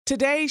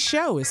Today's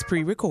show is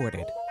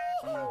pre-recorded.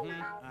 Y'all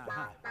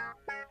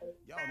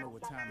know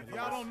what time it is.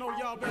 Y'all don't know,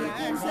 y'all better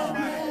ask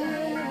somebody.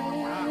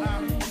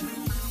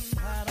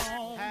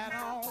 Hat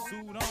on,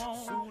 suit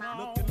on,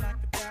 looking like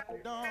a dapper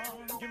dog,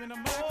 giving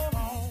them all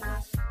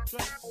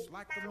dressed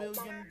like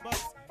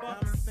 $1,000,000,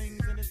 diamond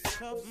things in its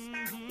cuffs.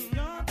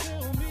 Y'all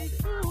tell me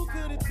who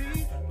could it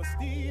be but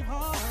Steve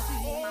Harvey?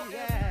 Oh,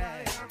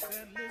 yeah,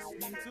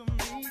 listening to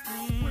me.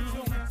 Put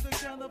your hands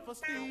together for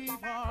Steve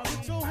Harvey.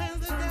 Put your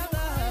hands together.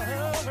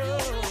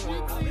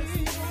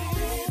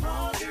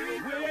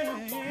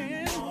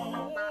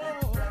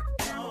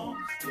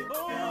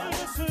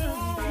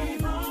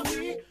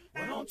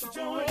 Why don't you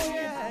join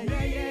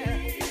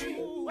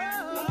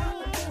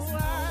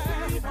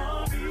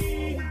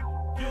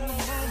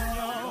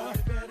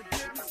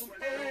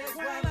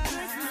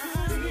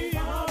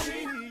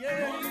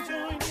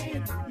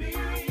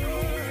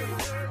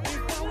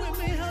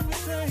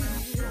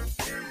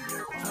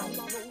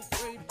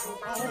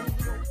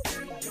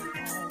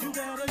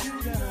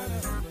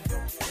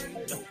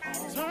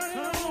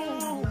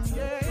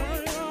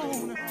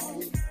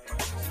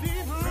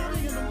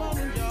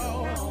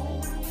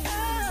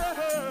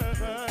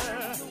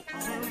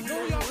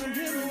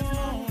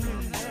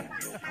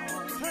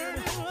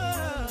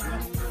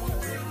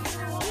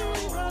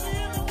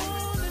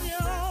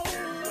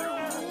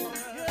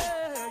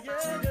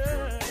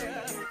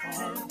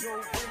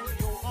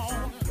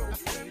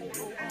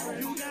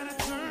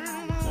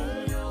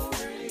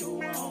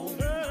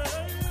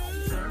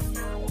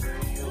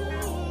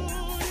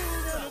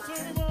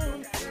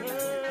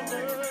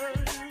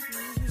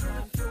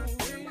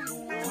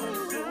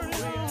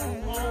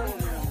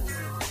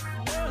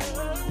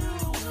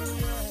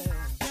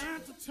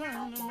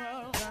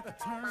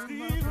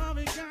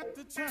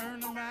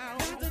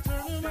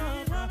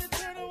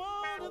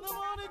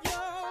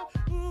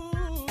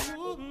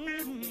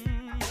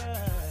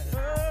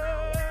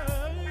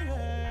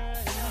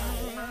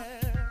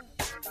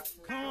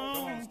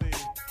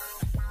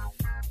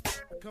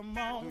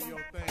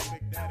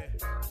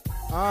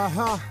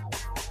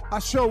I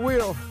sure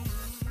will.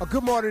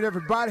 Good morning,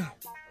 everybody.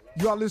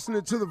 You are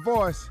listening to The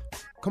Voice.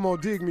 Come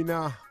on, dig me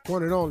now.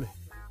 One and only,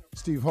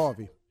 Steve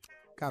Harvey.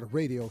 Got a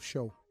radio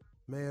show.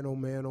 Man, oh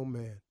man, oh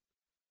man.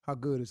 How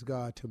good is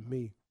God to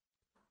me?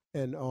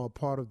 And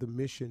part of the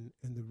mission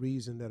and the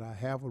reason that I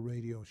have a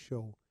radio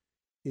show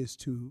is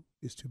to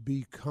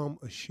become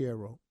a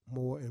sharer,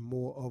 more and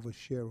more of a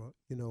sharer.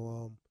 You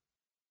know,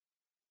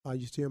 I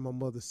used to hear my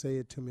mother say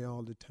it to me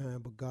all the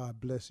time, but God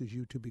blesses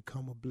you to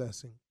become a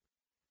blessing.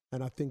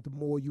 And I think the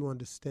more you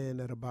understand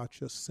that about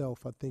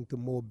yourself, I think the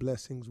more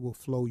blessings will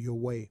flow your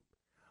way.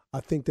 I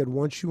think that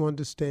once you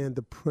understand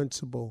the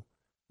principle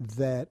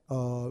that,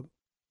 but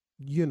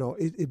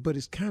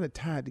it's kind of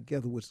tied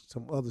together with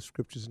some other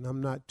scriptures, and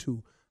I'm not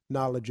too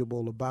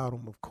knowledgeable about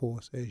them, of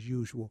course, as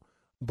usual.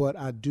 But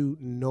I do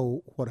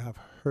know what I've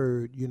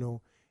heard,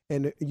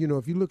 And,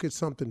 if you look at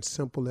something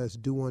simple as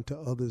do unto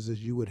others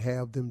as you would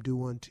have them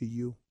do unto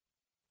you,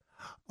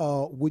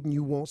 wouldn't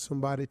you want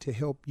somebody to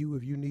help you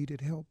if you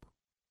needed help?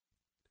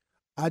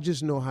 I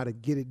just know how to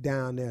get it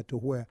down there to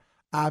where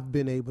I've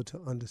been able to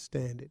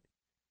understand it.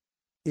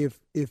 If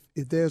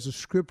there's a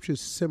scripture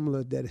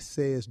similar that it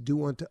says,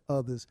 do unto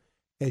others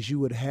as you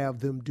would have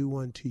them do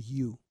unto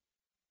you,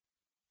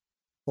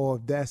 or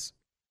if that's,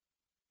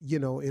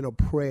 in a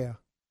prayer,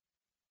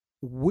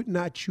 would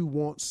not you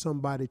want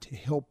somebody to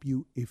help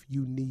you if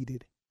you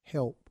needed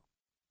help?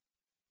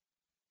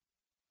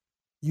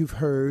 You've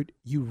heard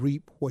you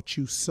reap what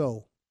you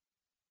sow.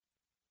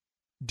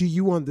 Do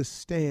you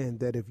understand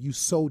that if you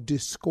sow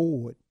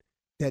discord,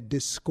 that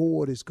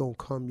discord is going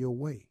to come your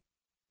way?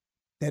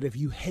 That if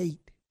you hate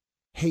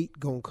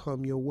going to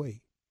come your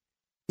way?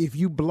 If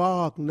you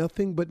blog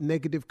nothing but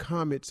negative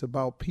comments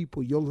about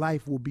people, your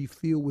life will be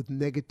filled with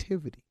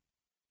negativity.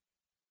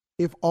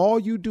 If all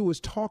you do is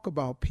talk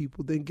about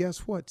people, then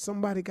guess what?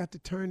 Somebody got to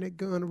turn that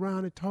gun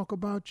around and talk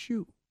about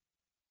you.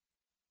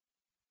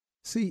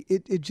 See,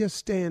 it just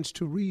stands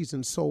to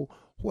reason. So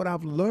what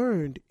I've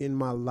learned in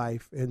my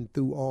life and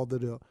through all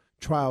the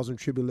trials and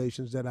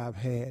tribulations that I've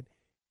had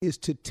is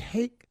to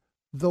take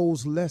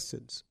those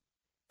lessons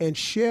and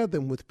share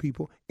them with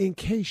people in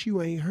case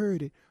you ain't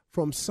heard it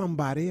from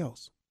somebody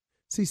else.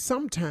 See,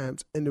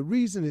 sometimes, and the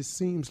reason it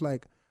seems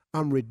like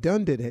I'm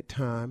redundant at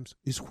times,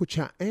 is which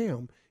I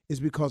am, is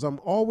because I'm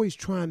always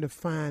trying to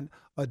find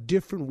a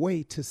different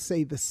way to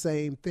say the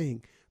same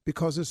thing.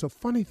 Because it's a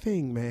funny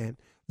thing, man.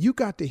 You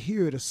got to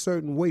hear it a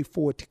certain way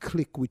for it to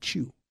click with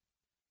you.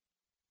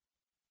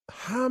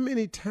 How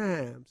many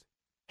times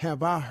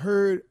have I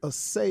heard a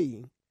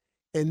saying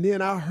and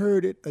then I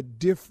heard it a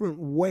different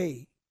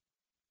way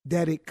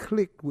that it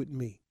clicked with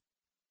me?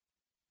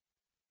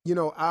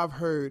 I've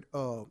heard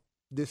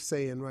this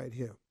saying right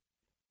here.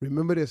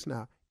 Remember this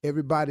now.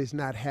 Everybody's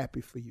not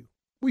happy for you.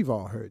 We've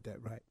all heard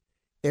that, right?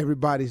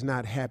 Everybody's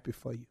not happy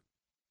for you.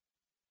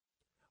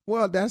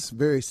 Well, that's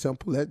very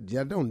simple. That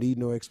don't need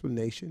no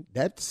explanation.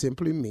 That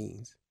simply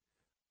means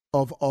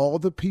of all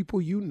the people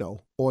you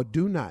know or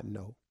do not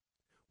know,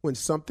 when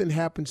something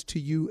happens to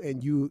you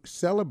and you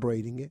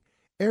celebrating it,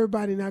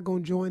 everybody not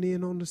going to join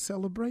in on the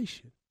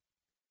celebration.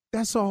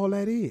 That's all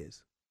that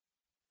is.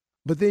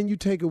 But then you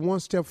take it one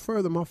step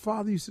further. My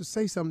father used to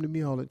say something to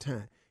me all the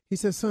time. He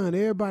said, son,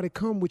 everybody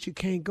come with you,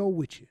 can't go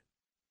with you.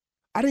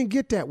 I didn't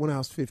get that when I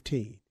was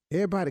 15.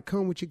 Everybody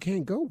come with you,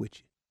 can't go with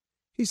you.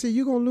 He said,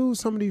 you're going to lose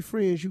some of these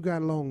friends you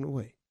got along the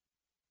way.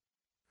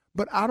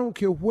 But I don't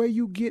care where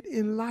you get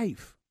in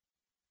life.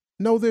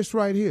 Know this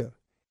right here.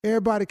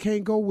 Everybody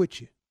can't go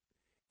with you.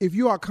 If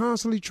you are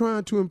constantly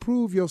trying to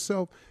improve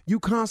yourself, you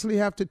constantly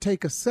have to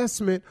take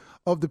assessment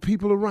of the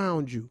people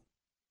around you.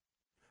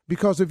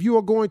 Because if you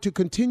are going to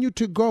continue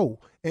to go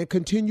and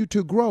continue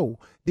to grow,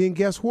 then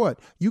guess what?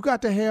 You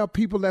got to have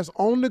people that's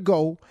on the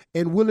go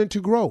and willing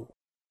to grow.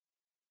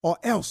 Or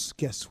else,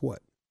 guess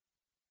what?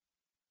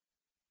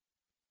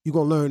 You're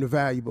going to learn a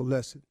valuable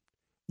lesson.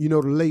 You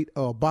know, the late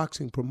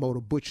boxing promoter,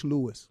 Butch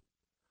Lewis.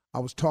 I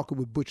was talking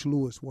with Butch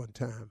Lewis one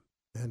time,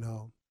 and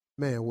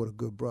man, what a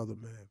good brother,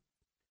 man.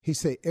 He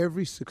said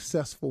every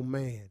successful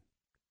man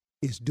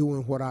is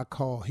doing what I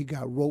call, he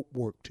got rope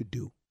work to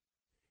do.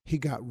 He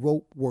got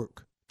rope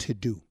work to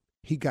do.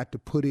 He got to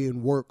put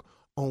in work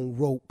on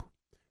rope.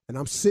 And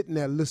I'm sitting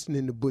there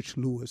listening to Butch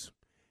Lewis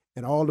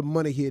and all the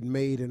money he had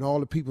made and all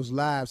the people's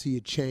lives he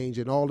had changed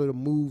and all of the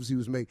moves he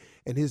was making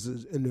and his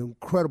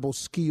incredible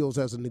skills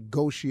as a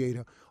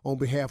negotiator on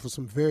behalf of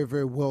some very,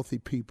 very wealthy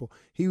people.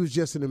 He was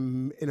just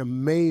an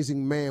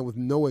amazing man with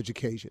no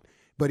education,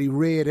 but he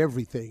read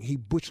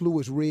everything. Butch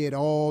Lewis read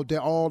all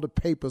the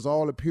papers,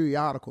 all the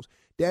periodicals.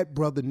 That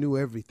brother knew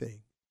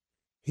everything.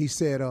 He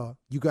said,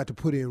 you got to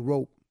put in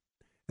rope.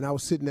 And I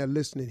was sitting there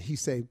listening. He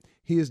said,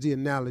 here's the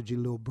analogy,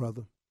 little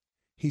brother.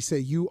 He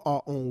said, you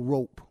are on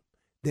rope.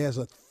 There's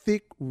a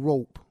thick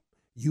rope.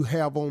 You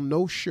have on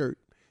no shirt.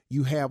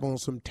 You have on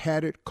some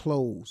tattered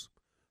clothes.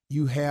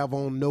 You have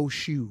on no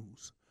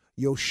shoes.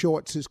 Your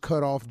shorts is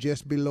cut off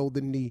just below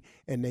the knee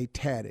and they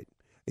tattered.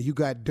 And you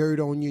got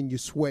dirt on you and you're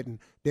sweating.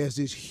 There's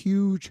this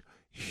huge,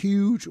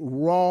 huge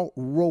raw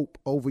rope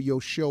over your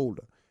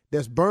shoulder.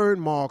 There's burn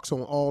marks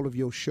on all of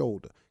your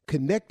shoulder.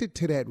 Connected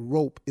to that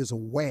rope is a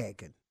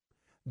wagon.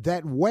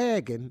 That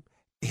wagon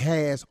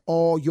has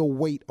all your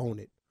weight on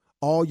it,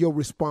 all your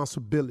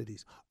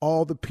responsibilities,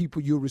 all the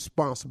people you're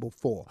responsible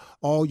for,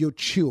 all your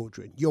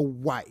children, your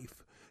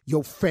wife,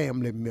 your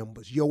family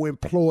members, your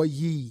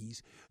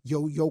employees,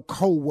 your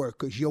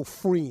co-workers, your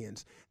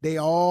friends. They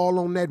all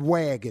on that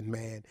wagon,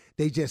 man.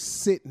 They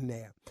just sitting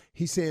there.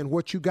 He's saying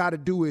what you got to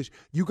do is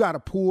you got to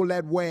pull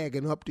that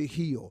wagon up the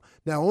hill.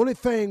 Now, only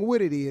thing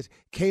with it is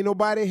can't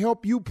nobody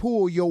help you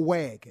pull your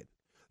wagon.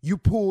 You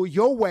pull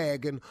your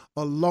wagon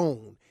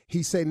alone.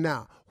 He said,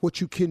 now, what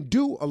you can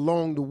do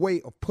along the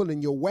way of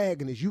pulling your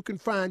wagon is you can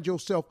find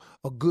yourself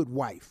a good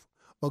wife,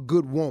 a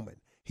good woman.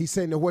 He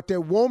said, now, what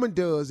that woman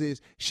does is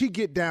she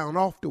get down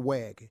off the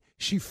wagon.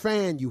 She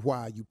fan you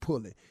while you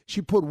pull it.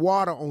 She put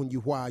water on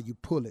you while you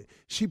pull it.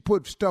 She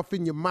put stuff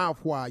in your mouth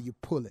while you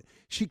pull it.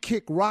 She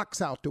kick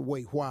rocks out the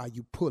way while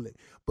you pull it.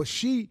 But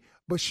she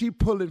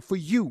pulling for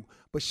you.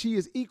 But she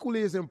is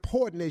equally as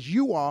important as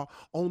you are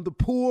on the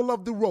pull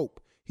of the rope.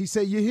 He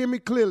said, you hear me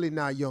clearly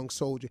now, young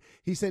soldier.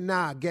 He said,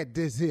 nah, get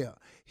this here.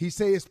 He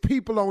said, it's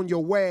people on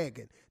your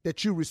wagon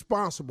that you're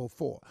responsible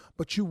for.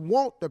 But you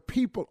want the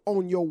people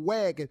on your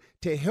wagon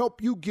to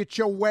help you get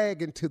your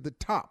wagon to the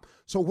top.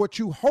 So what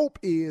you hope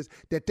is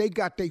that they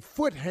got their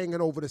foot hanging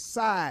over the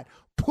side,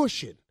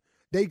 pushing.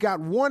 They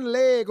got one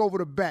leg over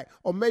the back,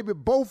 or maybe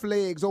both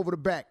legs over the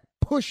back,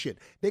 pushing.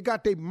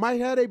 They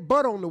might have their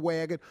butt on the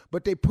wagon,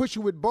 but they push it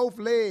with both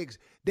legs.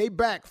 They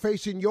back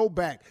facing your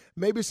back.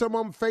 Maybe some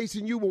of them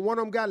facing you, but one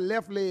of them got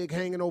left leg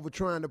hanging over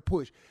trying to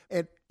push.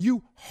 And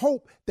you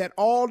hope that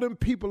all them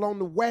people on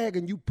the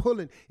wagon you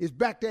pulling is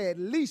back there at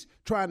least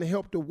trying to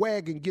help the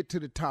wagon get to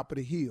the top of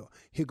the hill.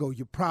 Here go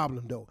your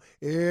problem, though.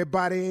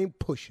 Everybody ain't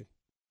pushing.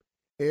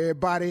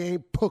 Everybody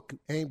ain't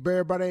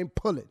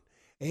pulling.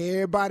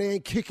 Everybody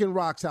ain't kicking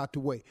rocks out the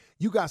way.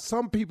 You got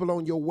some people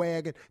on your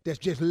wagon that's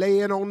just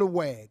laying on the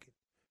wagon,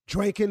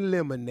 drinking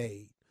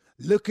lemonade,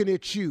 looking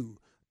at you,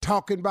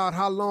 talking about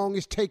how long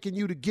it's taking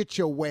you to get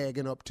your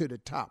wagon up to the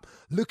top,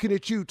 looking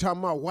at you,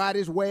 talking about why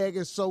this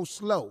wagon's so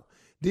slow.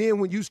 Then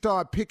when you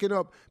start picking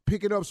up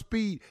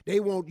speed, they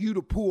want you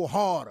to pull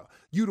harder,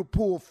 you to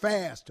pull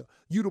faster,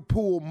 you to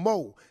pull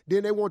more.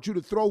 Then they want you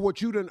to throw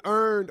what you done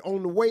earned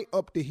on the way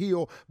up the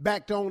hill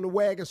back on the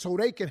wagon so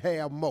they can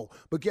have more.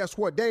 But guess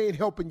what? They ain't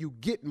helping you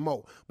get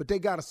more. But they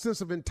got a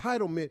sense of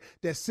entitlement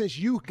that since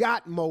you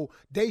got more,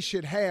 they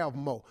should have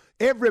more.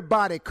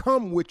 Everybody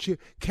come with you,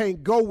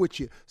 can't go with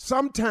you.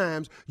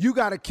 Sometimes you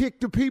got to kick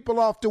the people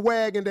off the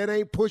wagon that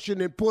ain't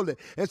pushing and pulling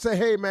and say,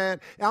 hey, man,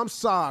 I'm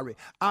sorry.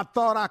 I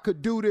thought I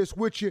could do this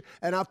with you,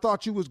 and I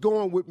thought you was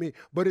going with me,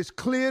 but it's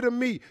clear to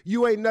me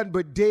you ain't nothing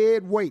but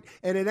dead weight,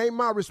 and it ain't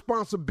my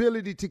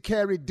responsibility to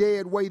carry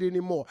dead weight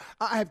anymore.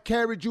 I have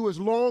carried you as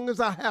long as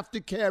I have to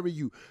carry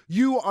you.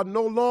 You are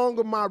no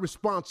longer my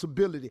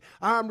responsibility.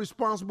 I'm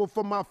responsible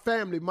for my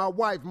family, my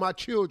wife, my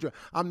children.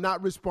 I'm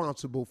not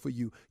responsible for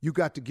you. You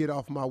got to get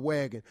off my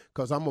wagon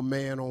because I'm a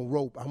man on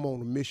rope. I'm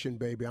on a mission,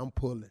 baby. I'm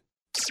pulling.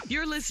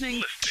 You're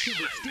listening to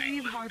the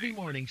Steve Harvey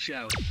Morning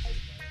Show.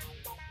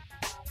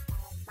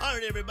 All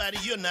right, everybody,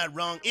 you're not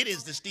wrong. It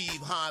is the Steve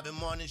Harvey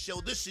Morning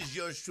Show. This is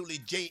yours truly,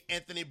 J.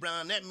 Anthony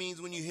Brown. That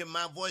means when you hear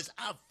my voice,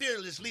 our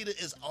fearless leader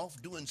is off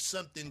doing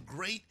something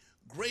great,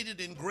 greater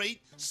than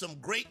great, some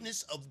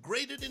greatness of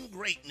greater than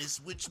greatness,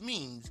 which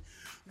means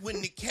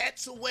when the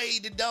cat's away,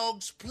 the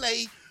dogs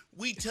play,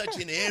 we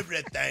touching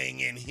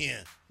everything in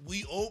here.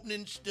 We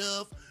opening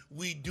stuff.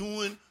 We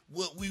doing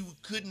what we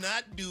could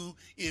not do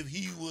if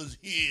he was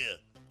here.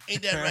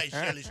 Ain't that right,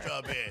 Shirley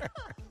Strawberry?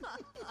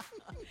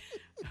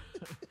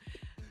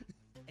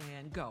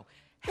 And go.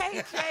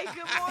 Hey, Jay,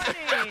 good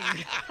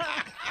morning.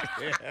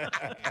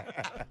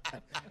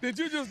 Did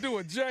you just do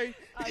a J?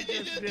 I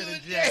just did a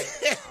J.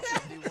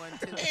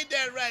 Ain't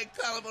that right,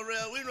 Colin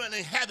Morrell? We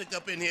running havoc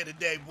up in here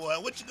today, boy.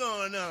 What you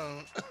going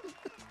on?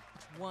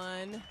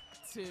 1,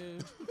 2,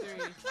 3,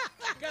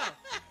 go.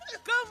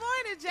 Good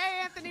morning, J.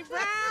 Anthony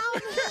Brown.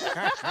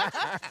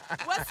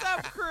 What's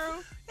up, crew?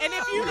 And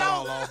if you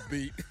All don't,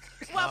 offbeat.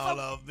 All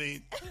off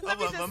beat. Let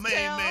me My just man,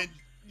 tell- man.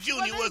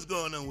 Junior, what's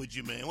going on with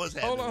you, man? What's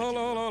happening? Hold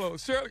on.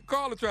 Shirley,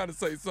 Carla trying to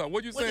say something.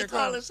 What you What saying, did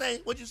Carla Carla?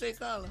 say? What you say,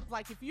 Carla?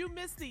 like, if you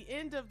miss the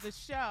end of the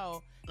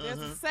show, there's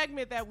a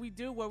segment that we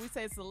do where we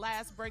say it's the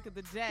last break of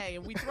the day,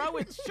 and we throw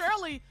it.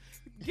 Shirley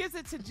gives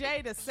it to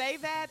Jay to say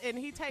that, and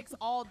he takes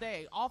all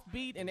day, off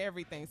beat and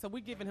everything. So we're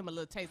giving him a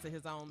little taste of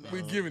his own.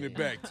 We're giving it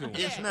back to him.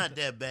 It's not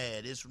that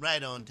bad. It's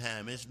right on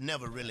time. It's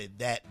never really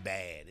that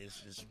bad. It's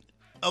just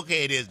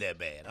okay. It is that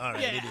bad. All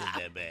right, it is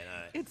that bad.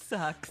 All right. It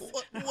sucks.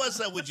 What's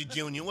up with you,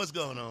 Junior? What's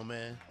going on,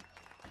 man?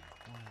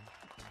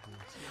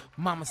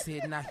 Mama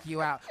said knock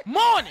you out.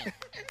 Morning!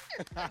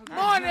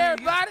 Morning,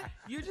 everybody.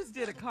 You just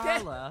did a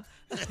Carla.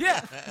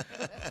 Yeah.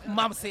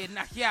 Mama said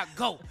knock you out.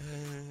 Go.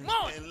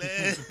 Morning.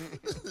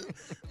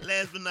 And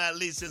last but not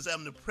least, since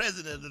I'm the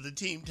president of the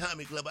Team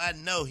Tommy Club, I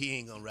know he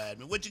ain't gonna ride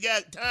me. What you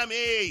got,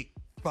 Tommy?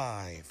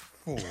 5,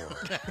 4,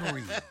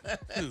 3,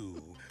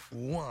 2,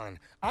 1.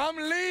 I'm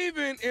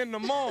leaving in the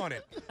morning.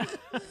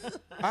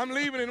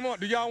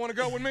 Do y'all want to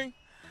go with me?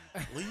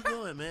 Where you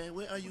going, man?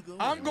 Where are you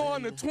going? I'm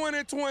going to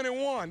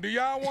 2021. Do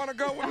y'all want to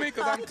go with me?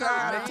 Because I'm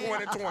tired of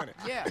 2020.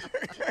 Yeah.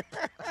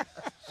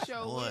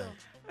 Show Boy, will.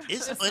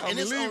 it's I'm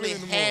only leaving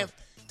in the half.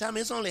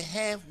 Tommy, it's only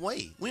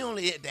halfway. We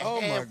only at the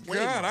Oh, my halfway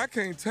God. mark. I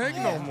can't take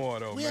no more,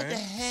 though, We at the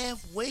man.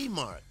 halfway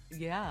mark.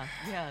 Yeah.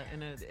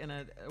 In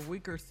a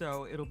week or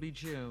so, it'll be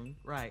June,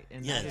 right?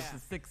 And that is Yes. the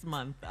 6th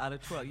month out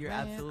of 12. You're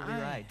absolutely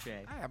right,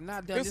 Jay. I have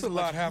not done It's this a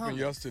lot much happened humming.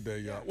 yesterday,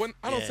 y'all.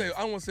 I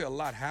don't want to say a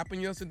lot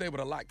happened yesterday, but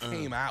a lot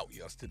came out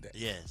yesterday.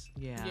 Yes.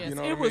 Yeah. Yes, You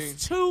know it what I was mean?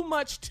 too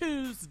much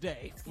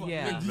Tuesday. for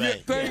Yeah. me. Yeah,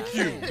 Right. thank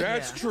you.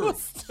 That's It true.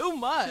 was too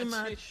much. Too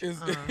much.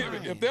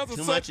 If there's a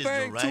Too such much is the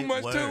thing, right too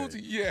much word.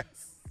 Tuesday, yes.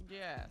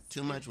 Yes.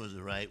 Too much was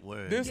the right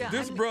word. This Yeah,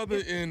 this I mean,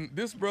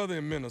 brother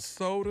in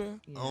Minnesota,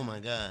 Oh my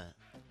God.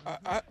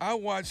 I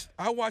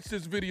watched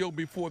this video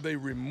before they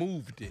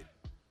removed it,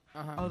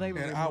 Oh, they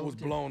and I was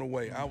blown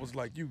away. I was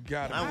like, you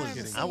gotta I be was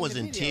kidding I me. was the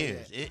in video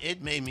tears.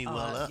 It made me well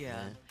up, yeah.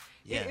 man.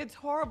 Yeah. It's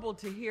horrible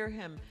to hear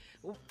him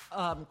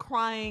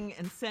crying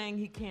and saying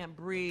he can't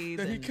breathe.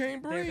 That he and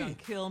can't They're gonna breathe.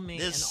 kill me.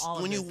 This, and all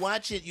of when you this.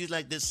 watch it, you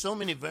like there's so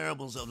many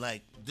variables of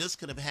like this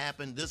could have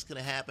happened, this could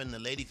have happened. The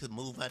lady could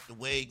move out the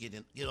way,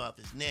 get off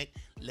his neck,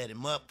 let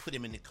him up, put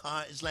him in the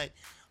car. It's like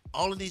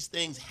all of these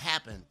things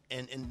happen,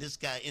 and this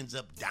guy ends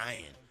up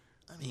dying.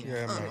 I mean,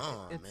 Yeah, come man.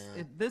 on,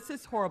 man. This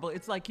is horrible.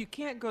 It's like you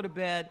can't go to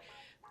bed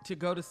to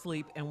go to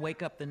sleep and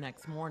wake up the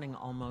next morning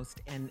almost,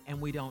 and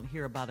we don't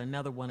hear about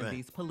another one of Right.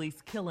 these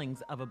police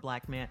killings of a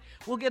black man.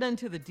 We'll get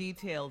into the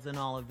details and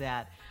all of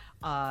that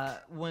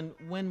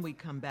when we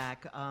come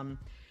back.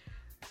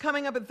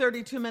 Coming up at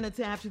 32 minutes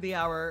after the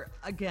hour,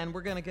 again,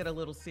 we're going to get a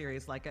little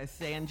serious, like I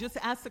say, and just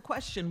ask the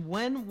question,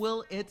 when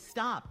will it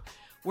stop?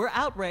 We're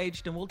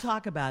outraged, and we'll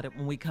talk about it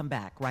when we come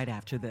back right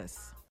after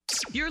this.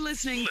 You're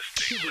listening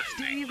to the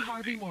Steve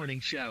Harvey Morning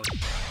Show.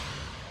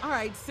 All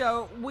right,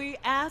 so we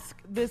ask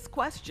this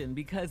question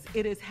because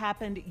it has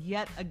happened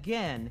yet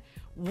again.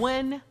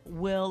 When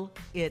will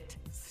it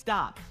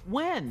stop?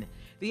 When?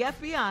 The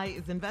FBI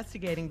is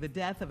investigating the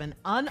death of an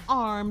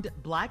unarmed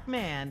black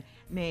man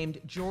named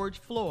George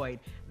Floyd.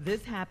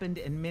 This happened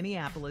in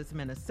Minneapolis,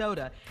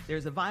 Minnesota.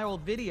 There's a viral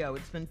video.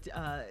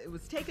 It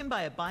was taken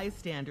by a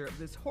bystander of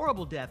this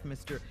horrible death,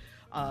 Mr.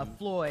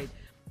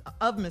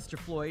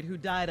 Floyd, who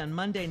died on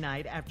Monday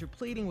night after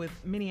pleading with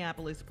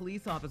Minneapolis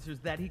police officers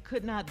that he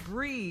could not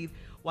breathe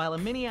while a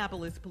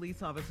Minneapolis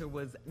police officer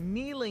was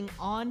kneeling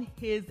on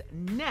his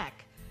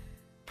neck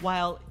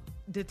while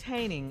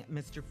detaining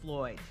Mr.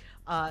 Floyd.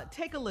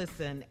 Take a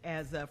listen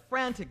as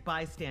frantic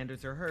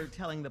bystanders are heard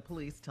telling the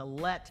police to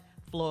let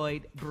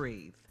Floyd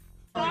breathe.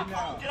 Right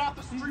now. Get off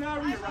the street. He's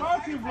not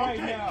responsive right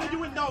now.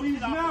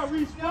 He's not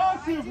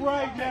responsive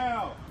right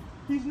now.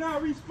 He's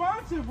not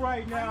responsive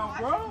right now,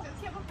 bro. Does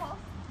he have a pulse?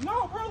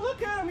 No, bro,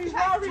 look at him. He's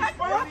not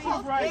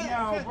responsive right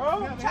now,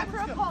 bro. Check for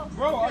a pulse.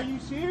 Bro, are you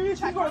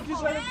serious? You gonna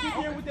just let him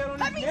sit there with that on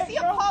Let his me neck, see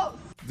a bro? pulse.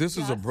 This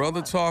is a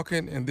brother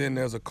talking, and then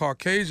there's a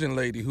Caucasian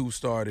lady who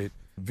started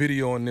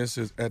videoing this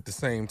at the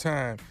same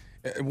time.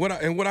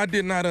 what I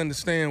did not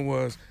understand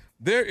was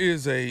there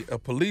is a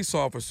police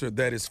officer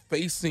that is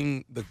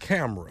facing the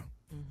camera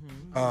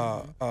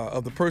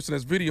of the person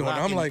that's videoing.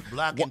 I'm like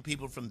blocking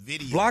people from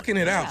video, blocking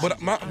it out.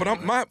 But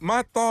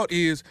my thought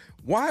is,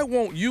 why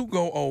won't you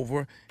go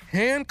over,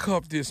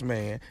 handcuff this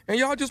man, and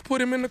y'all just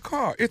put him in the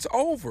car? It's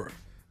over.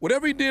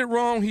 Whatever he did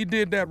wrong, he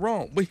did that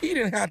wrong. But he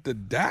didn't have to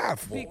die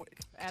for it.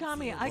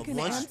 Tommy, I can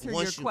answer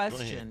your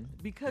question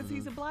because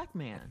he's a black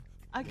man.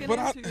 I can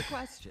answer your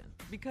question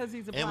because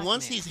he's a black man. And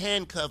once he's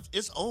handcuffed,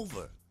 it's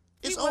over.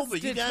 It's over.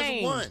 You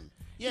guys won.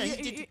 Yeah,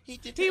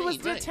 he was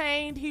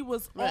detained. He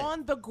was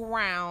on the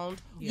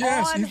ground.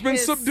 Yes, he's been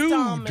subdued.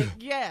 Stomach.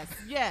 Yes.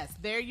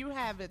 There you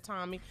have it,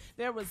 Tommy.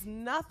 There was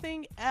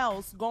nothing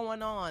else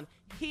going on.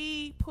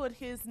 He put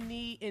his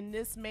knee in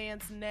this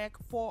man's neck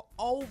for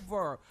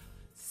over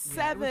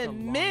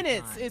 7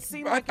 minutes. It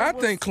seemed like I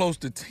think close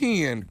to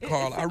 10,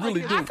 Carla. I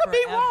really do. I could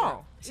be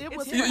wrong. It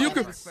was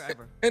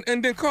forever.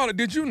 And then, Carla,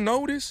 did you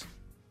notice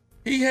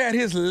he had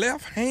his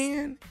left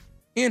hand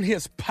in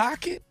his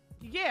pocket?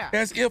 Yeah.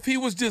 As if he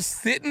was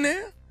just sitting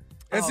there?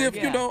 As if,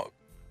 you know,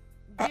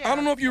 I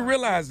don't know if you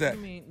realize that.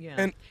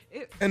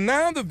 And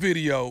now the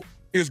video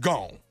is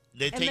gone.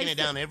 They're taking it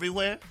down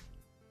everywhere?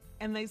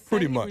 And they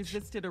said he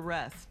resisted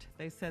arrest.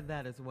 They said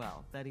that as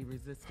well, that he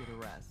resisted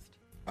arrest.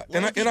 Well,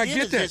 and I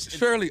get that,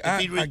 Shirley.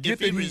 I get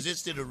that he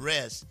resisted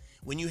arrest.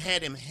 When you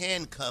had him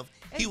handcuffed,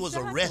 he was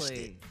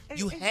arrested.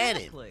 You had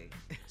him.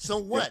 So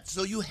what?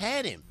 So you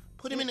had him.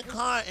 Put him in the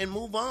car and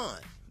move on.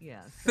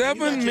 Yeah.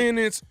 7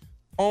 minutes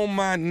on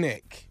my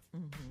neck.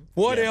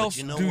 What else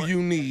do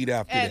you need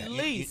after that? At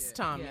least,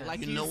 Tommy.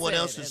 Like you know what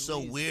else is so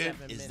weird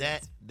is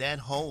that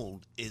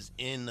hold is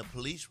in the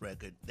police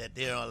record that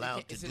they're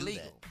allowed to do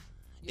that.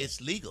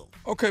 It's legal.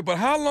 Okay, but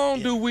how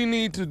long do we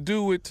need to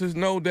do it to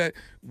know that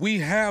we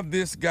have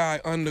this guy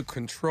under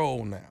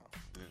control now?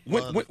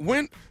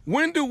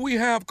 When do we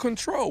have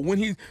control? When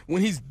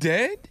he's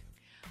dead?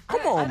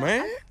 Come on,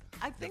 man.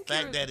 I think the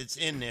fact that it's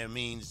in there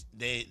means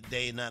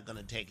they're not going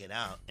to take it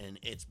out, and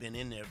it's been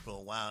in there for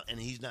a while, and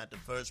he's not the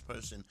first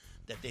person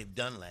that they've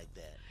done like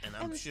that, and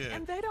I'm sure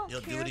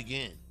they'll do it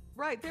again.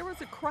 Right, there was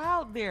a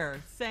crowd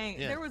there saying,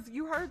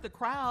 you heard the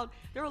crowd,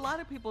 there were a lot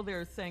of people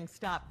there saying,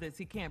 stop this,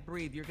 he can't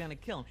breathe, you're going to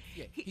kill him.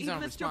 Yeah,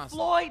 Mr.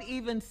 Floyd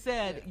even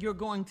said, you're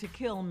going to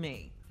kill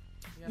me.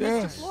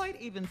 Mr. Floyd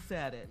even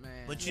said it.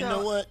 Man. But you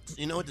know what?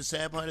 You know what the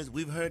sad part is?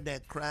 We've heard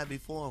that cry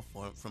before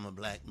from a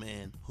black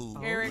man who...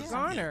 Eric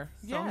Garner.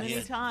 So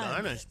many times.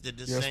 Garner did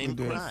the same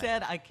cry. He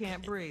said, I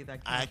can't breathe.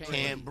 I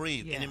can't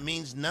breathe. Yeah. And it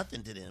means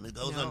nothing to them. It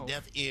goes on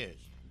deaf ears.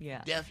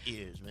 Yeah. Deaf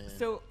ears, man.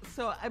 So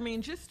I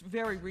mean, just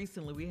very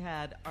recently we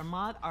had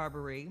Ahmaud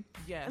Arbery.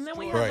 Yes. And then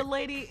we had the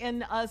lady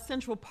in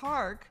Central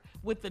Park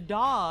with the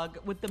dog,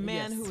 with the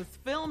man who was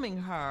filming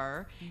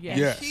her.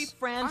 Yes. And she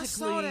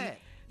frantically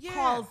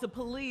calls the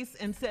police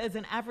and says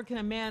an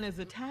African man is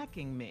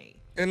attacking me.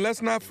 And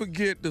let's not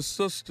forget the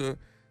sister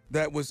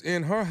that was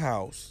in her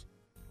house.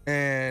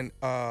 And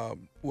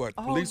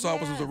police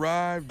officers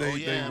arrived.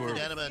 They were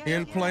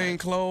in plain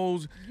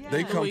clothes.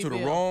 They come to the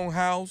wrong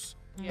house.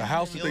 The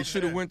house that they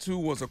should have went to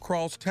was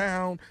across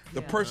town.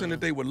 The person that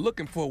they were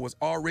looking for was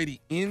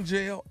already in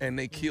jail, and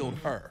they killed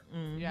her.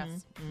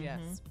 Yes.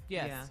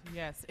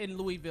 In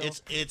Louisville.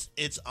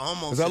 It's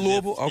almost. Is that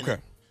Louisville? Okay.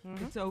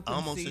 It's open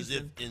almost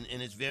season. as if,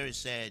 and it's very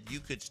sad.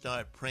 You could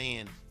start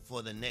praying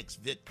for the next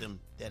victim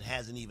that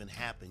hasn't even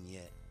happened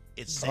yet.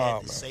 It's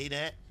sad to say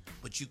that,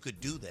 but you could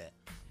do that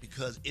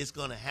because it's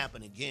going to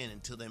happen again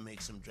until they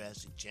make some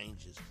drastic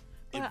changes.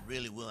 It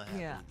really will happen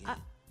again.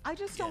 I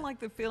just don't like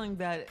the feeling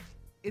that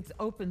it's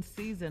open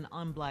season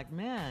on black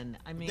men.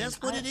 I mean, that's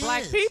what it is.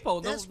 Black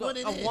people. That's what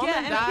it is. A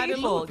woman died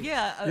in Louisville.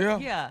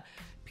 Yeah.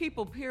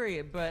 People,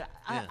 period. But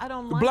I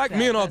don't like black that.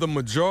 men are the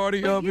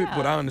majority of it,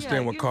 but I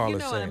understand what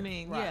Carla's saying. You know what I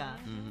mean? Right.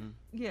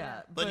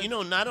 Yeah. But you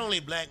know, not only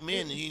black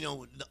men, you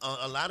know,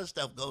 a lot of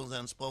stuff goes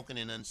unspoken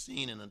and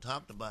unseen and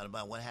untalked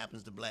about what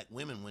happens to black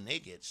women when they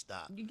get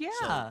stopped. Yeah.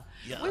 So,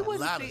 we a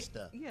lot of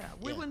stuff. Yeah,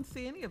 we wouldn't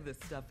see any of this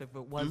stuff if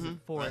it wasn't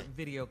for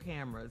video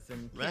cameras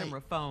and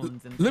camera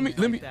phones and let things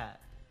like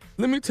that.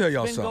 Let me tell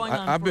y'all It's been something.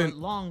 going on for a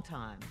long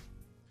time.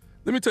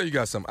 Let me tell you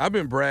guys something. I've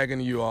been bragging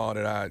to you all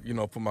that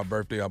for my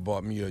birthday, I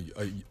bought me a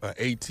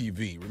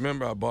ATV.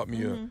 Remember, I bought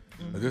me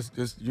this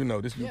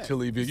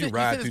utility vehicle. You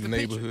ride through the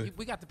neighborhood.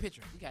 We got the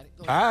picture. We got it.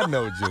 I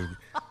know, Judy.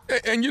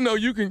 And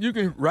you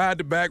can ride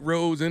the back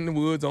roads in the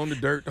woods on the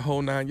dirt, the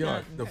whole 9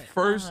 yards.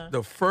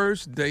 The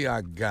first day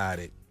I got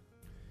it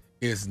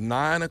is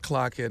 9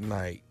 o'clock at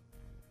night.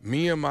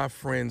 Me and my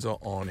friends are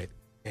on it,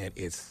 and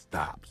it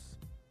stops.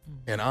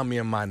 And I'm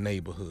in my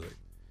neighborhood.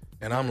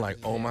 And I'm like,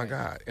 oh my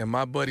God. And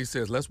my buddy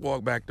says, let's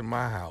walk back to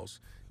my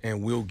house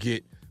and we'll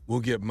get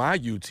my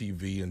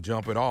UTV and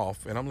jump it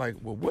off. And I'm like,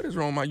 well, what is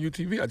wrong with my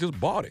UTV? I just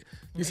bought it.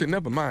 He said,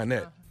 never mind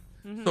that.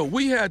 So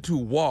we had to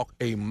walk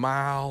 1.5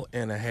 miles,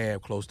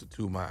 close to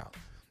 2 miles.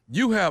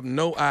 You have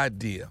no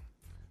idea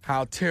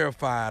how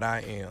terrified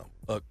I am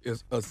of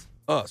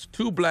us,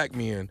 two black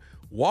men,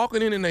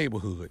 walking in the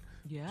neighborhood,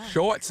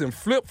 shorts and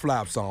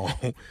flip-flops on,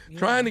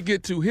 trying to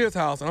get to his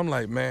house. And I'm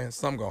like, man,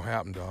 something gonna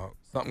happen, dog.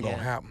 something gonna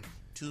happen.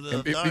 To the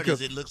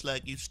authorities, it looks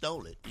like you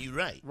stole it. You're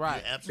right.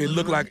 Right. You're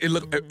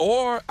absolutely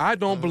or I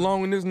don't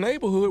belong in this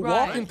neighborhood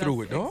walking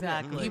through it, dog.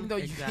 Exactly. Even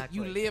though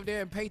you live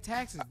there and pay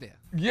taxes there.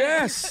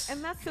 Yes.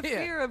 And that's the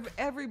fear of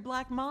every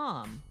black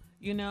mom,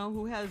 you know,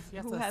 who has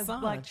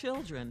black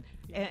children.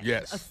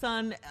 Yes. A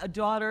son, a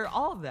daughter,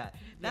 all of that.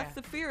 That's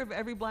the fear of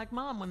every black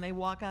mom when they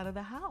walk out of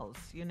the house,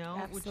 you know.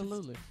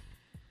 Absolutely.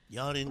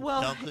 Y'all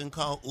couldn't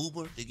call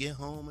Uber to get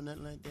home or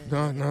nothing like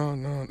that?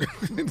 No.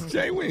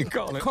 Jay, we ain't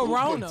calling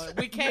Corona. Uber.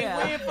 We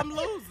can't win from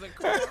losing.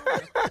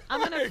 Corona.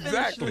 I'm going to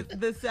finish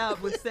this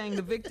out with saying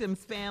the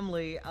victim's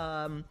family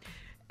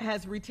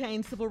has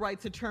retained civil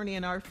rights attorney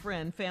and our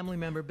friend, family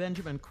member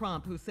Benjamin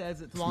Crump, who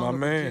says it's long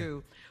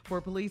overdue for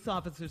police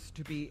officers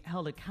to be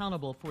held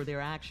accountable for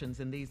their actions,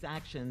 and these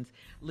actions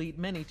lead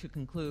many to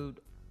conclude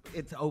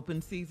it's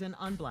open season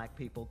on black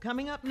people.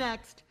 Coming up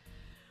next,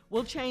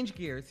 we'll change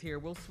gears here.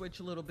 We'll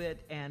switch a little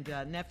bit, and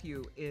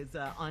Nephew is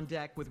on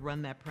deck with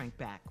Run That Prank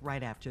Back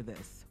right after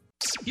this.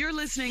 You're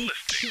listening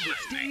to the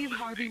Steve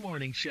Harvey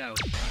Morning Show.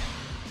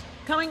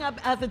 Coming up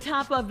at the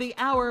top of the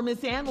hour,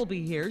 Miss Ann will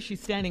be here.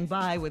 She's standing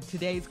by with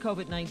today's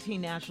COVID-19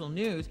 national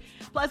news.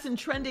 Plus, in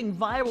trending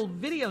viral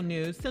video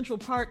news, Central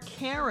Park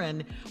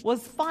Karen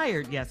was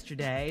fired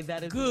yesterday.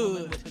 That is the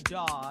woman with the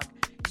dog.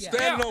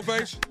 Standing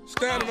ovation.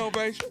 Standing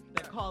ovation.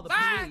 They call the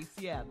police.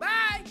 Yeah.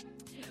 Bye.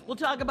 We'll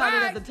talk about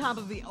it at the top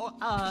of the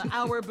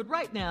hour, but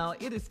right now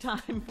it is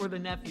time for the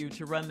nephew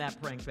to run that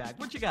prank back.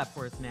 What you got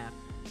for us, Nap?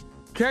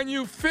 Can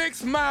you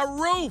fix my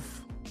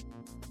roof?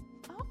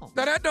 Oh.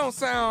 Now that don't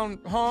sound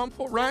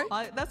harmful, right?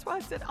 That's why I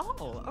said,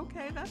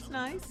 okay, that's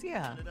nice,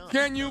 yeah.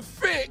 Can you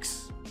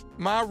fix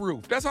my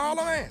roof? That's all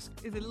I'm asking.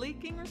 Is it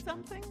leaking or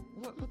something?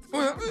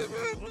 Well,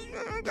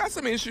 got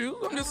some issues.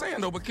 I'm just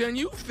saying though, but can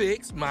you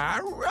fix my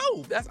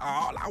roof? That's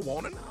all I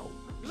want to know.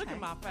 Look at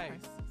my face.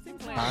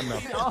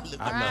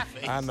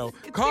 I know.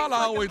 Carla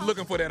always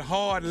looking for that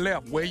hard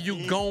left. Where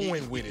you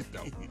going with it,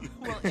 though?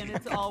 Well, and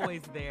it's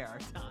always there,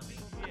 Tommy.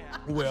 Yeah.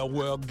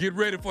 Well, get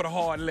ready for the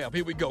hard left.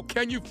 Here we go.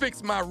 Can you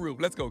fix my roof?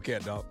 Let's go,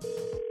 cat dog.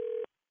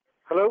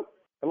 Hello,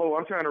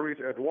 I'm trying to reach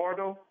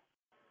Eduardo.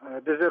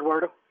 This is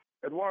Eduardo.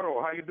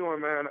 Eduardo, how you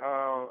doing, man?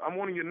 I'm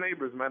one of your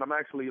neighbors, man. I'm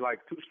actually like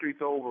 2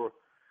 streets over.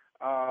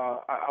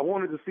 I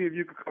wanted to see if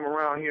you could come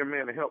around here,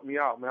 man, and help me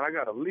out, man. I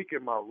got a leak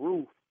in my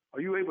roof. Are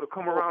you able to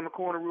come around the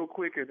corner real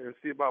quick and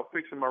see about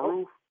fixing my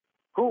roof?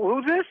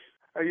 Who's this?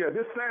 Yeah,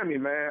 this Sammy,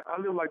 man. I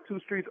live like 2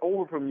 streets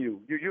over from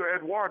you. You're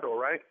Eduardo,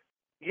 right?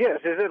 Yes,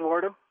 this is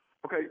Eduardo.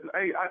 Okay,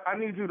 hey, I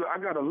need you to. I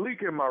got a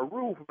leak in my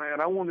roof,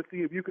 man. I want to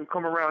see if you can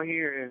come around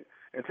here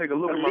and take a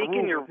look at my roof. A leak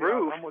in your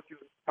roof? How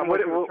much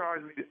you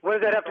charge me? What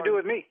does that have to do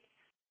with me?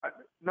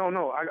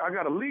 No, I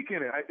got a leak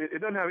in it. It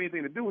doesn't have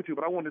anything to do with you,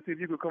 but I wanted to see if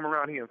you could come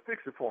around here and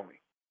fix it for me.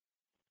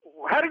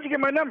 How did you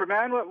get my number,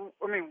 man?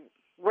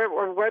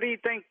 Where do you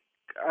think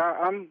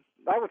I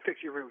would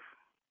fix your roof?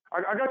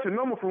 I got your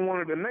number from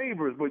one of the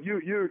neighbors, but you're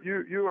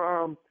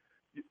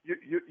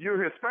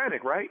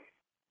Hispanic, right?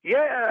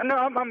 Yeah, no,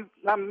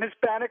 I'm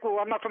Hispanic. Well,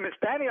 I'm not from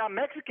Hispania. I'm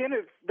Mexican,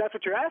 if that's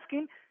what you're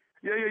asking.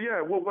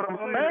 Yeah. Well, what I'm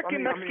saying,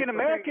 Mexican.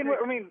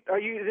 Are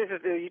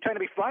you trying to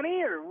be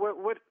funny, or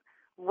what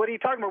are you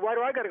talking about? Why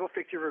do I got to go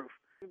fix your roof?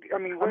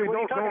 What are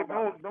you talking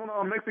about? Don't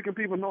all Mexican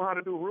people know how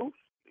to do roofs?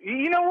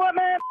 You know what,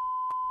 man?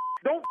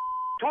 Don't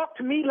talk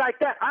to me like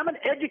that. I'm an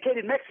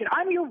educated Mexican.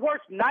 I'm your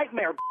worst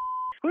nightmare.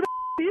 Who the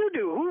do you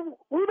do?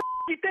 Who the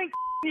do you think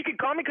you can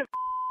call me because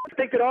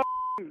think that all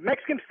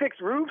Mexicans fix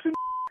roofs? And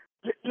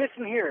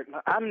listen here,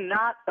 I'm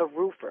not a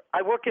roofer.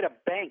 I work at a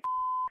bank.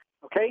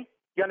 Okay,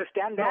 you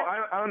understand that?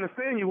 No, I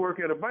understand you work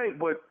at a bank,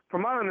 but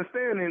from my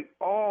understanding,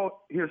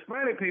 all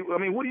Hispanic people.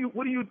 What do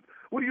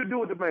you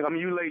do at the bank? Do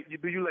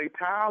you lay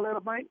tile at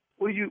a bank?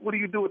 What do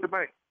you do at the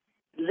bank?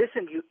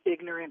 Listen, you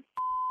ignorant.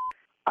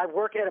 I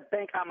work at a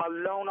bank. I'm a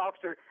loan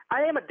officer.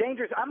 I'm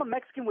a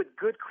Mexican with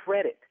good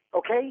credit,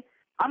 okay?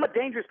 I'm a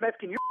dangerous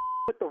Mexican. You're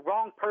with the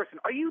wrong person.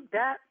 Are you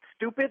that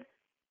stupid?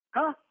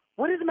 Huh?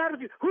 What is the matter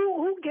with you?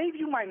 Who gave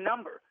you my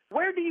number?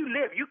 Where do you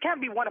live? You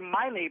can't be one of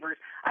my neighbors.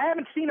 I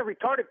haven't seen a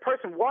retarded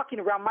person walking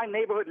around my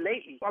neighborhood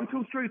lately. I'm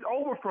 2 streets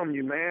over from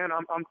you, man.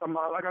 I'm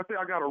like I said,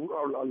 I got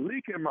a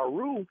leak in my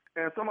roof,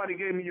 and somebody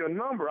gave me your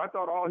number. I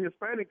thought all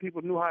Hispanic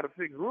people knew how to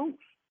fix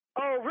roofs.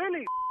 Oh,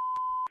 really?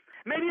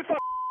 Maybe if I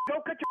go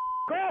cut your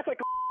grass like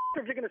a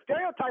if you're going to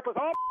stereotype us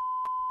all,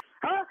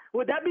 huh?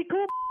 Would that be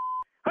cool?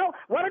 Huh?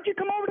 Why don't you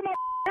come over to my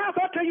house?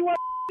 I'll tell you what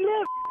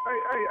live.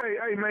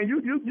 Hey, man,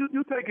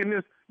 you taking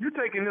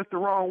this the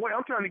wrong way.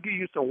 I'm trying to give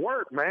you some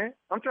work, man.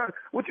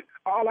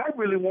 All I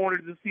really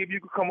wanted to see if you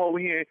could come over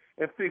here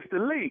and fix the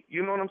leak.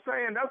 You know what I'm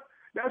saying?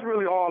 That's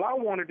really all I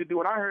wanted to do.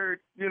 And I heard,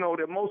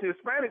 that most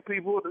Hispanic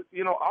people,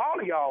 all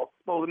of y'all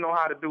supposed to know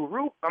how to do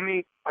roof. Are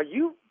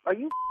you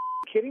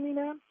kidding me,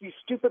 man? You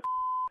stupid.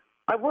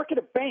 I work at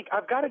a bank.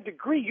 I've got a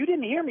degree. You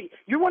didn't hear me.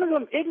 You're one of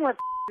them ignorant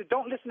that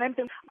don't listen to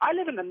anything. I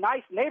live in a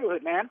nice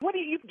neighborhood, man. Do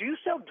you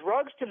sell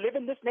drugs to live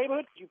in this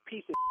neighborhood? You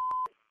piece of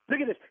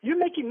Look at this. You're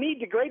making me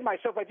degrade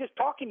myself by just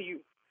talking to you.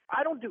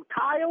 I don't do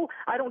tile.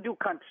 I don't do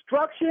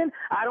construction.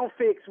 I don't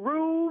fix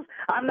roofs.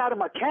 I'm not a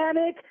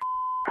mechanic.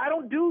 I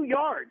don't do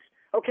yards,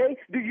 okay?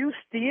 Do you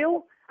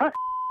steal? Huh?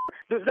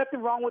 There's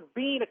nothing wrong with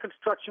being a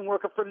construction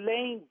worker for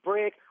laying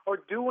brick or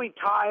doing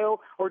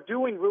tile or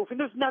doing roofing.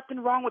 There's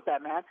nothing wrong with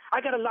that, man.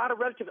 I got a lot of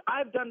relatives.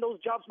 I've done those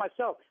jobs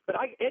myself, but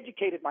I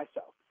educated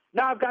myself.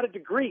 Now I've got a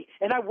degree,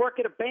 and I work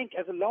at a bank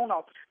as a loan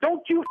officer.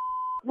 Don't you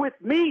with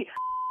me.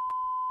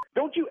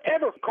 Don't you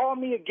ever call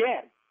me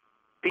again.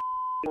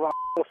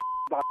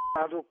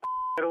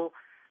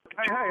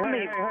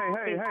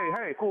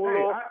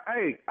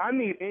 Hey, I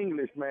need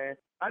English, man.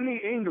 I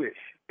need English.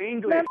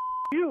 Man,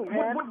 you,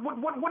 man.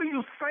 What are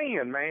you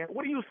saying, man?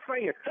 What are you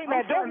saying? Hey,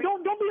 man, don't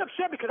be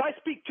upset because I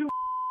speak 2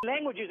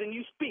 languages and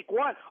you speak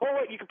 1. Oh,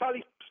 wait, you can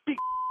probably speak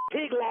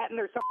pig Latin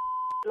or something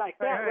like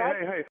that,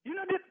 right? Hey. You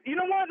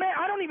know what, man?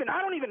 I don't even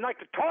like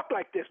to talk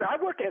like this. I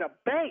work at a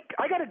bank.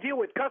 I got to deal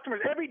with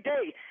customers every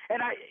day,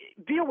 and I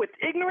deal with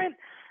ignorant.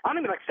 I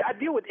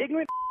deal with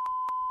ignorant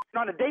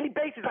on a daily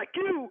basis like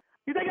you.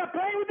 You think I'm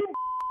playing with you?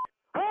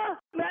 Huh?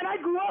 Man, I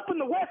grew up in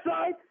the West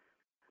Side.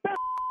 Man,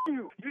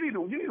 you.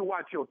 You need to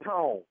watch your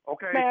tone,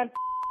 okay? Man,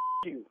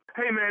 you.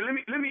 Hey, man, let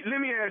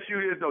me ask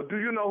you this though. Do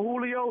you know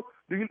Julio?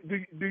 Do you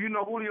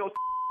know Julio?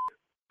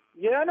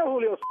 Yeah, I know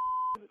Julio.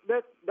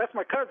 That's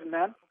my cousin,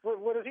 man.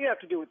 What does he have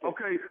to do with this?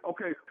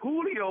 Okay.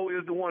 Julio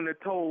is the one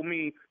that told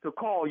me to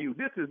call you.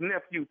 This is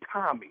nephew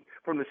Tommy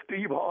from the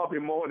Steve Harvey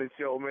Morning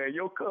Show, man.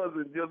 Your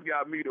cousin just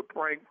got me to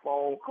prank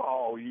phone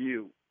call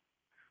you.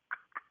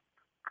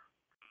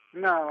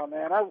 No,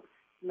 man.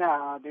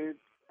 Nah, dude.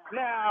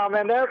 Nah,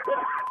 man. That's.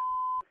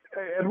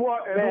 Hey,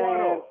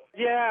 Eduardo.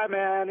 Yeah,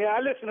 man. Yeah,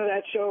 I listen to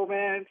that show,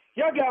 man.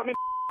 Y'all got me.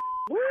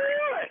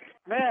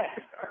 Man,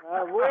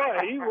 I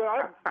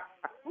was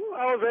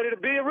ready to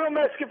be a real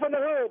Mexican from the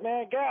hood,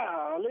 man.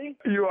 Golly.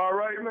 You all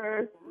right,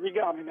 man? You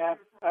got me, man.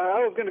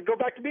 I was going to go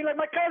back to being like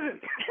my cousin.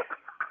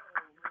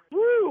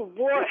 Woo,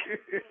 boy.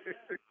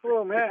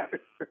 Oh, man.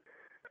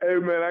 Hey,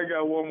 man, I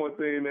got one more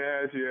thing to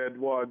ask you,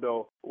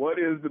 Eduardo. What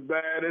is the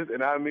baddest,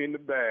 and I mean the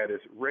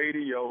baddest,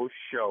 radio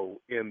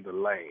show in the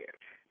land?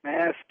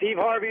 Man, Steve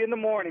Harvey in the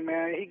morning,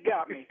 man. He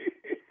got me.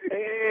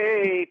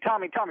 Hey,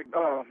 Tommy.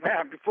 Oh,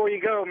 man, before you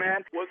go,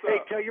 man. What's hey,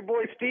 up? Tell your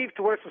boy Steve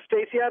to wear some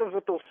Stacey Adams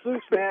with those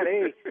suits, man.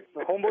 Hey,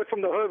 the homeboy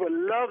from the hood would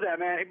love that,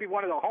 man. He'd be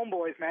one of the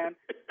homeboys, man.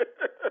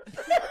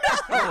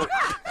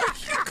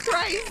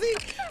 Crazy.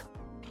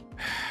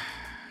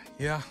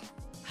 Yeah.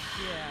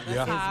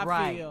 Yeah, that's how I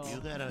right. feel.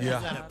 You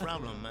got a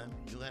problem, man.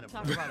 You got a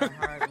Talk problem. about a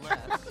hard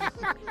left.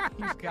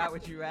 You got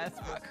what you asked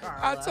for,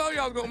 Carla. I told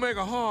you I was gonna make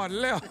a hard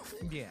left.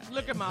 Yeah.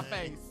 Look at my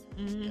face.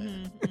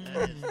 You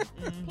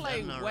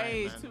play That's not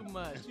way right, too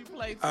much. You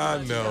play too I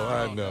much.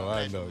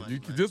 know.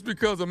 Just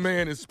because a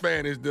man is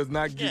Spanish does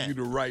not give you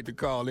the right to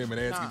call him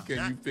and ask him,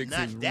 can you fix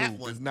his that roof?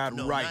 one. It's not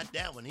no, right. Not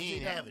that one. He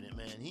ain't having it,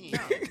 man. He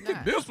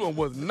ain't. This one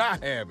was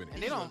not having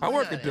it. they don't I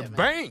work play at the that,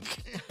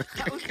 bank.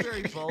 That was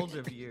very bold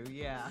of you,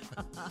 yeah.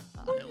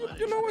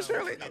 You know what,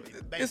 Shirley?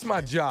 It's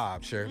my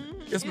job, Shirley.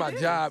 It's my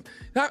job.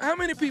 How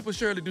many people,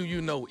 Shirley, do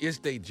you know it's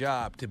their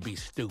job to be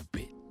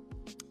stupid?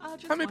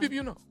 How many people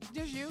you know?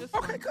 Just you.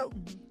 Okay, cool.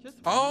 Just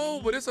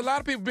Oh, but it's a lot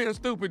of people being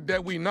stupid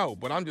that we know.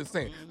 But I'm just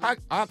saying,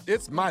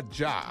 it's my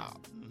job.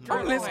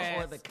 Don't listen.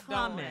 Or the ask,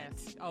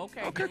 comments. don't ask.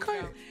 Okay. Okay, here we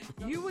cool.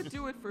 go. You would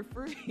do it for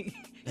free.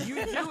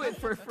 You do it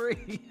for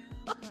free.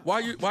 Why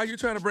you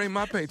trying to bring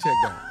my paycheck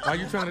down? Why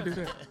you trying to do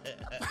that?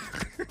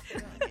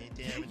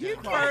 You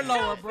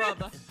furlough a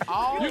brother.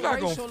 All You're not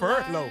gonna racial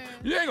furlough. lines.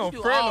 You ain't gonna You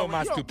do furlough all-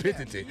 my you don't care.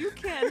 stupidity. You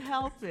can't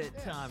help it,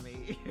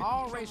 Tommy.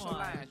 All Come racial on.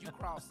 lines. You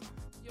cross them.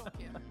 You don't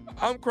care.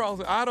 I'm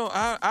crossing.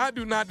 I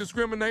do not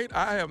discriminate.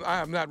 I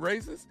am not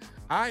racist.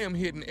 I am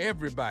hitting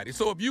everybody.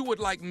 So if you would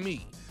like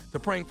me to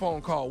prank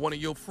phone call one of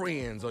your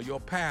friends or your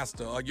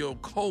pastor or your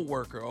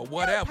coworker or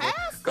whatever,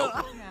 go.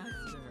 Pastor.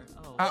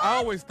 Oh, I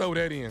always throw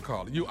that in,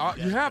 Carla. You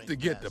have to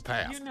get the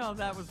pass. you know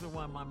that was the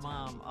one my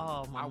mom.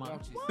 Oh, my I mom.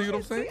 want you. See what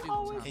I'm saying? She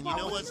always And you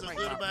know what's so Right.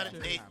 good about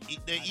it?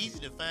 They're easy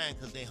to find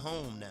because they're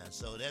home now,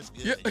 so that's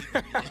good.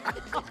 Yeah.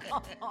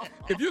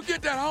 If you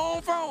get that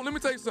home phone, let me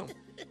tell you something.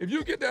 If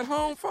you get that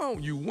home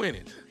phone, you win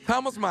it.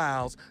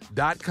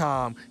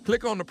 ThomasMiles.com.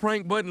 Click on the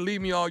prank button.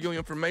 Leave me all your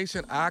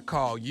information. I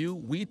call you.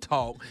 We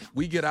talk.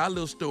 We get our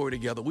little story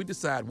together. We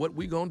decide what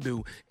we going to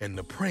do, and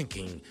the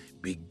pranking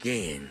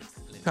begins.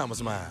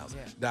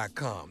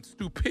 ThomasMiles.com.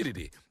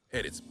 Stupidity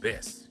at its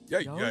best.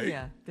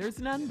 Yeah, there's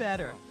none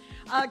better.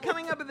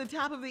 Coming up at the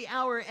top of the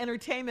hour,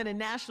 entertainment and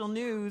national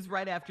news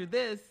right after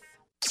this.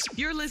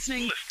 You're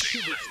listening to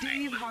the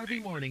Steve Harvey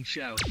Morning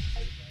Show.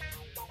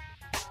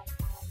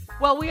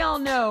 Well, we all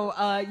know,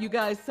 you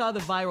guys saw the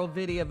viral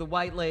video of the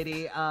white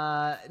lady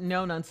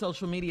known on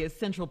social media as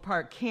Central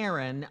Park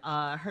Karen.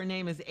 Her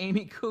name is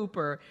Amy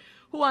Cooper,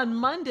 who on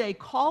Monday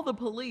called the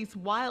police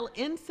while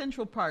in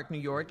Central Park, New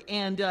York,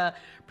 and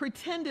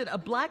pretended a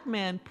black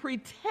man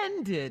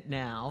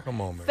Come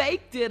on, man.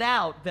 faked it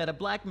out that a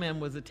black man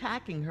was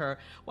attacking her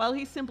while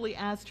he simply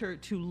asked her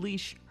to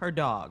leash her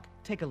dog.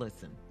 Take a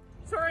listen.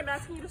 Sir, I'm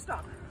asking you to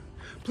stop.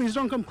 Please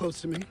don't come close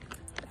to me.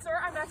 Sir,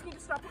 I'm asking you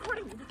to stop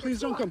recording me. Please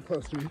don't come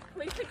close to me.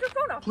 Please take your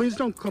phone off. Please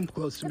don't come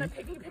close to And me. I'm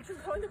taking a picture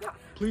and calling the cops.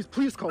 Please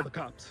call the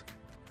cops.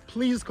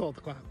 Please call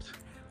the cops.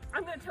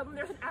 I'm going to tell them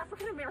there's an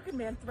African-American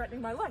man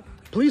threatening my life.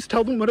 Please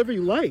tell them whatever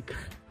you like.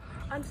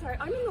 I'm sorry,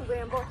 I'm in the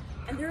Ramble,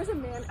 and there is a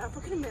man,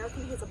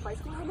 African-American, he has a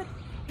bicycle helmet.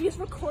 He is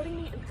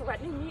recording me and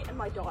threatening me and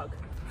my dog.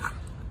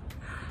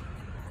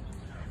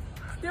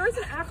 There is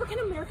an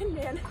African-American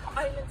man,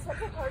 I am in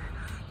Central Park.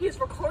 He is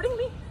recording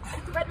me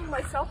and threatening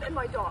myself and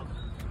my dog.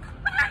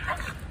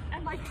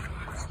 And my...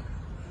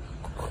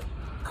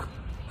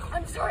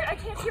 I'm sorry, I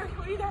can't hear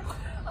you either.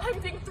 I'm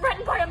being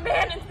threatened by a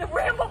man in the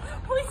Ramble.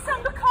 Please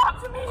send the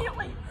cops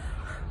immediately.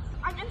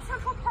 I'm in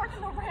Central Park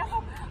in the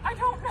Ramble. I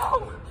don't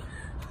know.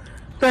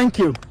 Thank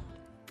you.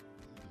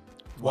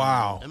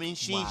 Wow. I mean,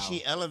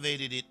 she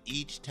elevated it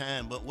each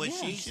time, but what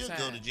she should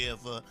go to jail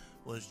for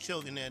was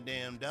choking that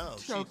damn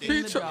dog.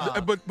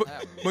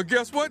 But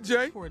guess what,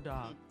 Jay? Poor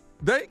dog.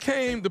 They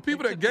came. The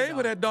people that gave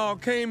her that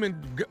dog came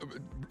and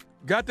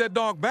got that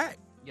dog back.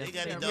 They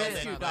got the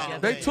dog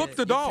back. They took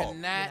the dog.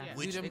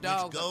 Which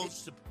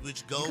goes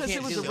because to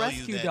it was show a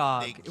rescue you that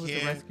dog. They It was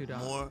a rescue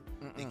dog. More,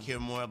 they care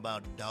more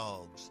about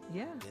dogs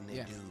Yeah. than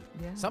they do.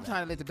 Yeah.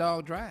 Sometimes they let the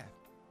dog drive.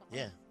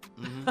 Yeah.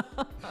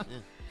 Mm-hmm.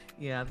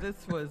 Yeah,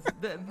 this was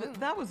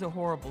that was a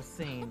horrible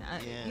scene.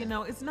 You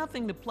know, it's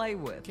nothing to play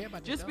with.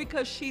 Just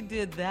because she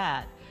did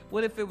that,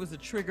 what if it was a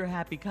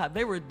trigger-happy cop?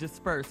 They were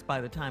dispersed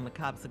by the time the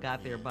cops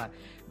got there.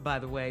 By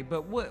the way,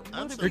 but what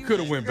if it could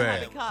have went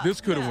bad?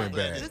 This could have went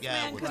bad. This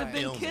man could have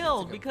been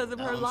killed because of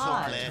her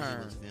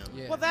lies.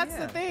 Well, that's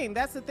the thing.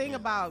 That's the thing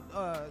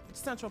about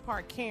Central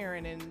Park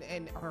Karen,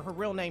 and her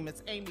real name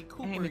is Amy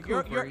Cooper. Amy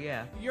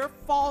Cooper, Your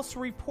false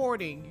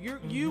reporting,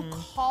 you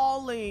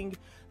calling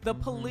the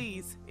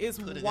police is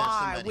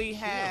why we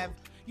have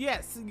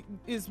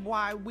is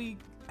why we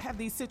have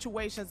these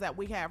situations that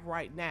we have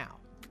right now.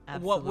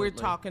 Absolutely. What we're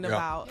talking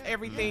about,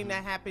 everything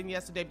that happened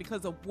yesterday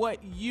because of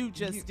what you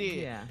just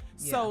did.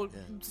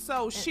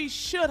 So she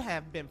should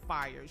have been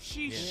fired.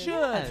 She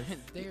should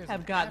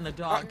have gotten the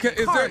dog.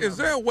 Is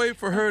there a way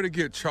for her to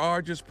get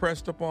charges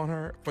pressed up on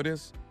her for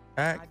this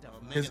act?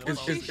 Is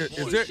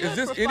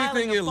this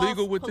anything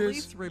illegal with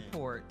this? Police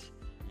report.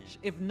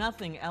 If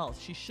nothing else,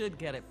 she should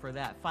get it for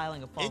that,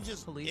 filing a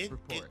false police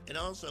report. It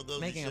also goes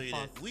to show you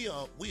that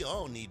we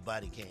all need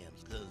body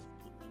cams because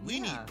we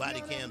need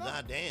body cams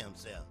our damn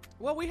self.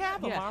 Well, we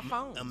have them on our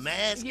phones. A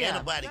mask and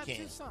a body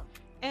cam.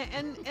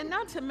 And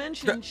not to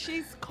mention,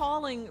 she's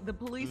calling the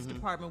police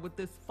department with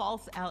this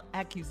false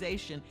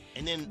accusation.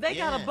 And then they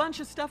got a bunch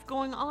of stuff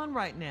going on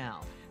right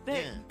now.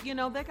 They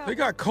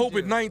got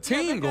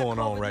COVID-19 going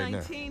on right now.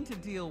 COVID-19 to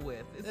deal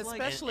with,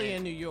 especially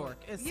in New York.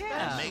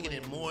 Making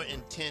it more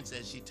intense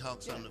as she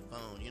talks on the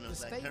phone. You know,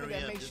 it's like hurry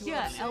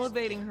up.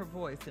 Elevating her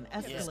voice and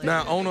escalating.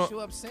 Now, what makes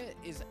you upset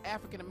is an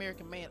African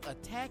American man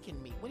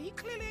attacking me when he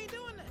clearly ain't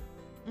doing that.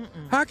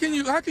 How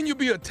can you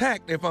be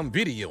attacked if I'm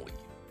videoing you?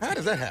 How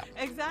does that happen?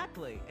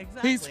 Exactly.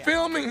 He's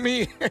filming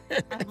me. I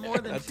have more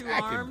than two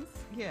arms.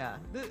 Yeah,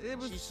 it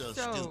was She's so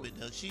stupid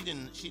though. She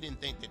didn't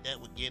think that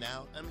would get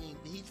out. I mean,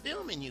 he's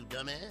filming you,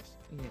 dumbass.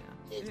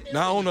 Yeah.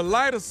 Now on the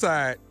lighter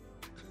side,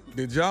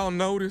 did y'all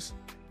notice?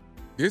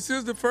 This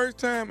is the first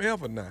time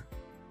ever now.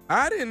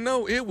 I didn't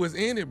know it was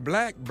any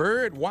black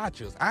bird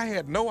watchers. I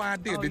had no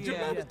idea. Did you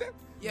notice that?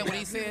 Yeah, when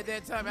he said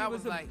that time, I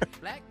was like,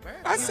 black bird?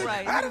 I said,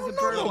 I don't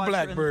know no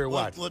black bird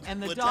watcher.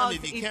 And the dogs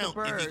eat the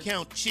birds. If you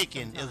count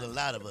chicken, there's a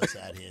lot of us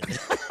out here.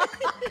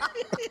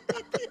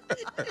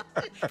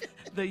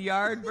 The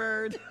yard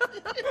bird.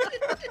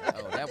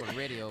 Oh, that was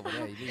ready over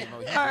there.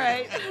 All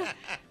right.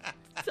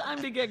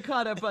 Time to get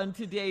caught up on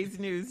today's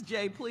news.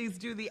 Jay, please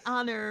do the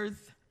honors.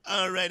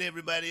 All right,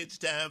 everybody, it's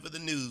time for the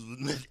news with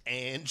Miss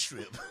Ann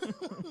Tripp.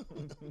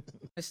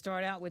 To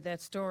start out with that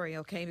story,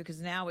 okay,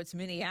 because now it's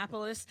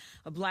Minneapolis.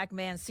 A black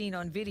man seen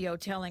on video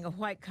telling a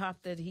white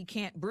cop that he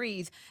can't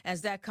breathe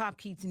as that cop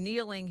keeps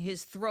kneeling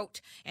his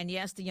throat. And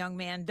yes, the young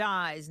man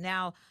dies.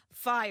 Now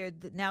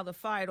the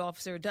fired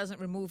officer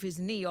doesn't remove his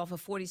knee off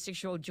of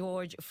 46-year-old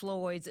George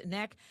Floyd's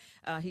neck.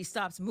 He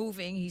stops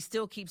moving. He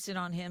still keeps it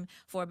on him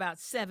for about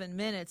 7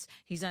 minutes.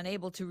 He's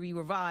unable to be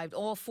revived.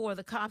 All four of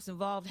the cops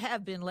involved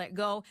have been let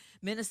go.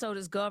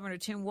 Minnesota's Governor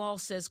Tim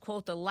Walz says,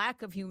 quote, the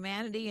lack of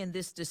humanity in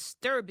this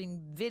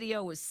disturbing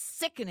video is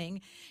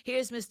sickening.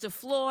 Here's Mr.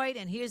 Floyd,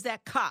 and here's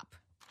that cop.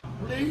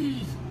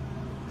 Please,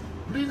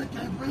 I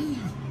can't breathe.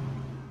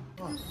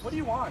 What do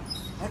you want?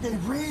 I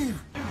can't breathe.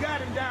 You got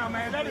him down,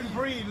 man. Let him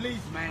breathe, at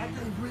least, man. I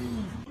can't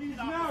breathe. He's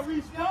not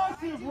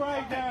responsive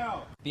right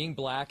now. Being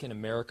black in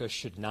America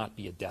should not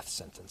be a death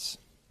sentence.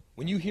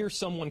 When you hear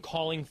someone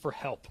calling for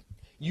help,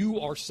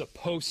 you are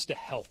supposed to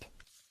help.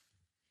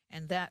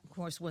 And that, of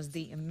course, was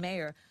the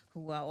mayor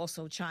who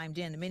also chimed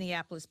in. The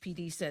Minneapolis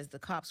PD says the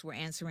cops were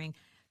answering,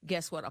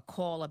 guess what, a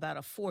call about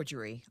a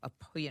forgery.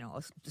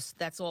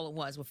 That's all it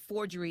was, a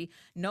forgery.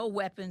 No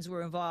weapons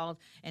were involved,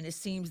 and it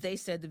seems they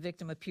said the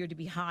victim appeared to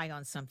be high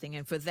on something,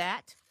 and for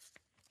that,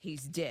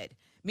 he's dead.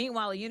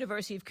 Meanwhile, a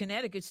University of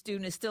Connecticut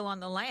student is still on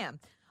the lam.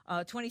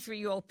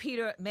 23-year-old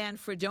Peter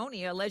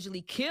Manfredonia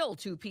allegedly killed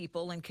two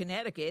people in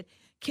Connecticut,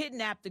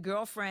 kidnapped the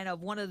girlfriend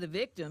of one of the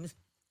victims,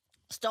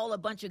 stole a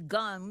bunch of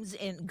guns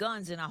in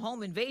a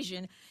home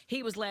invasion.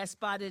 He was last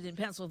spotted in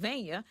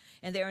Pennsylvania,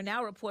 and there are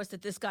now reports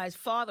that this guy's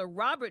father,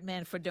 Robert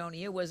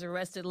Manfredonia, was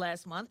arrested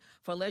last month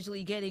for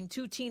allegedly getting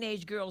 2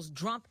 teenage girls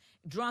drunk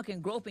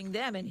and groping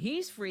them, and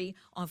he's free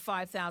on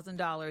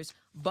 $5,000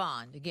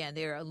 bond. Again,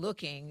 they're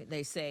looking,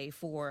 they say,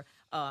 for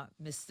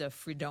Mr.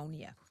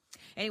 Fredonia.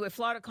 Anyway,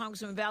 Florida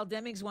Congressman Val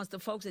Demings wants the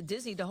folks at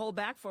Disney to hold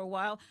back for a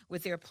while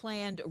with their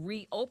planned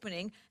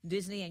reopening.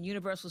 Disney and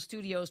Universal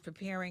Studios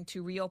preparing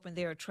to reopen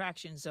their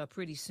attractions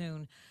pretty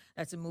soon.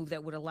 That's a move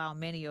that would allow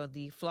many of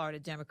the Florida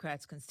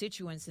Democrats'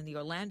 constituents in the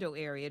Orlando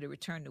area to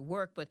return to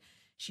work, but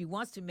she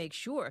wants to make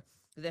sure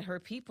that her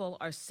people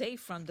are safe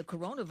from the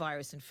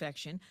coronavirus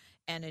infection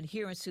and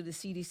adherence to the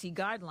CDC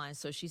guidelines.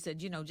 So she said,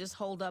 just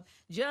hold up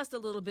just a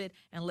little bit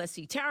and let's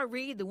see. Tara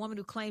Reid, the woman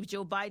who claims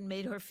Joe Biden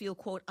made her feel,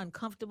 quote,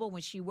 uncomfortable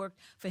when she worked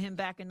for him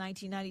back in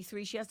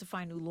 1993. She has to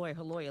find a new lawyer.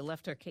 Her lawyer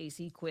left her case.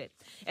 He quit.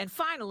 And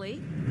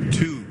finally...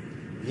 2,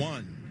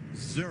 1,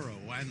 0,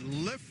 and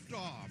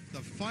liftoff.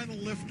 The final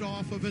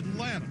liftoff of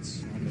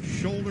Atlantis. On the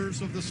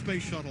shoulders of the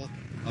space shuttle,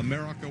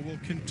 America will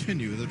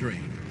continue the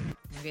dream.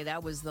 Okay,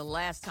 that was the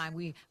last time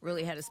we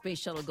really had a space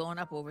shuttle going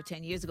up over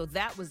 10 years ago.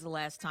 That was the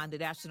last time that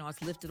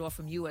astronauts lifted off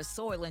from U.S.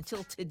 soil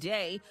until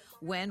today,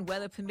 when,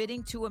 weather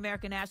permitting, 2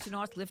 American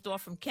astronauts lift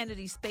off from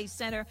Kennedy Space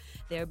Center.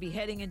 They'll be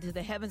heading into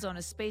the heavens on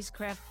a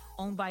spacecraft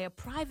owned by a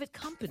private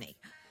company.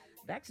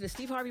 Back to the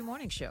Steve Harvey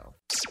Morning Show.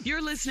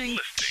 You're listening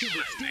to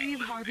the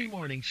Steve Harvey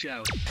Morning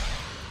Show.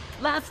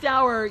 Last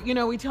hour,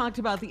 we talked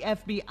about the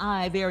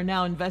FBI. They are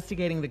now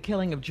investigating the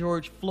killing of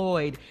George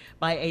Floyd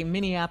by a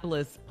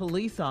Minneapolis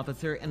police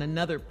officer, and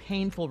another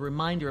painful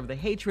reminder of the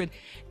hatred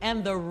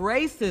and the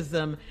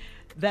racism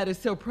that is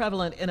so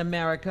prevalent in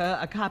America.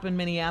 A cop in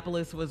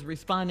Minneapolis was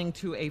responding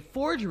to a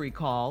forgery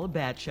call, a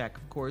bad check,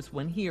 of course,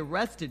 when he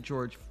arrested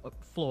George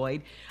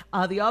Floyd.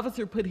 The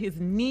officer put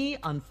his knee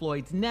on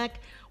Floyd's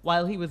neck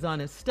while he was on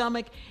his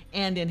stomach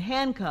and in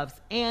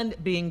handcuffs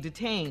and being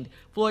detained.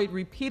 Floyd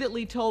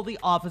repeatedly told the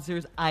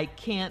officers, "I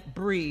can't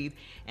breathe,"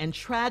 and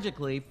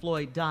tragically,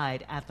 Floyd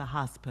died at the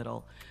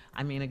hospital.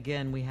 I mean,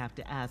 again, we have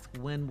to ask,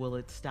 when will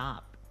it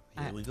stop?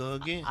 Here we go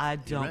again. I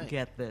don't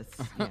get this.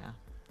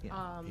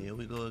 Yeah. Here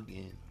we go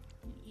again.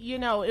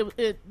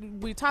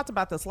 We talked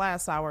about this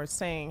last hour,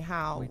 saying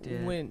how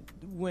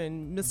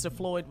when Mr.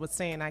 Floyd was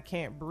saying "I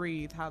can't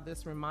breathe," how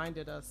this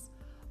reminded us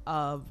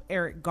of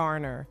Eric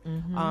Garner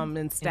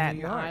in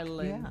Staten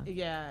Island,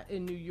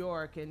 in New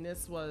York, and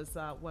this was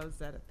I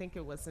think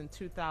it was in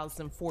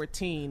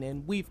 2014,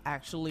 and we've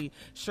actually,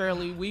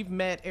 Shirley, we've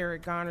met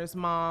Eric Garner's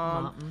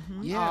mom.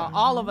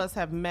 All of us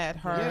have met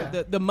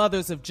her, the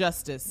Mothers of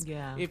Justice,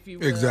 if you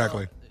will.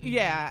 Exactly.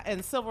 Yeah,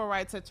 and civil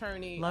rights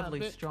attorney.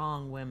 Lovely,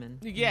 strong women.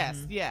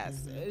 Yes.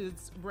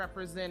 It's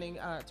representing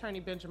attorney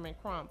Benjamin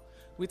Crump.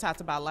 We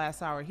talked about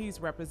last hour. He's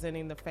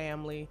representing the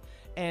family.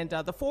 And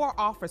the 4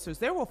 officers,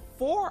 there were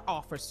 4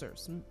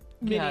 officers,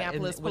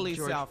 Minneapolis police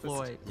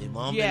officers. They've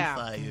all been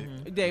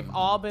fired. They've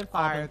all been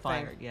fired.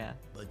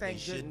 But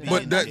thank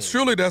goodness. But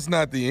surely that's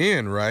not the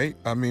end, right?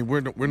 I mean,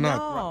 we're not.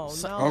 No.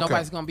 Okay.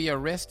 Nobody's going to be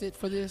arrested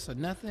for this or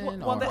nothing?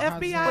 Well, the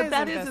FBI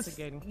is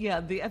investigating.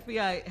 The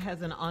FBI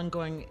has an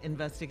ongoing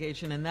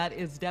investigation, and that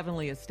is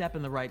definitely a step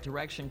in the right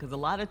direction, because a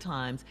lot of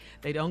times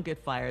they don't get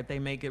fired. They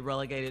may get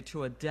relegated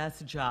to a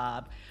desk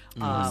job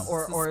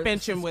or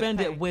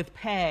suspended with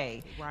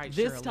pay. Right,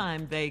 this Shirley.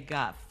 time they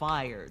got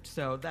fired.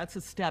 So that's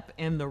a step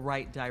in the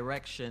right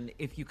direction,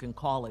 if you can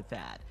call it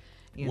that,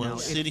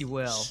 if you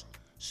will.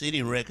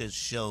 City records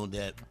show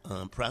that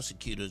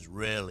prosecutors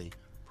rarely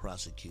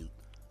prosecute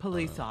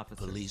police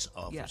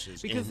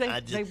officers. Yeah, because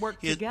they work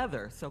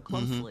together so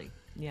closely.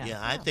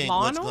 I think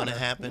what's going to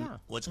happen.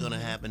 What's going to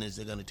happen is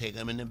they're going to take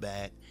them in the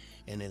back,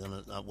 and they're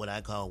going to what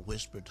I call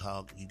whisper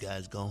talk. You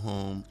guys go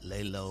home,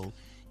 lay low.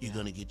 You're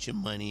going to get your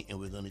money, and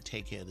we're going to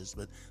take care of this.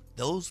 But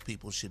those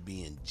people should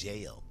be in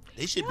jail.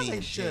 They should be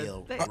in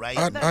jail right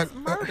now. That's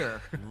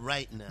murder.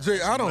 Right now. Jay,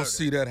 I don't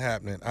see that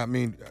happening. I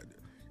mean,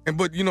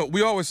 but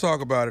we always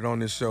talk about it on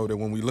this show that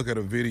when we look at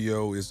a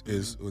video,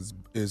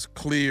 is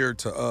clear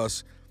to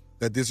us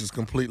that this is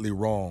completely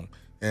wrong,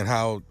 and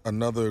how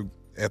another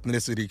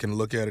ethnicity can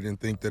look at it and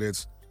think that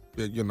it's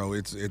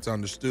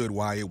understood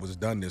why it was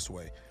done this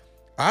way.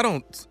 I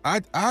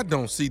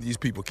don't see these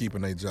people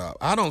keeping their job.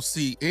 I don't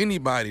see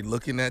anybody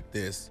looking at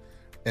this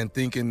and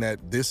thinking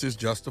that this is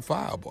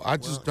justifiable. I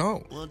just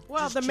don't.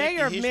 Well, the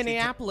mayor of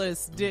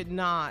Minneapolis did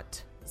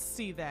not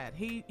see that.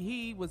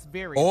 He was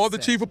very Or upset.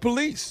 the chief of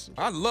police.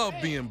 I love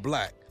being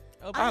black.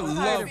 I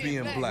love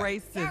being black.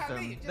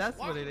 Racism. That's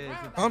what it is.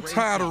 I'm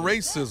tired of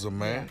racism,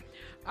 man.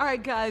 All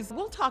right, guys,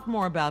 we'll talk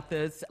more about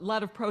this. A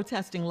lot of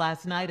protesting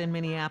last night in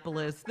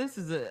Minneapolis. This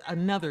is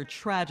another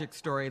tragic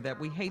story that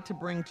we hate to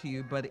bring to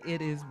you, but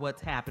it is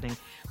what's happening.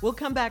 We'll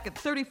come back at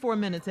 34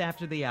 minutes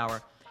after the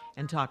hour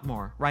and talk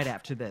more right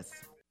after this.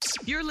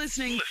 You're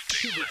listening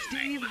to the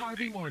Steve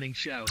Harvey Morning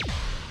Show.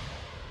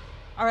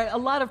 All right, a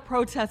lot of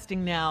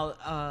protesting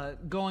now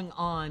going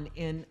on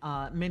in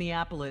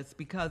Minneapolis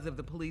because of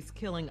the police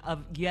killing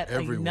of yet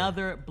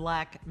another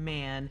black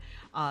man.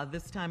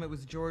 This time it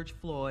was George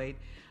Floyd.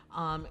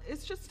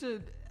 It's just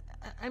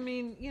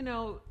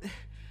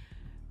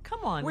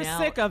come on We're now.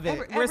 sick of it.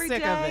 We're Every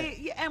sick day, of it.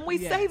 yeah, and we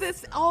say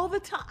this all the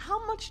time.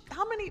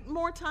 How many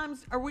more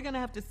times are we going to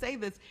have to say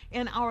this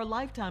in our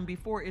lifetime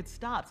before it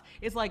stops?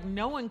 It's like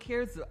no one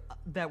cares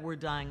that we're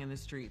dying in the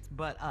streets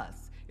but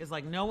us. It's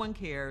like no one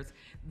cares.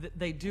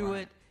 They do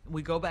it.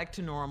 We go back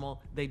to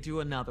normal. They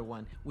do another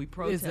one. We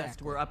protest.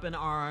 Exactly. We're up in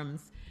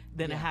arms.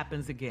 Then it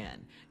happens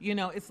again.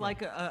 It's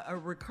like a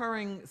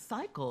recurring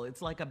cycle.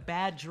 It's like a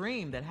bad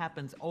dream that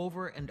happens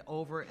over and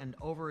over and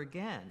over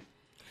again.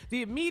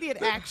 The immediate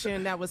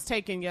action that was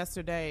taken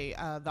yesterday,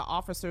 the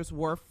officers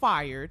were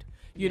fired.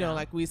 You know,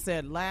 like we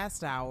said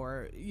last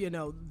hour,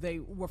 they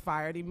were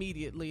fired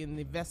immediately and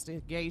the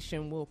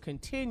investigation will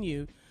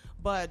continue.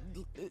 But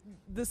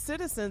the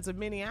citizens of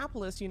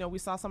Minneapolis, we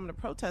saw some of the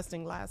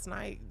protesting last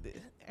night.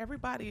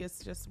 Everybody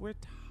is we're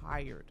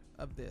tired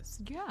of this.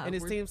 Yeah. And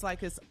it seems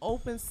like it's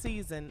open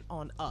season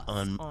on us.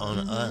 On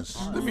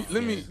us.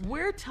 Let me.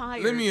 We're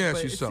tired. Let me ask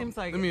but you it something. Seems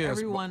like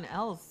everyone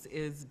else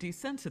is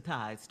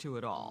desensitized to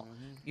it all.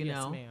 You Yes,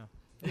 know. ma'am.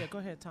 Yeah, go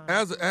ahead, Tom.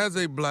 As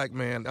a black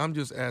man, I'm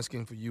just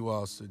asking for you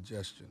all's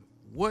suggestion.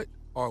 What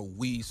are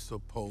we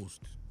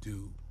supposed to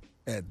do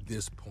at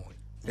this point?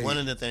 One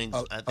of the things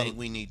I think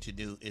we need to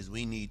do is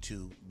we need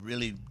to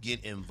really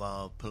get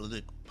involved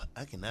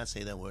I cannot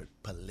say that word,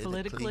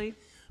 politically,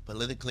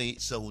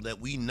 so that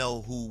we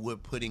know who we're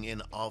putting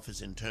in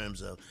office in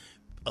terms of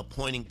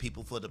appointing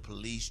people for the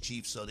police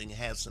chief so they can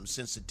have some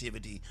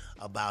sensitivity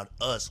about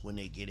us when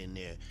they get in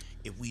there.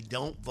 If we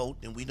don't vote,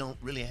 then we don't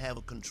really have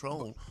a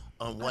control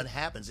on what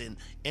happens.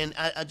 And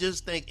I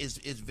just think it's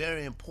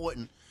very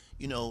important,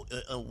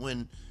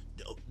 when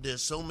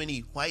there's so many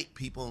white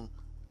people,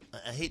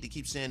 I hate to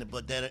keep saying it,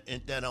 but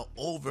that are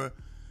over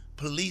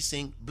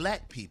policing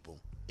black people.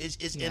 And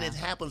it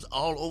happens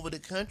all over the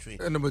country.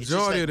 And the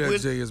majority of that,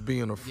 Jay, is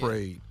being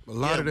afraid. A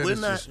lot of that is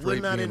just straight we're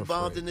not being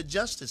involved afraid. in the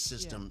justice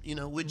system.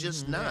 We're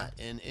just not,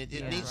 and it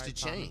needs to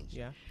change.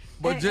 Yeah.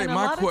 But Jay,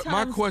 my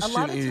question a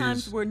lot of is,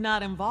 times we're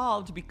not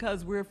involved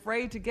because we're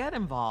afraid to get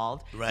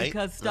involved, right?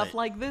 Because stuff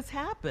like this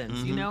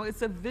happens.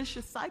 It's a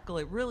vicious cycle.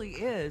 It really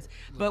is.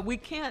 But we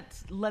can't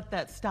let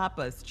that stop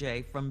us,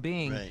 Jay, from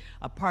being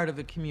a part of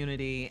the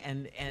community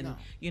and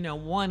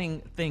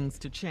wanting things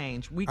to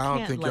change. We can't I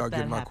don't think let y'all that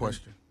get my happen.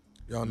 question.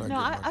 Y'all not No,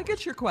 getting my I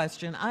get your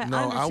question. I No,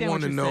 I understand want to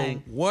what you're know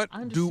saying. what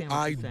do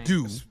I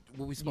do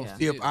What we supposed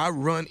to if do. I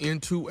run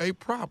into a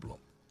problem.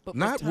 But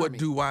Not what Tommy,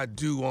 do I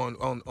do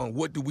on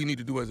what do we need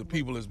to do as a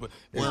people is, but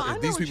I know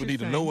if these what people you're need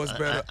to saying. know us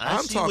better. I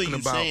I'm see talking what you're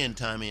about saying,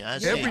 Tommy. I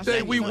see every day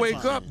exactly we what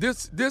wake you're up.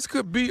 saying. This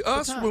could be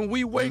us Tom, when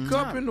we wake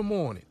up in the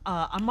morning.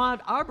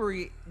 Ahmaud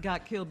Arbery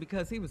got killed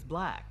because he was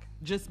black,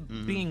 just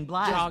being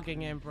black,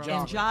 Jogging and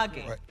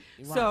jogging. Right.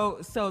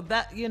 So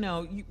that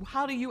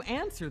how do you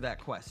answer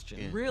that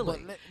question?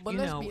 Really? But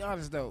let's be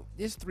honest though.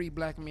 There's 3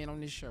 black men on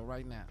this show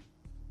right now.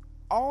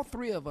 All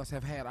 3 of us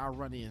have had our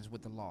run-ins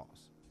with the laws.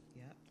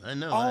 I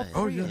know. All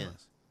 3 of yeah.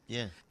 us.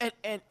 Yeah.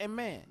 And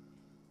man,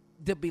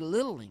 the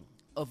belittling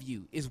of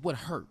you is what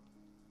hurt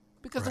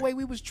because the way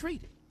we was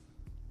treated.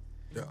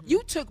 Yeah.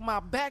 You took my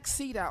back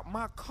seat out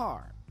my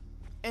car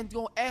and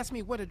gonna ask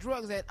me where the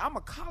drugs at. I'm a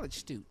college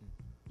student.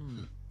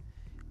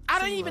 I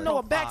didn't even know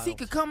a back seat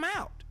could come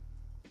out.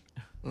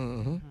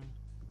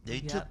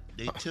 They took.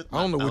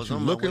 I don't know what you're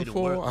looking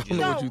for. I don't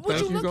know what you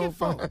think you're gonna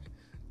find.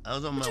 I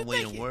was on my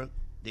way to work.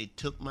 They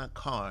took my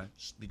car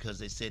because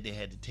they said they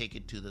had to take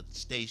it to the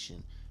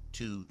station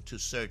to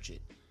search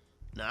it.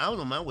 Now I was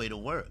on my way to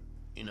work,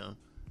 and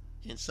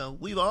so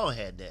we've all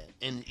had that.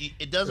 And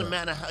it doesn't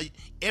matter how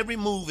every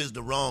move is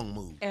the wrong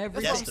move. That's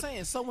what I'm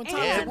saying. So when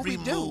every what we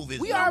move do, is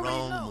we the already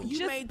wrong know. move. You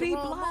just made the be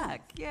wrong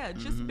black. move. Yeah,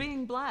 just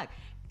being black.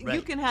 You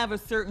Right. can have a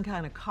certain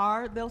kind of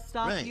car, they'll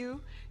stop Right.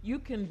 you. You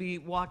can be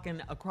walking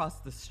across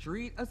the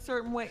street a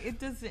certain way. It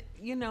doesn't,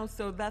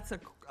 so that's a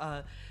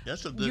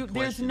That's a good There's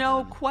question,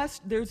 no Tommy.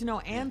 question. There's no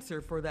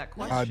answer for that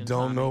question. I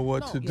don't know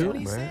what to do,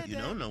 man. You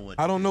don't know what.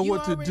 I don't know You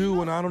what to already do,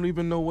 know. and I don't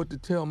even know what to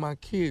tell my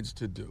kids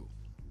to do.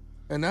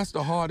 And that's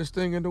the hardest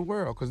thing in the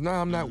world, because now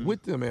I'm not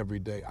with them every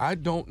day. I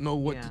don't know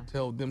what to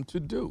tell them to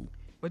do.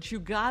 But you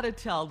got to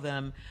tell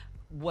them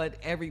what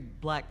every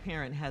black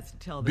parent has to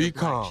tell their Be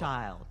black calm.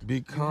 child. Be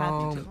You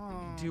calm. have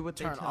to do what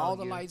they Turn tell all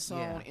the you. lights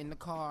Yeah. on in the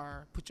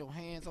car. Put your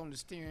hands on the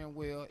steering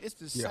wheel. It's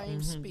the Yeah.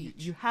 same speech.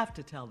 You have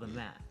to tell them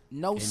that.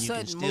 No And you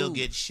sudden can still move.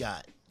 get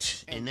shot.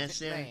 And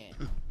that's it.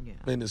 Man, Yeah.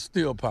 And it's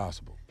still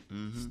possible.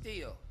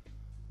 still.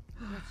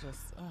 It's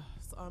just,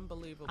 it's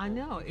unbelievable. I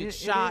know, You get it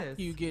shot, is.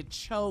 you get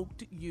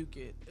choked, you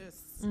get this.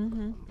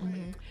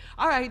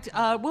 All right,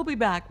 we'll be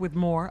back with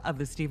more of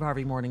the Steve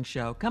Harvey Morning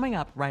Show coming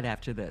up right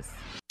after this.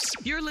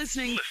 You're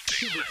listening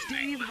to the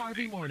Steve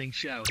Harvey Morning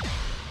Show.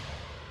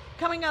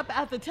 Coming up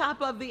at the top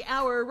of the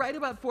hour, right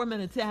about 4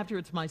 minutes after,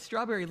 it's my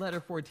strawberry letter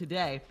for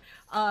today.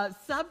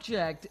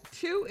 Subject,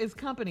 2 is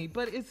company,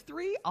 but is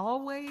 3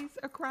 always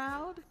a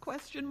crowd?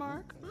 Question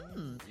mark.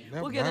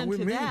 We'll get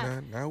into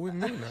that. Now with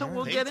me.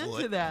 We'll get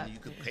into that. You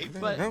can pay for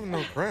But it. Have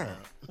no crowd.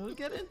 we'll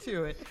get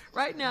into it.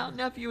 Right now,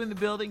 nephew in the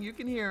building. You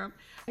can hear him.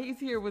 He's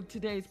here with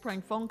today's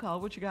prank phone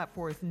call. What you got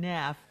for us,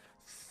 Neff?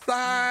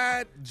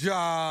 Side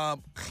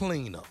job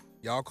cleaner.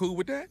 Y'all cool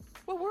with that?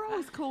 Well, we're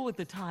always cool with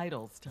the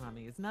titles,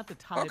 Tommy. It's not the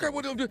title. Okay,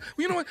 well,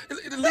 you know what?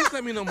 At least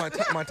let me know my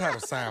title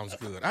sounds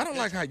good. I don't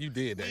like how you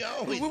did that.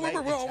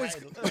 We're always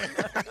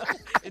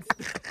It's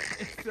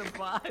the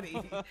body.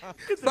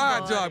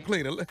 Side job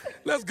cleaner.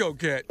 Let's go,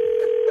 Cat.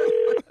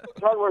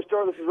 Hardware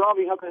store, this is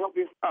Robbie. How can I help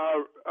you?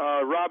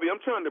 Robbie, I'm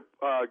trying to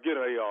get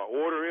a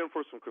order in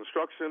for some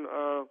construction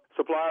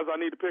supplies I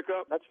need to pick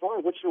up. That's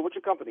fine. What's your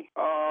company?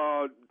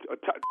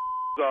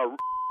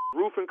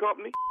 Roofing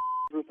company.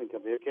 Roofing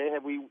company. Okay.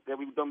 Have we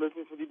done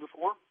business with you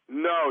before?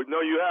 No,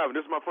 you haven't.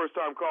 This is my first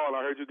time calling.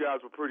 I heard you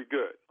guys were pretty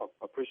good.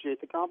 Appreciate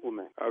the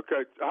compliment.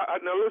 Okay.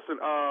 Now listen.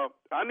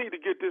 I need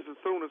to get this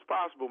as soon as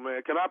possible,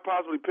 man. Can I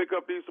possibly pick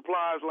up these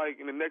supplies like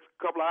in the next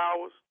couple of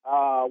hours?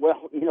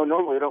 Well,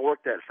 normally we don't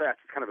work that fast.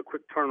 It's kind of a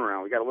quick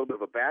turnaround. We got a little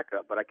bit of a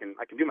backup, but I can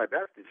do my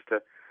best. It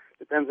just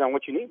depends on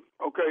what you need.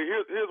 Okay.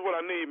 Here's what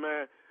I need,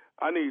 man.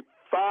 I need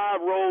 5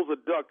 rolls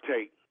of duct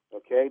tape.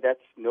 Okay,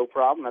 that's no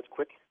problem. That's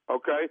quick.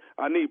 Okay,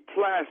 I need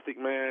plastic,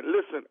 man.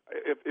 Listen,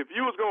 if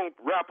you was gonna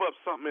wrap up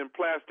something in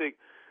plastic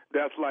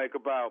that's like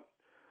about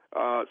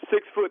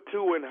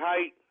 6'2" in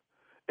height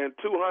and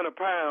 200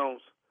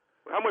 pounds,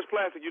 how much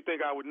plastic you think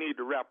I would need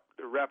to wrap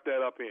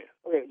that up in?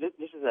 Okay,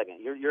 just a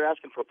second. You're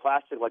asking for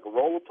plastic, like a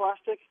roll of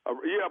plastic?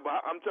 Yeah, but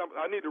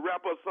I need to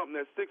wrap up something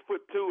that's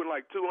 6'2" and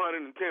like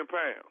 210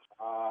 pounds.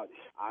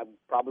 I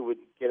probably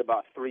would get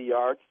about 4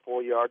 yards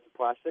of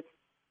plastic.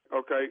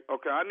 Okay.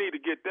 I need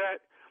to get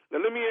that. Now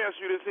let me ask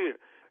you this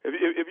here.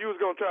 If you was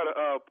gonna try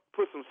to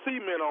put some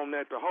cement on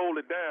that to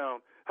hold it down,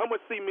 how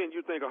much cement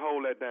you think will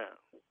hold that down?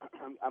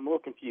 I'm a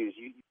little confused.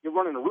 You're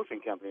running a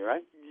roofing company,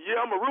 right?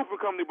 Yeah, I'm a roofing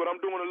company, but I'm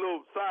doing a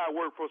little side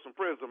work for some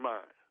friends of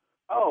mine.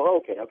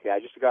 Oh, okay. I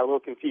just got a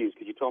little confused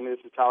because you told me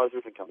this is Tyler's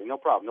Roofing Company. No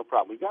problem.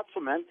 We got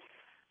cement.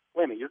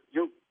 Wait a minute.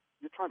 You're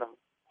trying to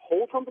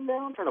hold something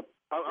down? I'm trying to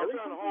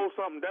hold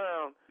something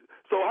down.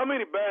 So how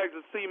many bags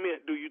of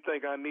cement do you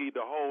think I need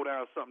to hold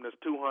down something that's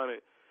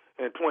 220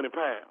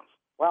 pounds?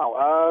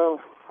 Wow.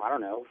 I don't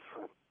know.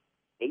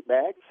 8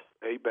 bags?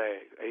 8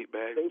 bags. 8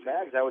 bags. 8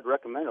 bags I would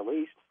recommend at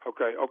least.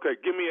 Okay.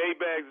 Give me 8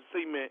 bags of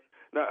cement.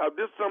 Now,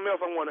 this is something else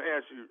I want to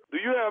ask you.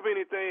 Do you have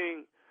any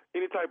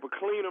type of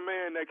cleaner,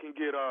 man, that can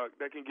get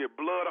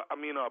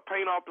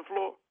paint off the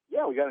floor?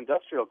 Yeah, we got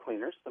industrial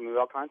cleaners. I mean, we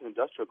have all kinds of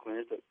industrial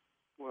cleaners.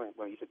 When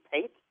you said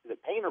paint? Is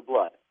it paint or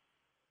blood?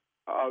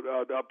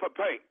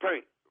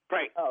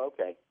 Paint. Oh,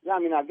 okay. Yeah,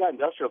 I mean, I've got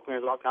industrial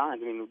cleaners of all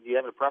kinds. I mean, do you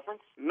have a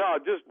preference? No,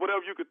 just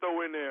whatever you could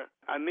throw in there.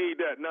 I need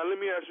that. Now, let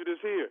me ask you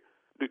this here.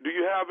 Do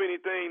you have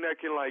anything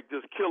that can, like,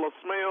 just kill a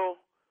smell?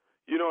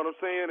 You know what I'm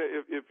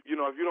saying? If you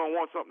don't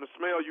want something to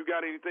smell, you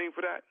got anything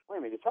for that?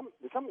 Wait a minute.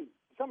 Did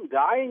something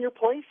die in your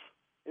place?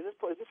 Is this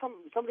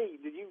somebody?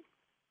 Is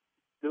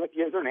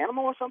there an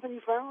animal or something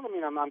you found? I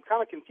mean, I'm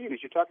kind of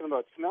confused. You're talking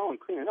about smell and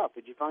cleaning up.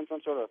 Did you find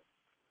some sort of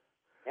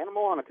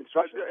animal on a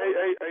construction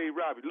site? Hey,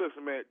 Robbie,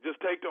 listen, man.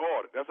 Just take the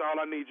order. That's all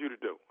I need you to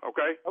do,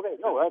 okay? Okay,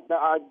 no,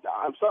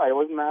 I'm sorry. I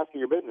wasn't asking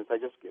your business. I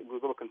just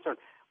was a little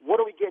concerned. What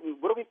are we getting?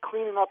 What are we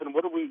cleaning up, and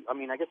what are we? I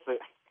mean, I guess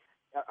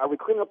are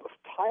we cleaning up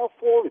tile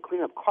floor? Are we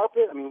cleaning up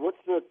carpet? I mean, what's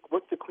the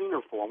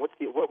cleaner for?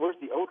 Where's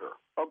the odor?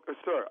 Okay,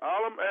 sir.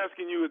 All I'm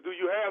asking you is, do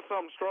you have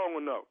something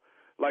strong enough?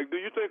 Like, do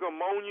you think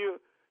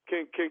ammonia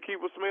can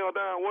keep a smell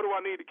down? What do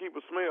I need to keep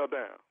a smell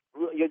down?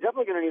 You're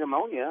definitely going to need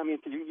ammonia. I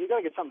mean, you got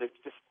to get something to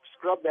just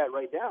scrub that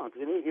right down,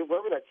 because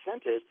wherever that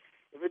scent is,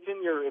 if it's in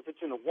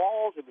the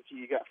walls, if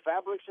you got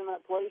fabrics in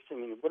that place, I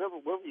mean,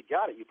 wherever you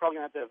got it, you're probably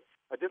going to have to have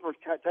a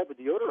different type of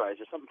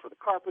deodorizer, something for the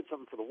carpet,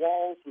 something for the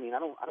walls. I mean,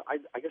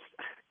 I guess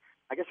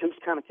I'm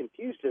just kind of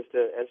confused as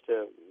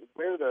to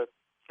where the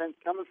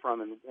scent's coming from.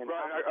 And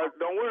right,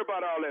 don't worry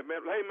about all that, man.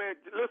 Hey, man,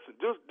 listen,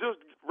 just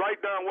write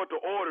down what the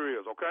order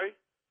is, okay?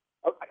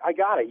 I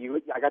got it.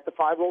 I got the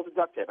 5 rolls of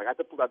duct tape. I got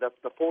the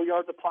 4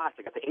 yards of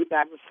plastic. I got the 8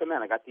 bags of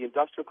cement. I got the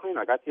industrial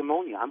cleaner. I got the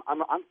ammonia.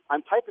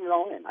 I'm typing it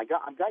all in. I've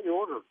got your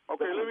order.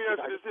 Okay, let me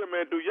ask you this here,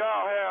 man. Do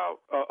y'all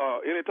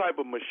have any type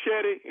of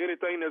machete,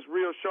 anything that's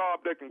real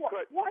sharp that can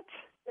cut? What?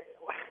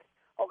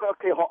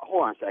 Okay,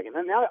 hold on a second.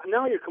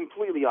 Now you're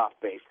completely off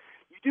base.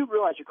 You do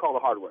realize you call the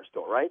hardware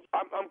store, right?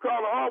 I'm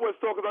calling the hardware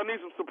store because I need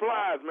some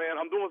supplies,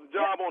 man. I'm doing some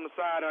job on the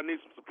side. I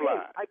need some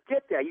supplies. Hey, I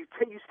get that. You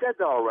said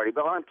that already,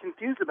 but what I'm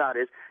confused about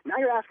is now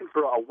you're asking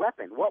for a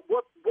weapon. What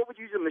would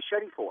you use a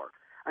machete for?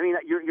 I mean,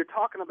 you're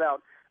talking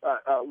about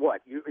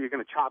what? You're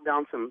going to chop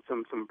down some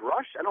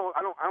brush? I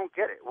don't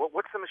get it.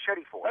 What's the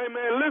machete for? Hey,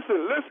 man,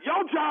 listen.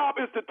 Your job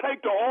is to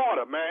take the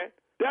order, man.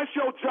 That's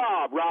your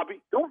job, Robbie.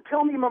 Don't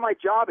tell me what my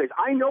job is.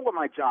 I know what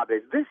my job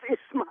is. This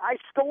is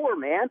my store,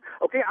 man.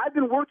 Okay, I've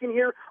been working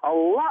here a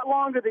lot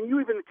longer than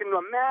you even can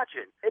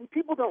imagine. And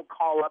people don't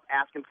call up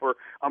asking for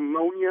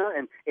ammonia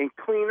and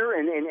cleaner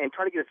and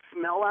trying to get a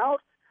smell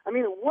out. I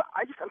mean,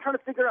 I'm trying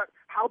to figure out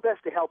how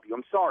best to help you.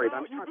 I'm sorry,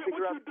 but I'm trying to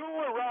figure out. What you're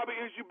doing, Robbie,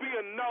 is you're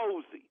being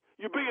nosy.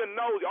 You're being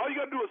nosy. All you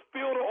got to do is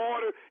fill the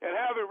order and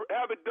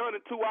have it done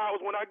in 2 hours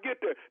when I get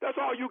there. That's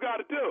all you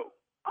got to do.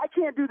 I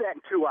can't do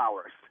that in 2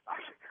 hours.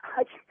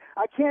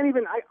 I can't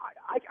even.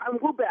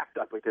 We're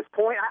backed up at this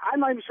point. I'm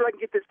not even sure I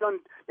can get this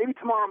done. Maybe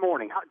tomorrow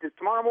morning. Does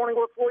tomorrow morning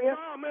work for you?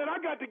 Oh man, I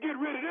got to get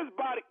rid of this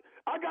body.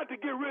 I got to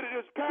get rid of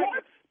this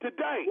package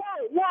today.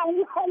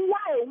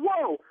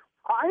 Whoa!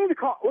 I need to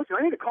call. Listen,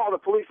 I need to call the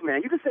police,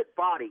 man. You just said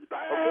body.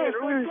 Hey,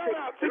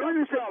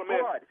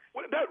 blood.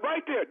 That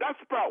right there. That's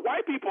the problem.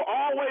 White people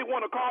always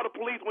want to call the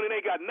police when it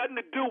ain't got nothing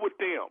to do with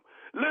them.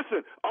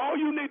 Listen, all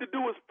you need to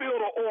do is fill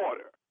the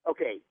order.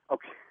 Okay.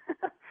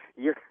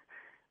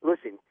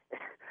 Listen,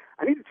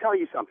 I need to tell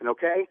you something,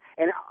 okay?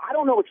 And I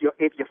don't know if you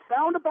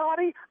found a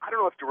body. I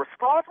don't know if you're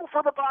responsible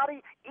for the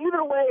body.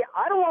 Either way,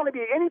 I don't want to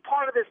be any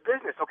part of this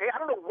business, okay? I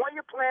don't know what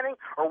you're planning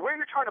or where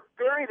you're trying to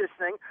bury this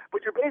thing,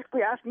 but you're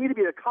basically asking me to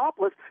be an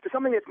accomplice to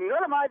something that's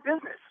none of my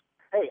business.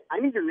 Hey,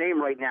 I need your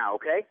name right now,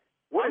 okay?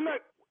 I'm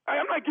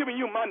not giving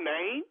you my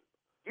name.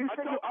 You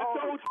said you're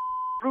calling from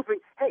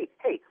roofing. Hey,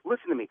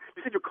 listen to me.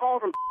 You said you're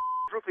calling from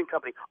roofing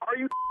company. Are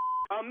you?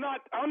 I'm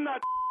not.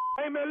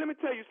 Hey, man, let me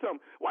tell you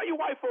something. Why you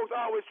white folks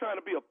always trying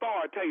to be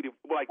authoritative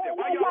like that?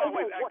 Why you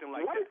always acting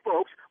like that? White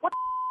folks? What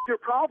is your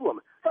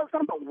problem? It's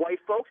not about white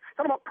folks. It's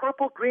not about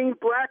purple, green,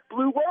 black,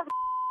 blue, whatever.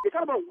 It's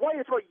not about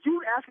white. It's about you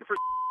asking for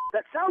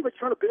that sounds like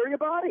you're trying to bury a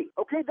body.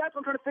 Okay, that's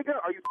what I'm trying to figure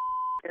out. Are you?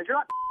 And if you're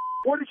not,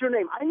 what is your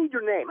name? I need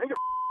your name. I need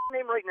your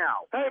name right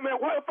now. Hey, man,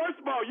 well, first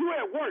of all, you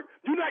at work.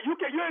 You ain't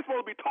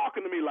supposed to be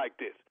talking to me like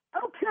this. I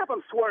don't care if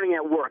I'm swearing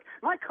at work.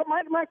 My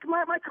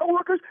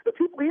coworkers, the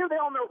people here, they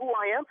all know who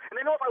I am, and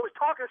they know if I was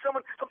talking to some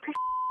piece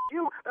of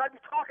you, that I'd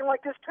be talking like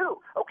this too.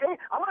 Okay?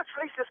 I'm gonna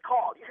trace this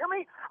call. You hear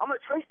me? I'm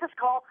gonna trace this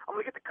call. I'm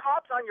gonna get the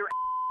cops on your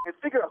and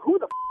figure out who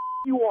the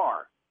you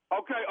are.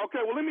 Okay.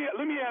 Well, let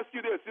me ask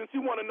you this. Since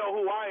you want to know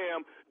who I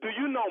am, do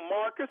you know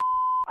Marcus?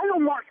 I know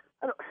Marcus.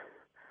 I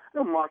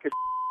know Marcus.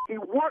 He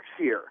works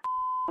here.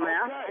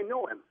 Man, I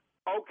know him.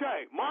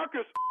 Okay,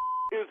 Marcus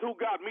is who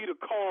got me to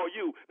call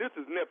you. This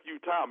is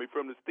Nephew Tommy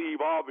from the Steve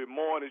Harvey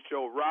Morning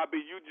Show. Robbie,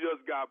 you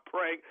just got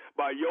pranked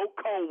by your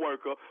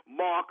coworker,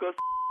 Marcus.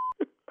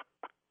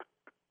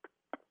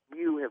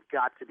 You have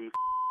got to be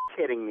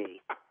kidding me.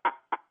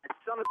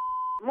 Son of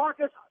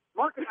Marcus,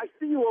 I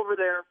see you over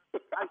there.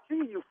 I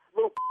see you,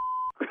 little.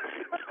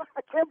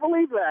 I can't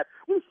believe that.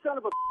 You son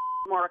of a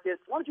Marcus.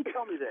 Why don't you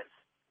tell me this?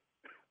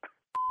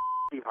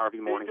 Steve Harvey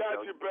Morning Show.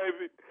 Got you,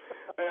 baby.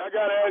 Hey, I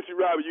got to ask you,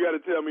 Robbie, you got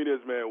to tell me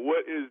this, man.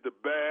 What is the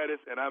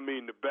baddest, and I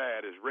mean the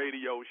baddest,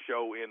 radio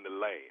show in the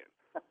land?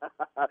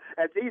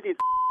 That's easy. It's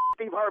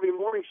Steve Harvey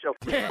Morning Show.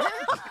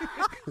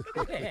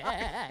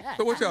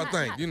 So what y'all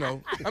think? I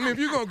mean, if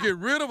you're going to get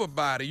rid of a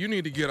body, you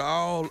need to get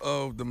all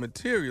of the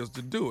materials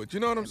to do it. You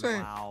know what I'm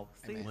saying? Wow.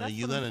 See, well, that's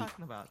what I'm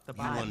talking about. The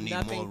body. You're going to need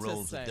Nothing more to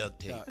rolls say. of duct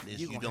tape.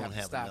 You don't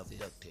have enough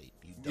duct tape.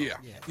 You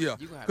don't. Yeah.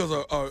 Because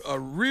a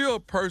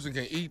real person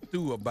can eat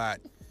through about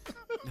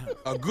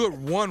a good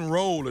one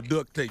roll of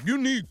duct tape. You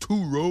need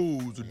 2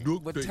 rolls of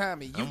duct tape. But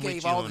Tommy, you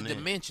gave all the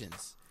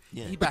dimensions.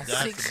 Yeah. He about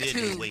God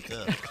 6'2". Wake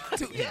up.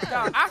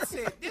 Dog, I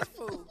said this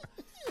fool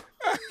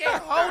gave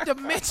whole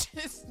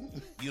dimensions.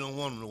 You don't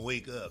want him to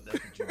wake up. That's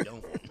what you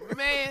don't want.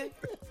 Man,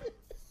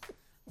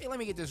 hey, let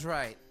me get this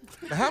right.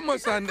 How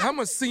much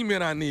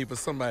cement I need for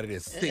somebody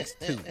that's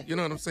 6'2"? You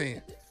know what I'm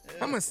saying?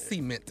 How much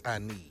cement I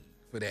need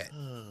for that?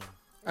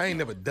 I ain't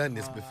never done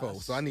this before,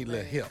 so I need a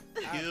little help.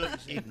 Pure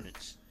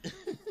ignorance.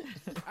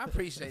 I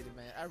appreciate it,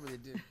 man. I really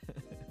do.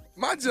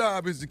 My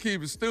job is to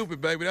keep it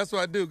stupid, baby. That's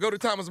what I do. Go to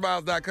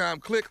thomasmiles.com,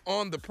 click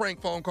on the prank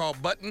phone call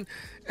button,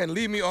 and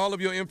leave me all of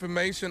your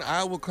information.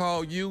 I will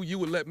call you. You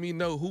will let me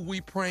know who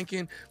we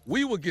pranking.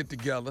 We will get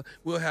together.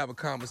 We'll have a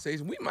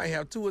conversation. We might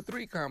have 2 or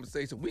 3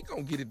 conversations. We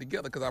gonna get it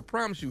together because I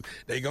promise you,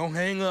 they gonna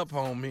hang up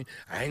on me.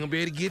 I ain't gonna be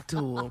able to get to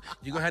them.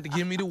 You're gonna have to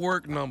give me the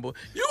work number.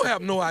 You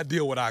have no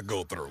idea what I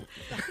go through.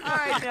 All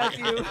right,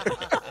 nephew.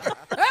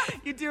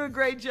 You do a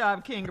great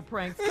job, King of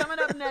Pranks. Coming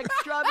up next,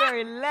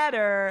 Strawberry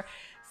Letter.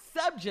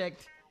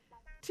 Subject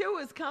 2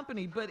 is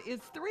company, but is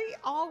 3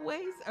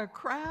 always a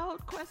crowd?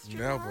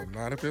 Never.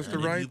 Not if it's the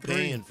right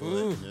 3.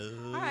 No.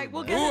 All right,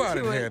 we'll get I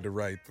into done it had the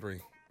right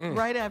 3.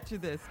 right after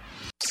this.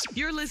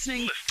 You're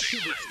listening to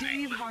the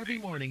Steve Harvey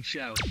Morning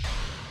Show.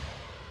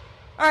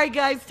 All right,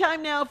 guys,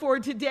 time now for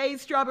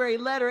today's Strawberry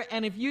Letter.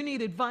 And if you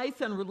need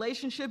advice on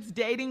relationships,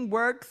 dating,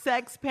 work,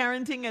 sex,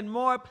 parenting, and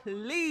more,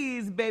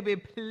 please, baby,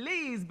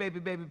 please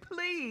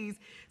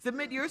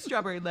submit your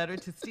Strawberry Letter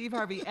to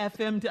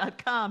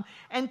steveharveyfm.com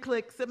and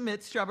click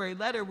Submit Strawberry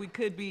Letter. We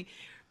could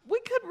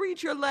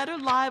read your letter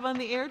live on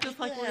the air, just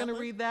like we're going to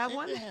read that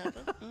one.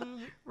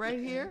 Right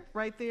here,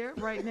 right there,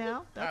 right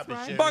now. That's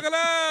right. Buckle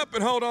up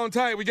and hold on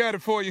tight. We got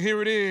it for you. Here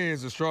it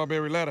is, the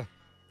Strawberry Letter.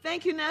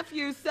 Thank you,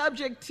 nephew.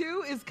 Subject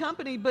 2 is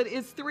company, but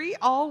is 3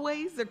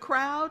 always a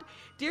crowd?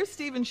 Dear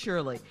Stephen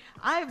Shirley,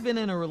 I have been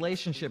in a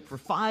relationship for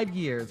 5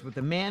 years with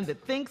a man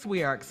that thinks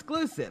we are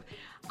exclusive.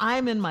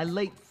 I'm in my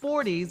late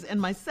 40s, and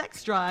my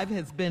sex drive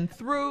has been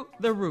through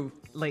the roof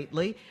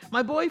lately.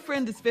 My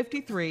boyfriend is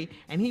 53,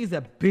 and he's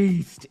a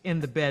beast in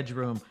the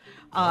bedroom.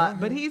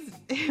 But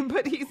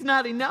he's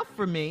not enough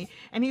for me,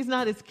 and he's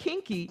not as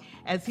kinky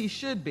as he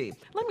should be.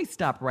 Let me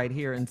stop right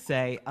here and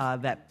say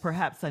that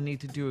perhaps I need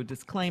to do a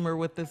disclaimer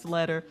with this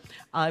letter.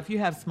 If you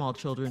have small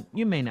children,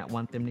 you may not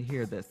want them to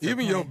hear this.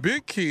 Even okay? your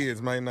big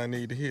kids might not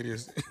need to hear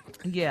this.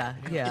 Yeah.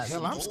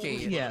 Hell, I'm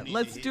scared. Yeah,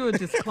 let's do a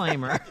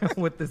disclaimer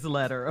with this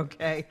letter,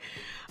 okay?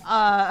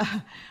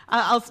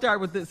 I'll start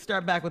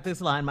back with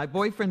this line. My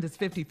boyfriend is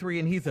 53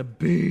 and he's a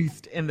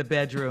beast in the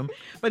bedroom,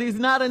 but he's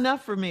not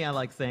enough for me. I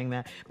like saying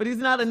that. But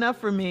he's not enough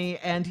for me,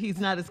 and he's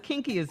not as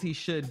kinky as he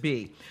should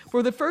be.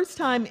 For the first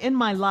time in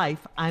my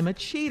life, I'm a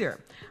cheater.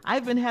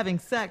 I've been having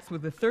sex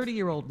with a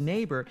 30-year-old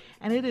neighbor,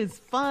 and it is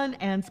fun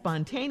and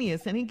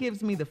spontaneous, and he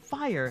gives me the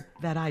fire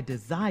that I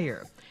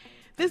desire.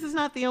 This is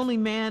not the only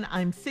man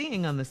I'm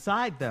seeing on the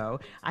side, though.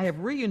 I have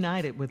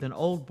reunited with an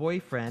old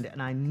boyfriend,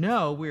 and I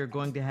know we are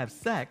going to have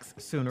sex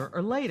sooner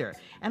or later,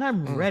 and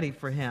I'm ready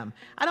for him.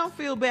 I don't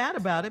feel bad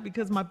about it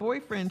because my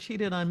boyfriend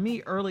cheated on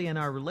me early in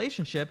our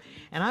relationship,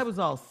 and I was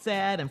all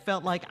sad and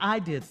felt like I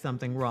did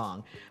something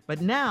wrong.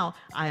 But now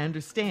I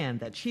understand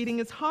that cheating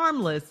is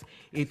harmless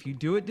if you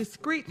do it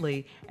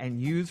discreetly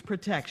and use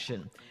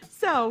protection.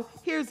 So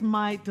here's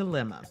my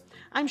dilemma.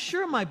 I'm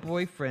sure my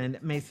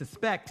boyfriend may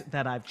suspect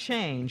that I've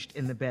changed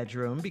in the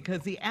bedroom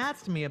because he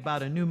asked me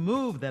about a new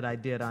move that I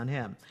did on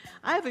him.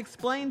 I have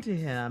explained to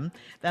him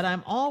that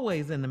I'm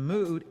always in the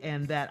mood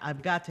and that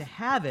I've got to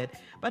have it,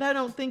 but I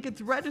don't think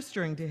it's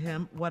registering to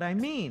him what I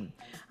mean.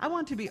 I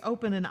want to be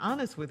open and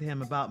honest with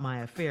him about my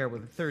affair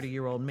with a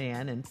 30-year-old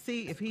man and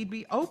see if he'd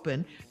be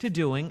open to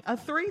doing a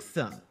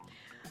threesome.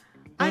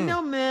 I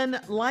know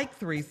men like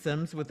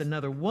threesomes with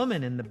another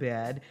woman in the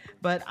bed,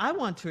 but I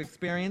want to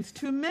experience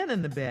 2 men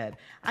in the bed.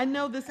 I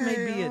know this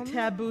may be a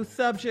taboo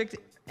subject,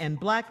 and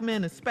black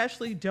men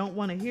especially don't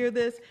want to hear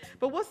this,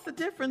 but what's the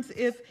difference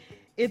if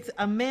it's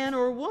a man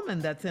or a woman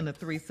that's in a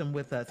threesome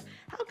with us?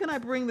 How can I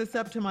bring this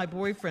up to my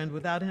boyfriend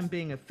without him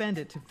being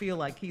offended to feel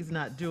like he's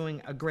not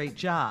doing a great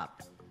job?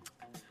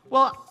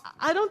 Well,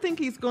 I don't think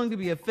he's going to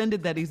be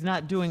offended that he's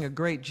not doing a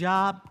great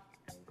job.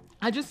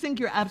 I just think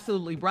you're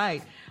absolutely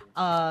right.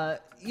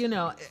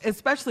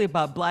 Especially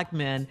about black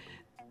men,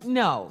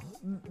 no,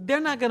 they're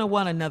not going to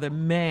want another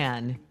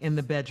man in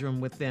the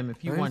bedroom with them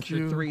if you want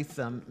your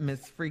threesome,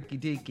 Miss Freaky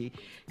Deaky.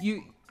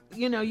 You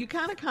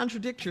kind of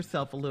contradict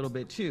yourself a little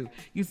bit, too.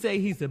 You say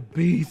he's a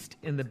beast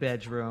in the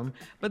bedroom,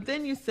 but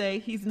then you say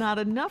he's not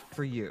enough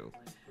for you.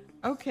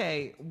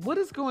 Okay, what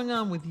is going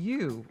on with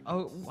you?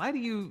 Oh, why do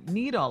you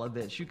need all of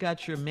this? You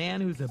got your man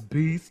who's a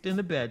beast in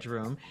the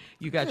bedroom,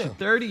 you got your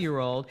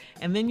 30-year-old,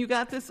 and then you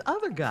got this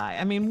other guy.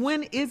 I mean,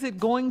 when is it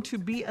going to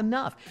be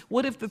enough?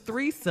 What if the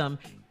threesome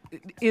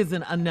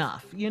isn't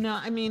enough?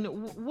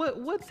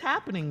 What's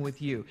happening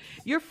with you?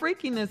 Your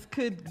freakiness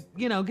could,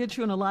 get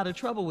you in a lot of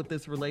trouble with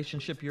this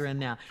relationship you're in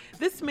now.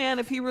 This man,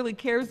 if he really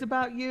cares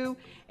about you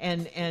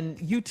and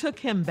you took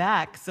him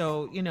back,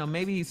 so,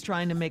 maybe he's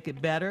trying to make it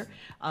better.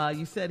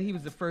 You said he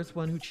was the first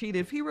one who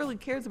cheated. If he really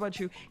cares about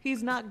you,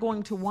 he's not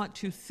going to want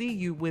to see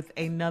you with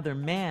another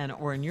man,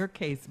 or in your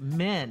case,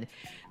 men.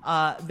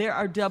 There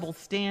are double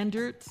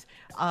standards.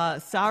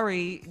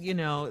 Sorry,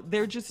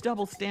 they're just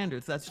double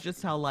standards. That's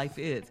just how life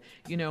is.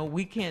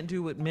 We can't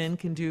do what men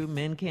can do.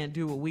 Men can't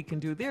do what we can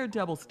do. There are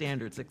double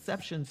standards,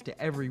 exceptions to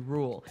every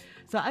rule.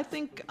 So I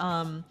think,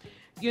 I'm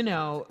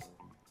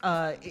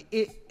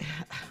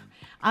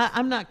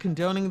not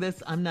condoning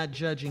this. I'm not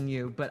judging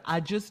you, but I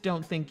just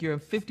don't think you're a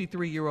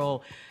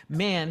 53-year-old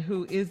man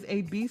who is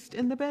a beast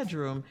in the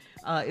bedroom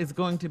is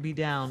going to be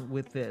down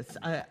with this.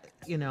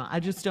 I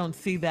just don't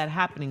see that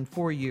happening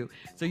for you.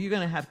 So you're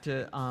going to have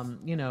to,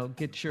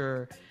 get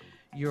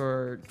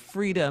your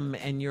freedom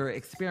and your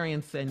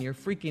experience and your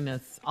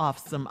freakiness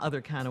off some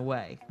other kind of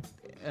way.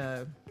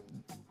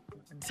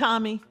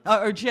 Tommy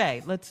or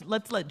Jay, let's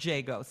let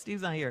Jay go.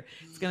 Steve's not here.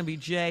 It's going to be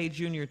Jay,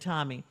 Junior,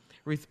 Tommy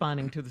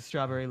responding to the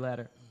strawberry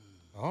letter.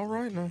 All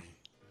right now.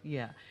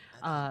 Yeah.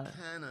 I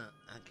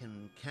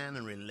can kind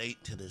of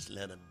relate to this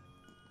letter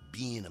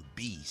being a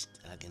beast.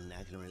 I can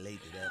relate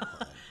to that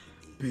part.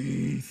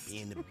 Beast.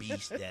 Being the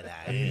beast that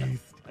I am.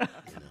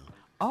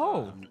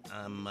 Oh.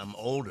 I'm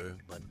older,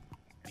 but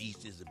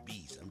beast is a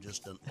beast. I'm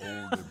just an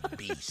older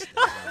beast.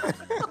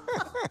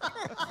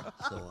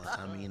 So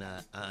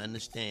I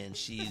understand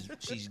she's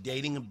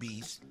dating a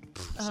beast.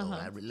 So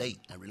I relate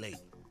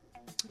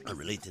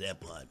to that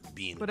part.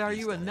 Being. But are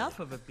you enough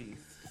of a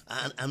beast?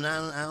 I'm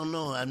not. I don't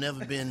know. I've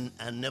never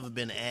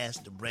been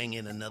asked to bring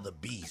in another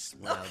beast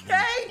while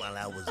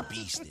I was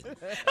beasting. So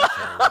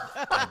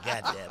I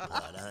got that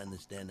part. I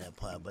understand that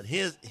part. But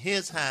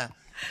here's how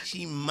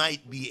she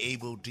might be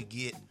able to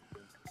get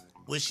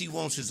what she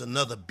wants is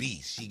another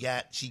beast. She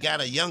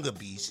got a younger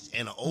beast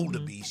and an older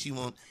beast.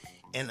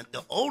 And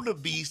the older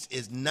beast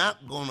is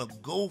not gonna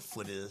go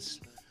for this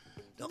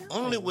The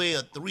only way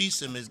a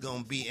threesome is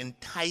going to be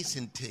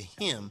enticing to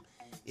him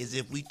is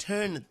if we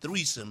turn the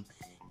threesome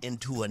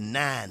into a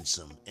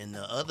nine-some, and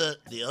the other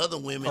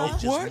women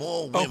is just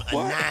more women.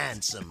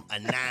 A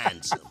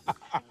nine-some.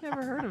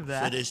 Never heard of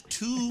that. So there's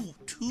two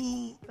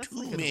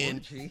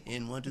men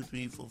and 1, 2,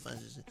 3, 4, 5,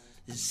 6, 7.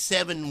 There's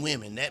 7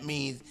 women. That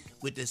means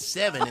with the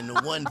 7 and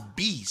the one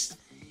beast,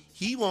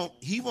 he won't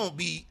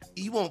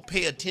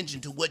pay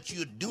attention to what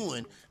you're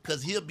doing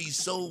because he'll be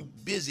so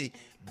busy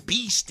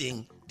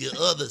beasting the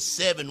other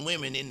 7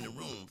 women in the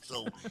room.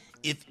 So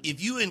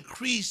if you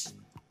increase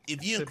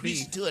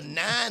it to a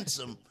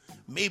nine-some,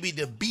 maybe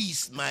the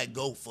beast might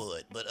go for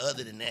it. But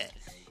other than that,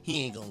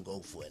 he ain't gonna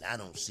go for it. I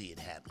don't see it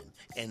happening.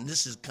 And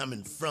this is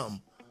coming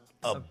from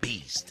a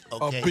beast.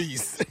 Okay? A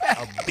beast.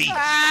 A beast.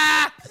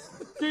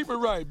 Keep it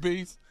right,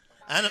 beast.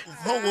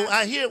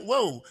 I hear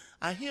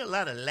a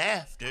lot of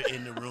laughter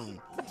in the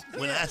room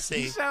when I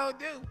say. You sure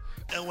do.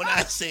 And when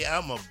I say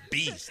I'm a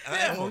beast, I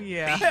am a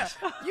beast.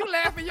 You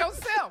laughing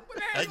yourself.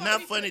 It's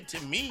not funny to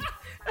me.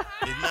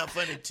 It's not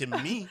funny to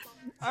me.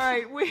 All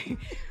right,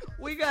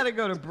 we got to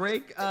go to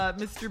break,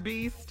 Mr.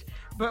 Beast.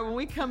 But when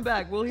we come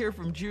back, we'll hear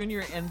from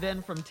Junior and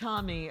then from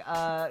Tommy.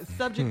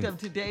 Subject of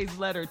today's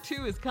letter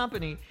 2 is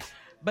company,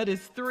 but is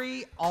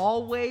 3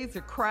 always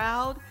a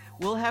crowd?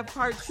 We'll have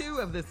part 2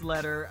 of this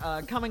letter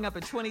coming up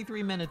at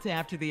 23 minutes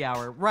after the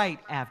hour, right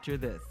after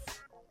this.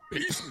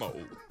 Beast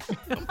mode.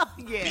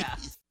 Yeah.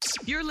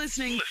 You're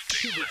listening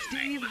to the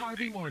Steve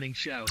Harvey Morning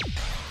Show.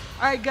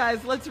 All right,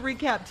 guys, let's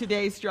recap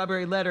today's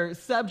Strawberry Letter.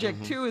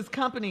 Subject 2 is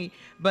company,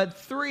 but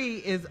 3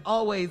 is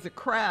always a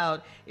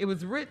crowd. It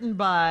was written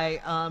by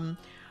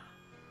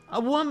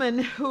a woman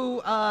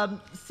who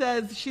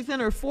says she's in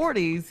her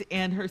 40s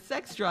and her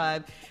sex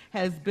drive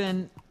has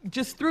been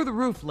just through the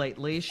roof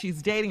lately.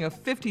 She's dating a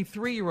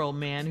 53-year-old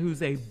man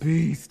who's a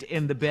beast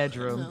in the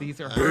bedroom. These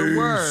are her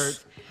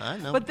words. I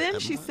know. But then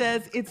she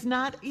says it's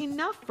not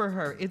enough for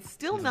her. It's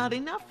still not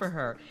enough for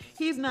her.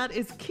 He's not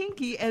as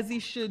kinky as he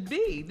should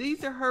be.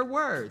 These are her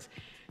words.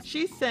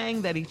 She's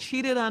saying that he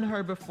cheated on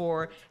her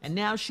before, and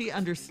now she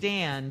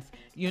understands,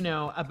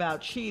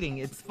 about cheating.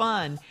 It's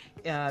fun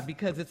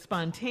because it's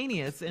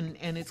spontaneous, and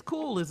it's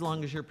cool as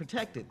long as you're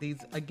protected. These,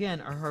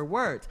 again, are her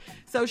words.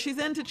 So she's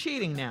into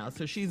cheating now.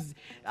 So she's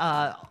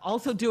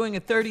also doing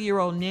a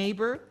 30-year-old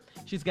neighbor.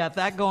 She's got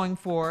that going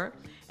for her.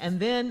 And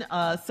then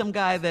some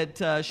guy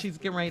that she's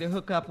getting ready to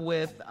hook up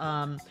with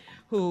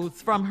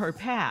who's from her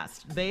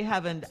past. They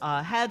haven't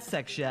had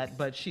sex yet,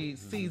 but she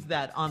sees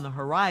that on the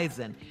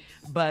horizon.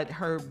 But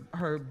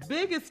her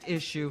biggest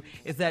issue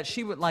is that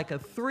she would like a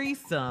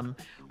threesome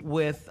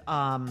with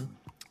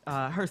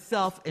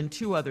herself and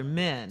 2 other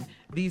men,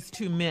 these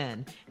 2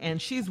 men.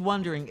 And she's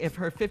wondering if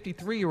her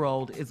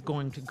 53-year-old is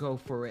going to go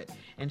for it.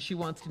 And she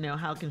wants to know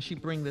how can she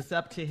bring this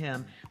up to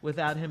him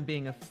without him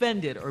being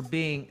offended or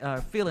being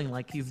feeling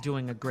like he's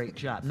doing a great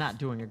job, not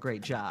doing a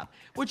great job.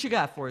 What you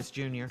got for us,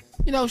 Junior?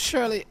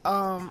 Shirley,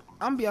 I'm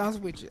gonna be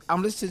honest with you.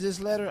 I'm listening to this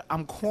letter.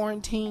 I'm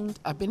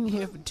quarantined. I've been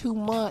here for 2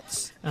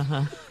 months.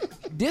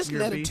 This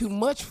letter too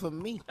much for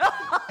me.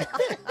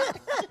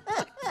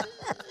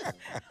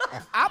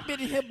 I've been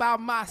here by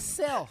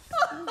myself.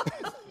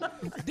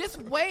 This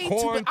way too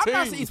much. I'm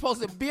not saying you're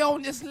supposed to be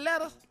on this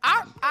letter.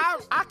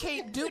 I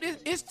can't do this.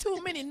 It's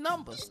too many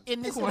numbers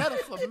in this letter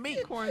for me.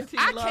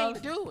 I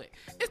can't do it.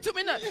 It's too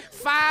many numbers.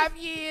 5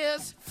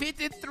 years,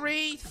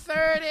 53,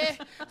 30,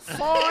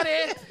 40.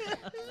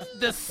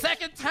 The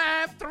second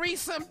time,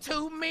 threesome,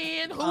 2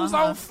 men. Who's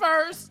on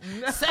first?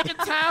 Second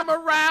time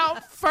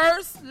around,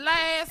 first,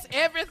 last,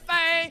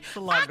 everything.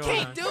 I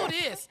can't do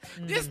this.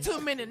 There's too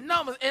many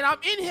numbers, and I'm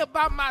in here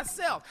by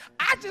myself.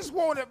 I just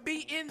want to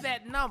be in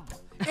that number.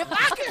 If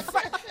I can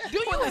do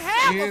you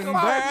have a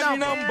phone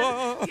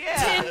number?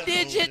 10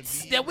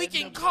 digits that we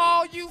can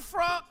call you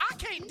from? I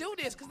can't do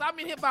this because I'm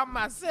in here by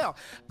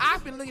myself.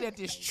 I've been looking at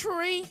this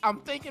tree. I'm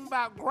thinking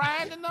about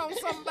grinding on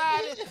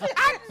somebody.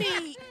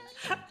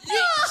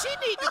 She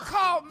need to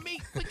call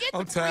me. Forget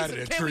I'm tired of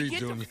that tree, Junior.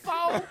 Junior. The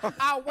phone?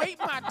 I'll wait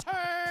my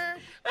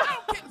turn. I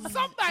don't care.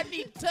 Somebody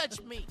need to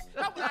touch me.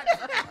 Somebody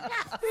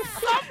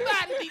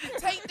need to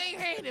take their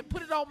hand and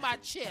put it on my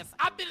chest.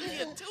 I've been in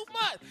here 2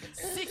 months,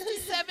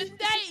 67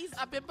 days.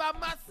 I've been by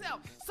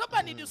myself.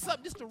 Somebody need to do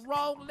something. This the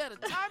wrong letter.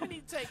 Tommy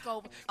need to take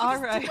over. All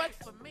It's right. too much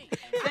for me.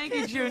 Thank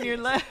you, Junior.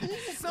 Let's get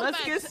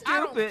I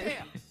don't stupid.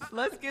 care.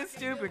 Let's get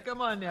stupid.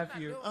 Come on,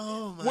 nephew.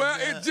 Oh my Well,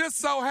 God. it just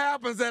so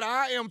happens that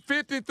I am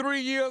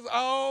 53 years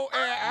old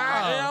and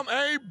I am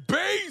a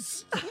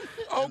beast.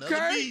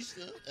 Okay?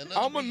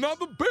 I'm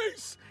another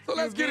beast. So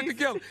let's get it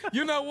together.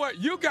 You know what?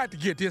 You got to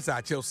get this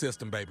out your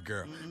system, baby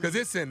girl, because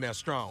it's in there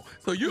strong.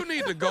 So you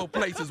need to go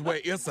places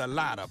where it's a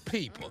lot of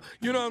people.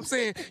 You know what I'm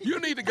saying? You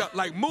need to go,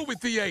 like movie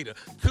theater,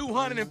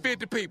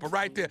 250 people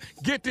right there.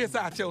 Get this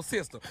out your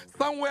system.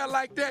 Somewhere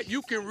like that,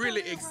 you can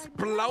really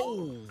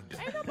explode.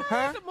 Ain't nobody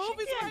at the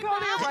movies. She can't go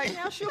there right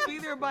now. She'll be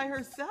there by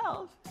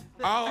herself.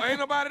 Oh, ain't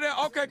nobody there?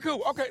 Okay,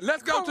 cool. Okay,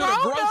 let's go to the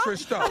grocery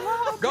store.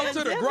 Go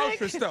to the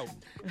grocery store.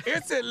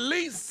 It's at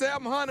least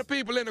 700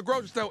 people in the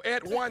grocery store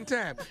at one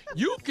time.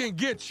 You can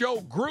get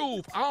your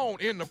groove on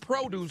in the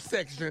produce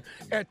section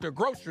at the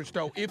grocery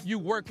store if you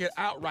work it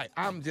outright.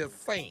 I'm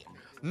just saying.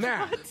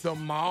 Now, the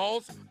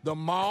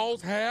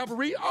malls have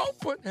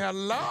reopened.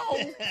 Hello.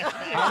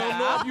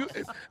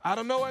 I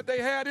don't know if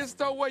they had this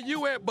store where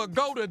you at, but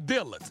go to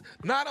Dillard's.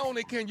 Not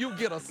only can you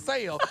get a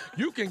sale,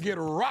 you can get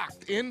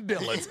rocked in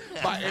Dillard's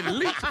by at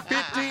least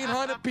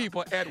 1,500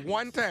 people at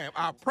one time.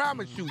 I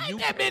promise you.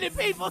 That many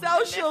people.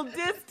 Social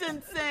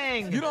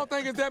distancing. You don't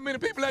think it's that many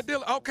people at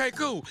Dillard's? Okay,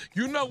 cool.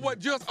 You know what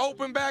just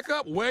opened back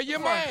up? Wear your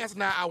mask.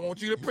 Now, I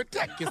want you to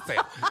protect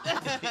yourself.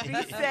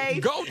 Be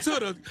safe. Go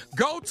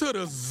to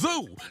the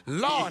zoo.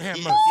 Lord have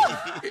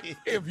mercy.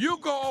 If you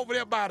go over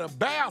there by the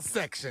bear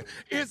section,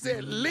 it's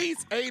at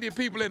least 80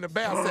 people in the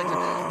bear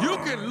section. You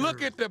can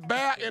look at the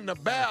bear and the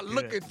bear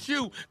look at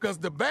you, because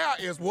the bear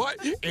is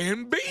what?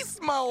 In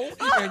beast mode.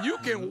 And you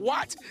can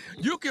watch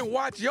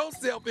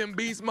yourself in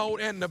beast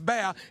mode and the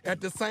bear at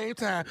the same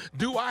time.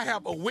 Do I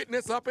have a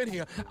witness up in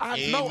here?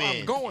 I know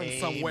I'm going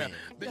somewhere.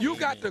 You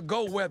got to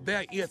go where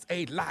there is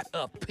a lot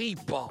of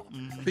people,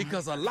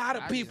 because a lot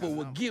of people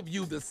will give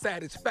you the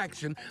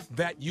satisfaction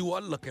that you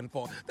are looking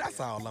for. That's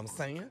all I'm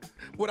saying.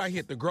 When I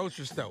hit the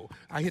grocery store,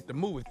 I hit the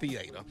movie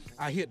theater,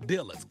 I hit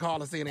Dillard's.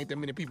 Carla saying ain't that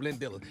many people in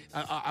Dillard's.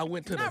 I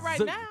went to Not the right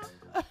zoo. now.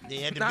 They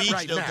had the Not beach,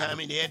 right though, now.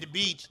 Tommy. They had the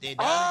beach. They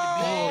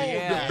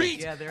The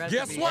beach. Yeah, they're at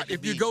Guess the beach. what?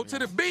 If you go to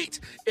the beach,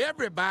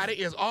 everybody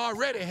is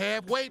already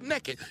halfway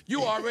naked.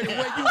 You already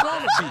where you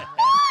want to be.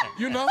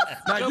 You know?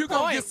 Now you're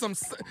gonna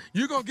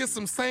get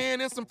some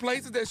sand in some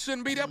places that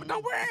shouldn't be there, but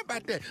don't worry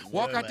about that.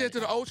 Walk out there to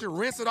the ocean,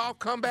 rinse it off,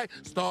 come back,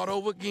 start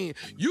over again.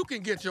 You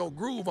can get your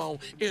groove on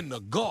in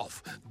the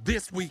Gulf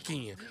this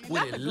weekend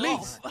with at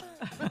least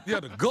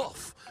the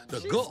Gulf.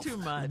 The Gulf. Too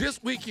much.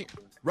 This weekend.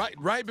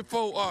 Right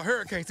before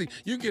hurricane season,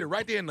 you can get it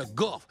right there in the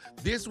Gulf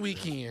this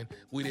weekend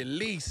with at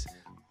least.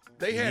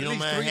 They had at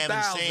least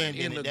 3,000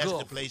 in the That's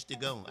Gulf. the place to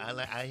go.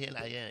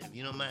 If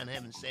you don't mind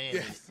having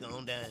sand, go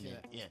on down there.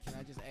 Yeah. Can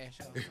I just ask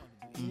y'all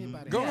something?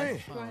 Go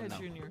ahead. Go ahead,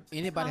 Junior.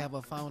 Anybody have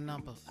a phone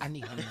number? I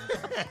need her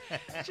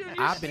number. Junior,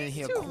 I've been in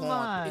here too corn.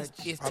 much.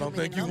 It's I don't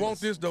think you want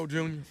this though,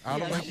 Junior. I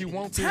don't think you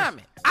want this.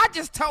 Tommy, I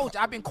just told you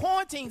I've been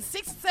quarantined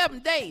 6 or 7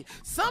 days.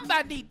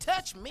 Somebody need to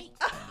touch me.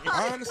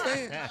 I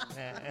understand.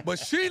 But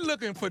she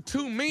looking for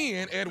 2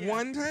 men at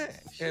one time.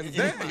 And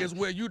that is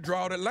where you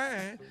draw the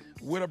line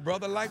with a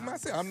brother like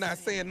myself. I'm not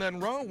saying nothing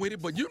wrong with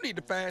it, but you need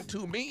to find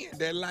 2 men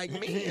that like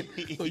men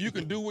so you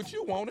can do what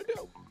you want to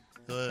do.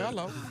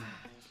 Hello.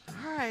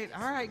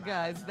 All right,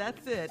 guys,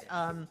 that's it.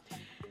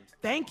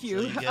 Thank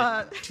you. So you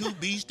got 2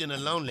 beasts and a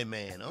lonely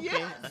man.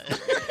 Okay.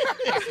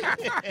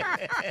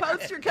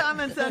 Post your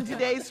comments on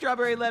today's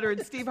Strawberry Letter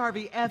at Steve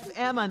Harvey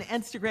FM on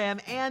Instagram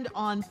and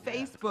on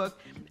Facebook.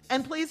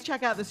 And please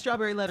check out the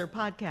Strawberry Letter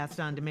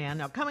podcast on demand.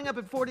 Now, coming up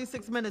at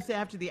 46 minutes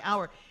after the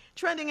hour,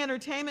 trending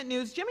entertainment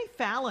news, Jimmy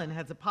Fallon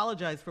has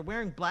apologized for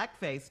wearing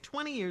blackface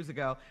 20 years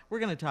ago. We're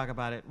going to talk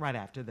about it right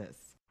after this.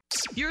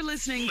 You're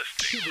listening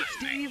to the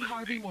Steve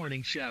Harvey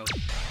Morning Show.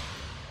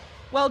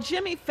 Well,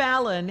 Jimmy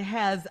Fallon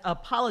has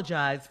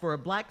apologized for a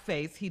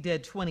blackface he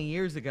did 20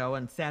 years ago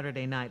on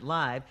Saturday Night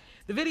Live.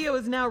 The video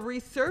is now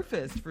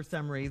resurfaced for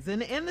some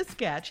reason. In the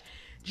sketch,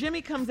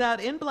 Jimmy comes out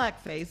in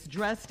blackface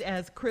dressed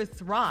as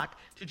Chris Rock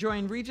to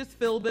join Regis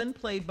Philbin,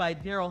 played by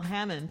Daryl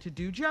Hammond, to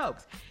do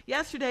jokes.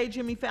 Yesterday,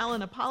 Jimmy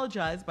Fallon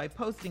apologized by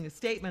posting a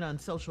statement on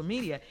social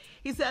media.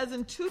 He says,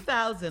 in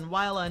 2000,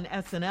 while on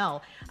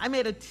SNL, I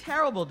made a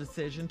terrible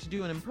decision to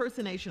do an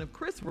impersonation of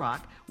Chris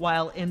Rock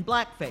while in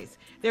blackface.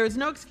 There is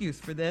no excuse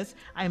for this.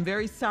 I am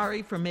very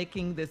sorry for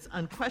making this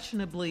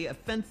unquestionably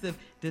offensive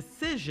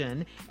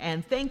decision,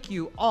 and thank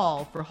you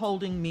all for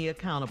holding me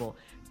accountable.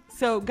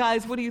 So,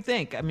 guys, what do you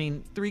think? I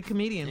mean, 3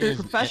 comedians,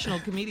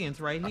 professional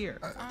comedians right here.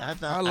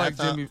 I like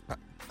Jimmy.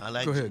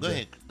 Go ahead. Go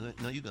ahead.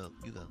 No, you go.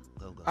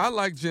 Go. I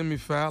like Jimmy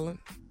Fallon.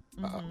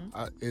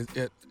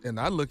 And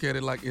I look at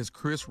it like, is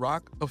Chris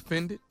Rock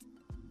offended?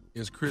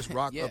 Is Chris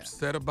Rock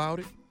upset about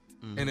it?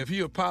 And if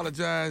he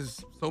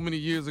apologized so many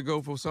years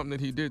ago for something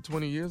that he did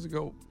 20 years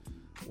ago,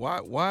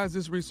 why is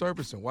this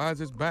resurfacing? Why is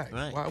this back?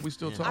 Right. Why are we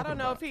still talking about it? I don't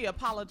know if he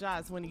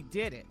apologized when he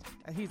did it.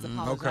 He's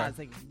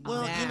apologizing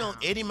Well, now. you know,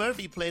 Eddie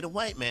Murphy played a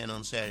white man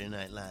on Saturday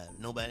Night Live.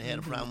 Nobody had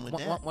a problem with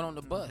that. One on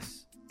the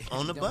bus.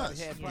 On the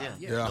bus.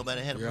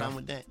 Nobody had a problem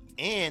with that.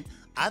 And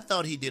I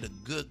thought he did a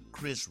good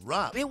Chris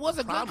Rock. It was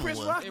a good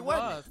Chris Rock. It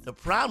was. The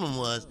problem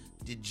was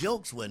the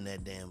jokes wasn't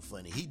that damn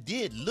funny. He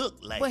did look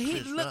like Chris Rock.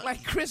 But he looked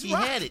like Chris He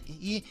Rock. had it.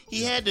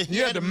 He had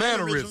the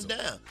mannerisms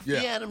down. Yeah.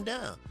 He had them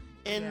down.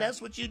 And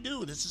that's what you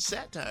do. This is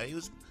satire. He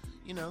was,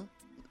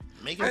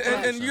 making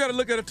and you got to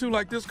look at it too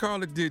like this,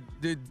 Carla. Did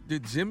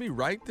Jimmy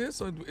write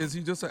this, or is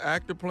he just an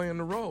actor playing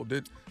the role?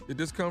 Did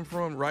this come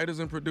from writers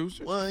and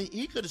producers? Well,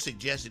 he could have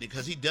suggested it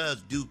because he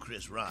does do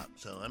Chris Rock.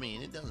 So I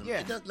mean, it doesn't.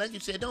 Yeah. It doesn't, like you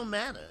said, it don't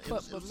matter.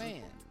 But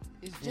man,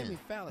 it's Jimmy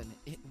Fallon.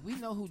 We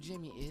know who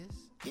Jimmy is.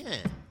 Yeah.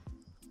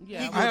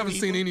 Yeah, I haven't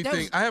seen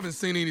anything. I haven't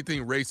seen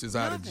anything racist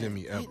out of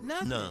Jimmy ever.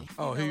 No.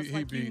 Oh,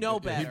 he'd be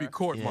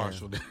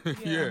court-martialed.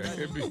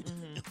 It'd be.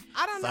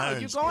 I don't know.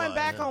 Firing You're going squad,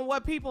 back yeah. on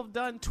what people have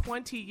done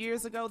 20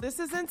 years ago. This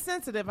is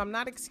insensitive. I'm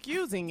not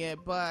excusing it,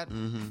 but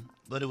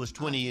But it was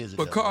 20 years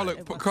ago. But Carla,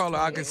 It was Carla,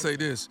 I 20 can say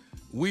this: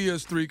 we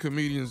as three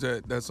comedians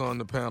that's on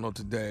the panel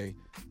today,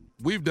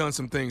 we've done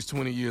some things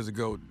 20 years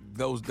ago.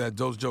 Those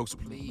jokes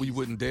we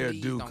wouldn't dare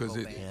do because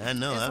Yeah, I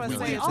know.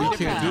 we All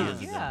can't do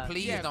it. Yeah.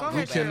 Please Yeah, don't go go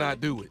ahead, back.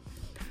 Cannot do it.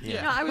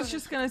 Yeah. No, I was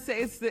just gonna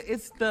say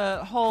it's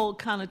the whole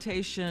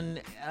connotation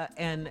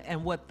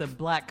and what the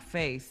black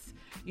face,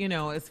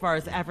 as far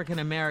as African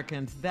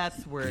Americans,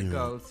 that's where it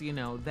goes.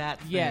 That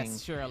thing.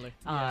 yes, surely.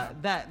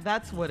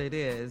 That's what it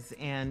is,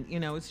 and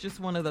it's just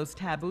one of those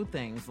taboo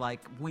things. Like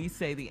we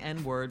say the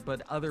N word,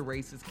 but other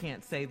races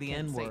can't say the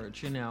N word.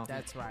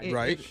 That's right.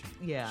 Right.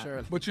 Yeah.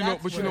 Surely. But you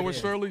That's know what what, it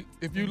Shirley?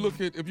 If you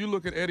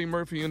look at Eddie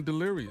Murphy in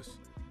Delirious,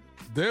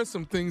 there's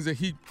some things that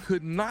he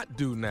could not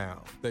do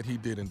now that he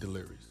did in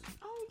Delirious.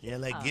 Yeah,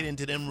 like get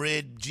into them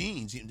red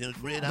jeans, them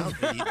red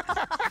outfit. You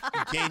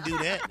can't do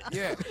that.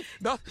 Yeah.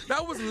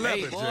 That was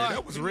leather, boy. Jay.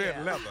 That was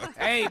red leather.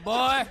 Hey,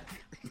 boy.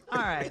 All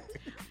right.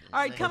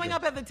 Coming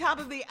up at the top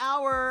of the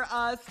hour,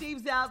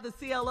 Steve's out, the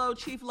CLO,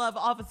 Chief Love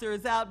Officer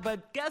is out,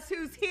 but guess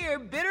who's here?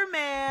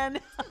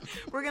 Bitterman.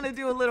 We're going to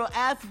do a little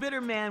Ask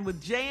Bitterman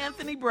with J.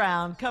 Anthony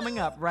Brown coming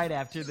up right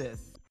after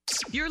this.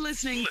 You're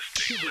listening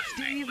to the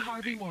Steve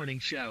Harvey Morning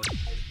Show.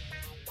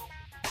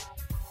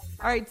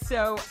 All right,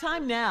 so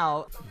time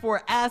now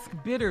for Ask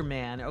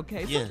Bitterman,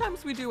 okay? Yeah.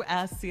 Sometimes we do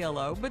Ask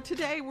CLO, but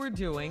today we're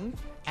doing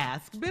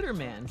Ask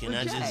Bitterman. Can for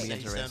I Jay.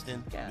 just say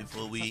something Yeah.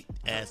 before we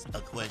ask a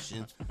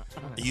question?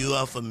 You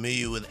are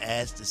familiar with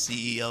Ask the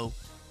CEO?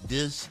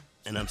 This,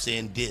 and I'm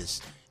saying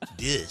this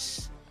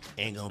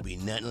ain't gonna be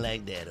nothing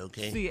like that,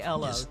 okay?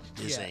 CLO,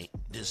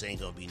 This ain't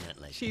gonna be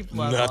nothing like Chief that.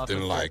 Love Nothing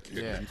Officer. like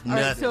it. Yeah.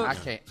 Nothing. All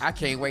right, I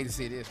can't wait to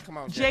see this. Come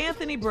on, J.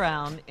 Anthony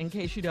Brown, in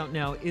case you don't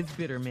know, is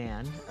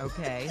Bitterman,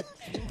 okay?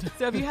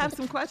 So if you have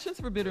some questions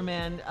for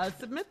Bitterman,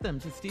 submit them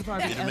to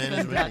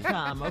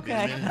steveharveyfm.com,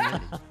 okay?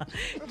 Bitterman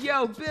is ready.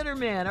 Yo,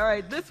 Bitterman. All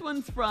right, this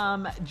one's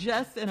from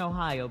Jess in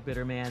Ohio,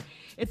 Bitterman.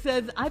 It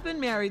says, I've been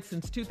married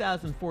since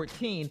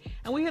 2014,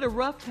 and we had a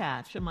rough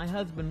patch, and my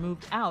husband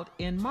moved out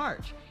in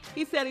March.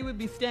 He said he would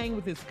be staying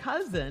with his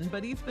cousin,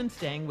 but he's been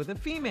staying with a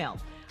female.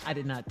 I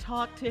did not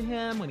talk to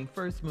him when he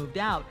first moved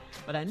out,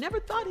 but I never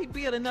thought he'd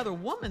be at another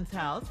woman's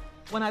house.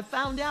 When I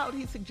found out,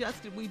 he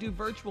suggested we do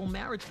virtual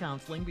marriage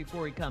counseling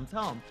before he comes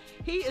home.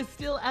 He is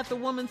still at the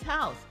woman's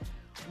house.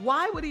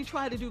 Why would he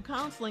try to do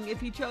counseling if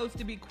he chose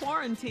to be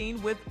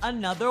quarantined with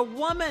another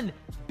woman,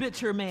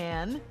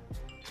 Bitterman?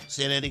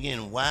 Say that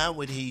again. Why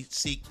would he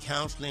seek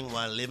counseling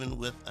while living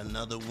with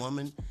another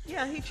woman?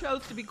 Yeah, he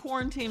chose to be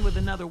quarantined with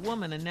another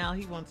woman, and now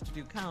he wants to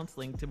do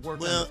counseling to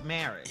work on his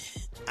marriage.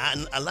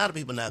 A lot of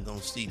people not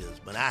gonna see this,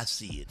 but I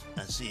see it.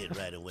 I see it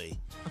right away.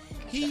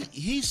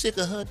 He's sick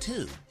of her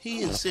too. He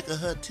is sick of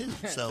her too.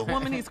 So The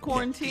woman he's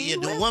quarantined yeah,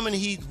 the with? woman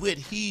he's with,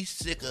 he's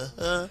sick of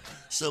her.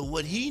 So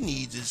what he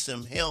needs is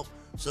some help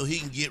so he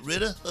can get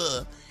rid of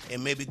her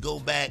and maybe go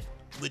back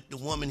with the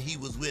woman he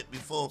was with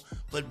before.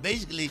 But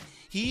basically,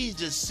 he's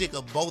just sick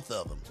of both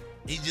of them.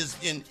 He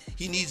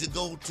needs to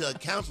go to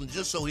counseling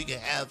just so he can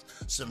have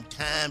some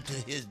time to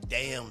his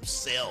damn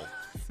self.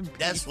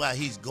 That's why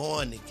he's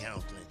going to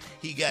counseling.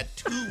 He got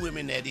 2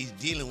 women that he's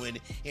dealing with,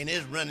 and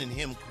it's running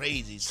him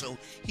crazy. So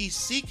he's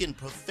seeking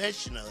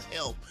professional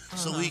help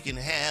so he can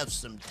have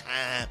some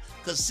time.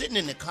 Because sitting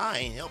in the car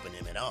ain't helping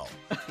him at all.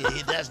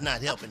 That's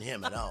not helping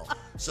him at all.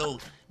 So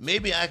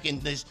maybe I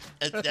can just,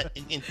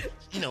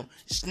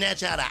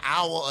 snatch out an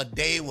hour a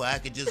day where I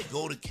could just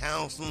go to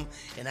counseling,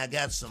 and I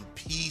got some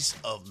peace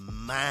of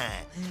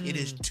mind. It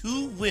is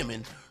 2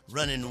 women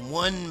running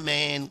one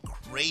man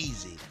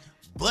crazy.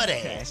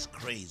 Butt-ass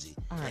crazy.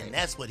 Right. And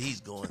that's what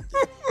he's going through.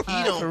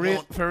 He don't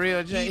want, for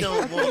real, Jay. He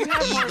don't want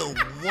either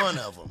one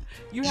of them.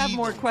 You have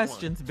more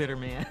questions,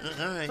 Bitterman.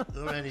 All right,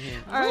 go right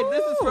ahead. All right,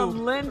 this is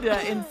from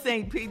Linda in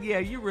St. Pete. Yeah,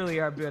 you really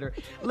are bitter.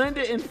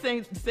 Linda in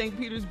St.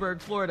 Petersburg,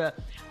 Florida.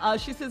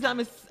 She says,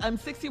 I'm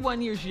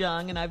 61 years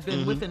young, and I've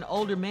been with an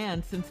older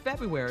man since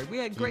February. We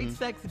had great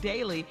sex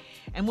daily,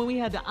 and when we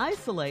had to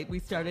isolate, we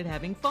started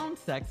having phone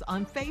sex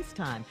on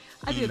FaceTime.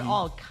 I did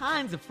all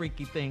kinds of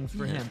freaky things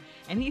for him,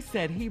 and he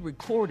said he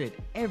recorded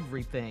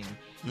everything.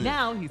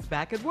 Now he's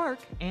back at work,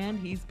 and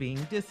he's being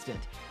distant.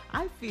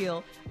 I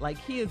feel like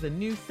he is a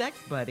new sex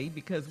buddy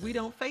because we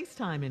don't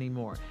FaceTime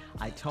anymore.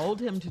 I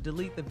told him to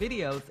delete the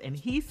videos, and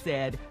he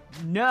said,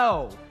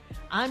 no.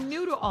 I'm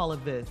new to all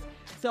of this,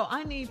 so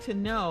I need to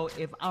know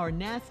if our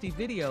nasty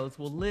videos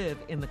will live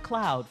in the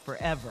cloud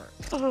forever.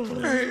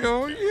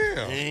 Hell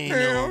yeah.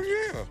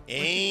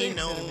 Ain't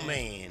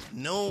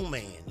no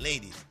man.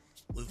 Ladies,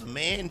 if a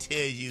man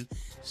tells you,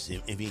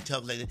 if he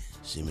talks like that,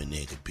 send me a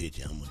naked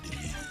picture, I'm going to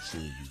delete it as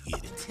soon as you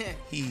get it.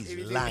 He's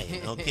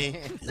lying, okay?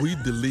 We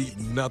delete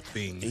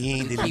nothing. He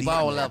ain't deleting Keep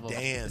all of them.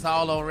 damn It's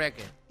all on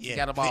record. Yeah. You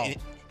got them all.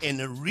 And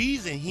the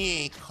reason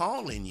he ain't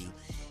calling you,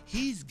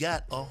 he's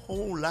got a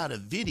whole lot of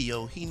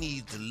video he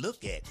needs to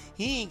look at.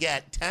 He ain't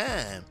got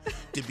time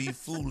to be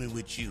fooling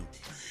with you.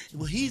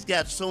 Well, he's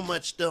got so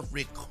much stuff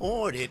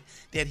recorded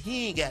that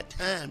he ain't got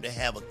time to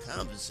have a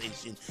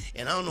conversation.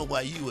 And I don't know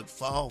why you would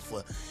fall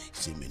for,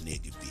 send me a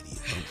naked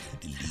video. I'm going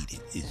to delete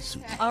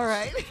it. All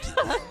right.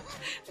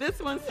 This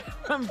one's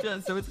from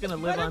Jen, so it's going to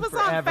live on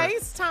forever. But it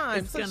was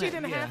on FaceTime, so she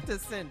didn't have to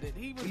send it.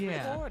 He was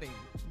recording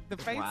the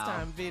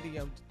FaceTime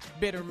video,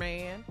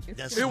 Bitterman.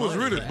 It was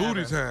really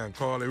booty time,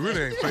 Carl. It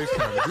really ain't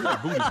FaceTime. It's really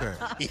booty time.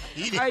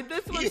 All right,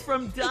 this one's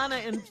from Donna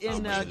in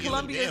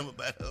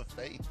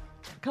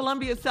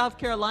Columbia, South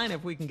Carolina,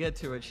 if we can get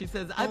to it. She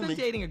says, I've been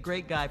dating a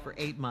great guy for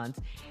 8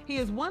 months. He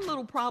has one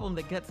little problem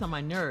that gets on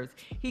my nerves.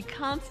 He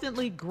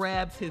constantly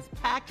grabs his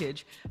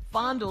package,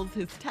 fondles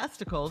his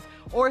testicles,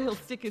 or he'll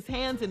stick his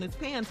hands in his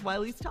pants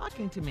while he's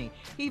talking to me.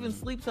 He even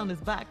sleeps on his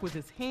back with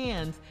his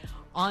hands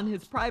on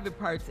his private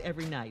parts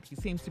every night. He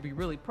seems to be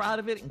really proud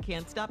of it and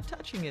can't stop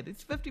touching it.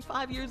 He's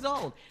 55 years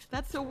old.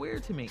 That's so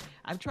weird to me.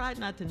 I've tried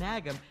not to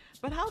nag him,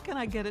 but how can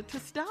I get it to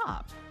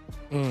stop?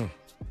 You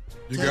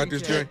got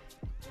this, Jay?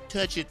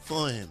 Touch it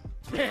for him.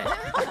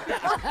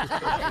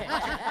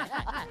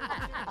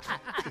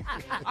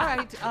 All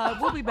right,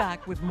 we'll be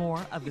back with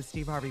more of the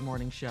Steve Harvey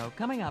Morning Show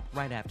coming up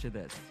right after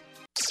this.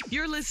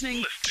 You're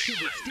listening to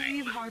the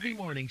Steve Harvey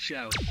Morning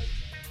Show.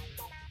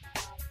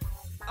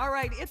 All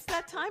right, it's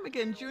that time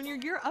again, Junior.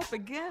 You're up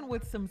again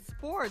with some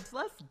sports.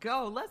 Let's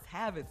go. Let's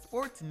have it.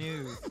 Sports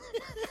news.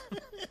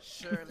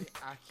 Shirley,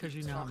 because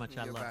you know how much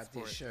I love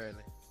sports.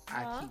 Shirley.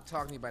 I keep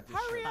talking about this.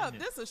 Hurry up.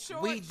 This is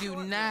short. We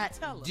do not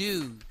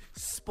do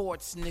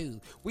sports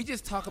news. We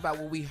just talk about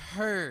what we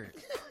heard.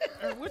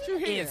 What you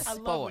hear? In sports.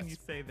 I love when you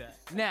say that.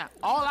 Now,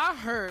 all I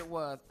heard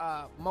was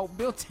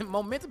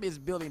momentum is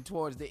building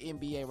towards the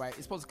NBA, right?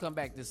 It's supposed to come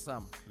back this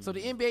summer. So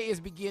the NBA is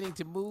beginning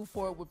to move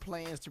forward with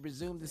plans to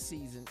resume the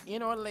season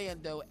in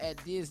Orlando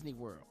at Disney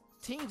World.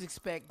 Teams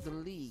expect the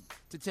league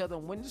to tell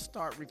them when to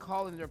start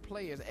recalling their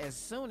players as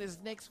soon as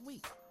next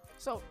week.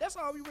 So that's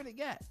all we really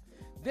got.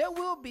 There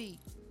will be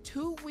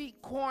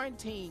 2-week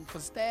quarantine for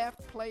staff,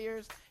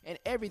 players, and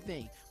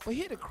everything. But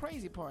here's the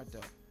crazy part, though.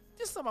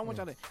 Just something I want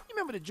y'all to. You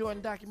remember the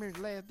Jordan documentary,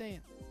 The Last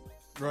Dance?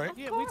 Right.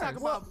 Yeah, we talk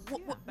about.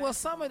 Well,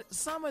 some of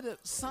the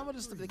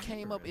stuff that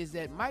came up is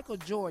that Michael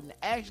Jordan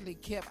actually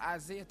kept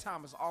Isaiah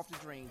Thomas off the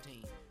Dream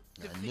Team.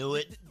 I knew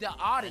it. The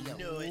audio. I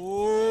knew it.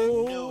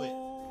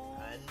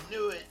 I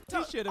knew it.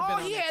 He should have been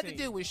on the team. All he had to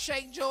do was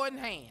shake Jordan's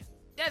hand.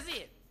 That's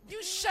it.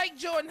 You shake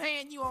Jordan's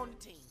hand, you on the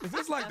team. Is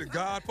this like The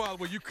Godfather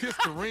where you kiss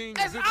the ring?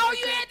 That's all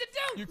you had to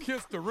do. You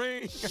kiss the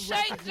ring.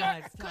 Shake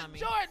Jordan.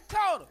 Jordan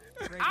told him,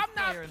 I'm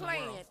not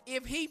playing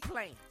if he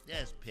playing.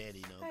 That's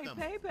petty, though. Hey, Come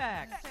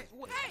payback.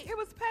 Hey, it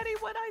was petty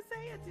what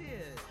Isaiah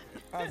did.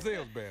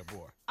 Isaiah's bad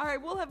boy. All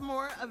right, we'll have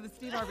more of the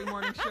Steve Harvey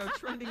Morning Show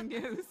trending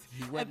news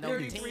at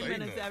 33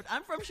 minutes after.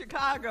 I'm from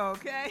Chicago,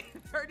 okay?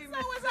 30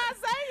 minutes. So is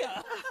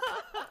Isaiah.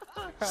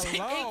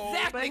 Hello.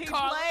 Exactly, But he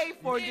Carla. played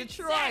for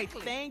Detroit.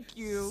 Exactly. Thank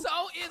you.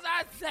 So is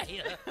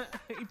Isaiah.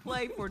 He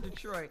played for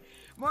Detroit.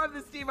 More of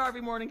the Steve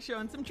Harvey Morning Show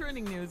and some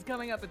trending news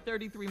coming up at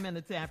 33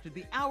 minutes after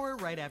the hour,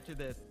 right after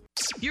this.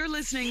 You're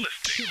listening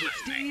to the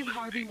Steve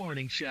Harvey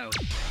Morning Show.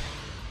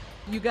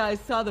 You guys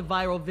saw the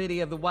viral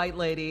video of the white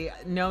lady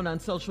known on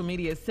social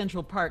media as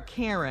Central Park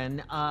Karen.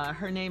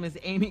 Her name is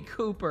Amy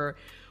Cooper,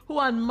 who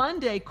on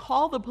Monday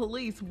called the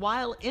police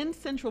while in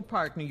Central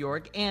Park, New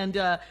York,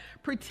 and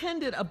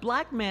pretended a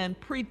black man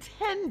faked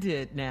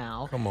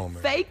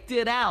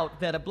it out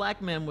that a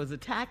black man was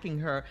attacking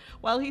her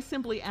while he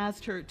simply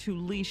asked her to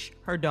leash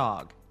her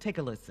dog. Take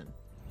a listen.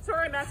 Sir,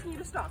 I'm asking you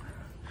to stop.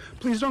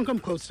 Please don't come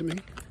close to me.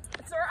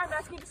 Sir, I'm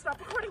asking you to stop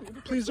recording me.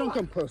 Please don't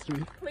come close to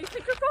me. Please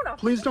take your phone off.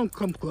 Please don't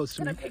come close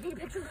to And me. I'm taking a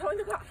picture and calling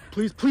the cops.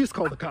 Please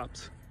call the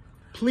cops.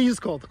 Please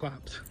call the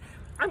cops.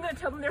 I'm going to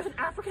tell them there's an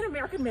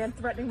African-American man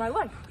threatening my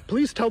life.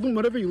 Please tell them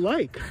whatever you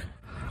like.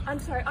 I'm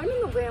sorry, I'm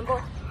in the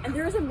Ramble, and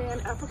there is a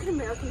man,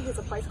 African-American, he has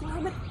a bicycle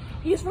helmet.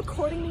 He is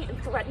recording me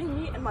and threatening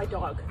me and my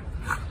dog.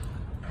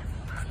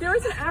 There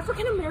is an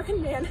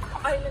African-American man,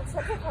 I am in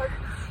Central Park.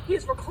 He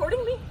is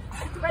recording me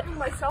and threatening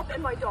myself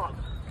and my dog.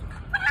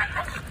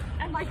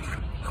 And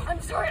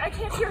I'm sorry, I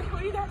can't hear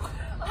you either.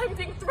 I'm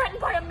being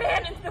threatened by a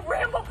man in the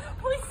Ramble.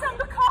 Please send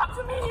the cops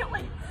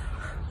immediately.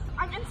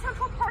 I'm in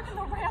Central Park in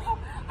the Ramble.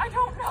 I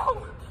don't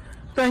know.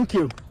 Thank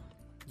you.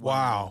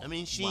 Wow. I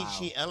mean,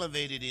 she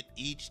elevated it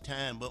each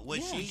time, but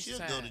what she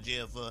should go to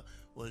jail for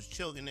was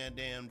choking that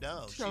damn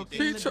dog.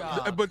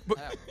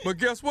 But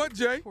guess what,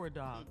 Jay? Poor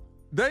dog.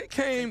 They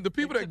came, the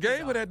people that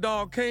gave her that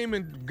dog came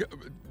and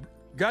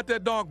got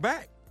that dog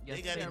back.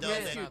 They got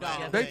the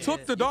dog. They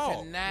took the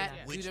dog.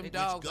 Which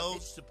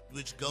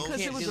goes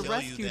because it was a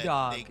rescue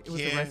dog. It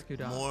was a rescue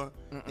dog.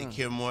 They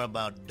care more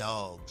about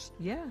dogs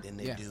than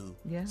they do.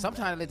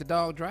 Sometimes they let the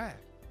dog drive.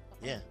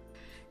 Yeah.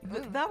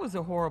 That was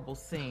a horrible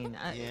scene.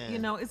 You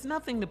know, it's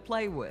nothing to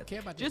play with.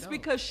 Just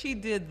because she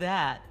did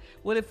that,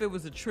 what if it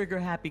was a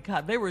trigger-happy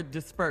cop? They were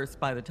dispersed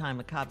by the time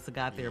the cops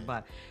got there,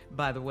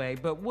 by the way.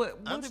 But what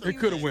if it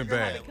could have went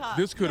bad?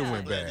 This could have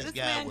went bad. This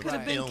man could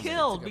have been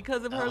killed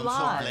because of her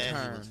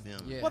lies.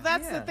 Well,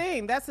 that's the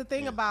thing. That's the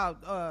thing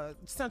about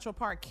Central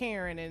Park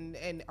Karen,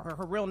 and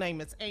her real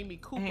name is Amy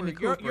Cooper. Amy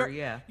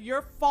Cooper,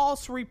 You're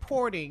false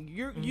reporting.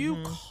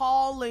 You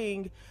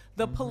calling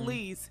the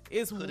police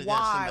is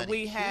why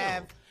we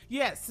have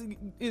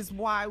is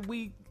why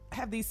we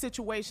have these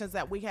situations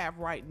that we have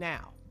right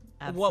now.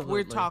 What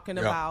we're talking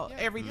about,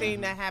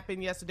 everything that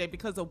happened yesterday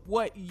because of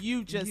what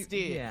you just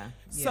did.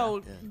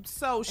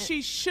 So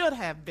she should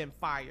have been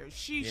fired.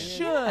 She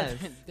should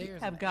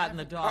have gotten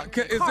the dog.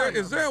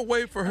 Is there a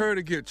way for her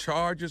to get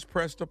charges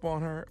pressed up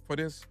on her for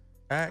this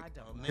act?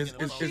 Is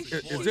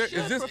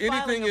this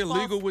anything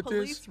illegal with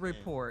this? Police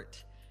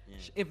report.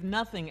 If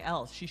nothing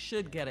else, she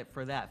should get it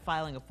for that,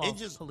 filing a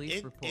false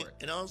police report.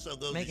 It also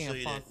goes to show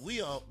you that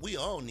we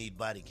all need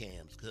body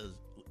cams because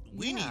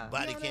we need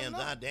body cams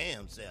our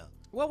damn self.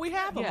 Well, we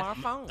have them on our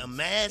phones. A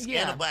mask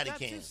and a body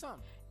cam.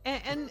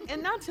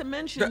 And not to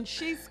mention,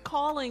 she's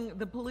calling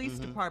the police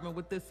department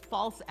with this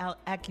false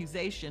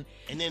accusation.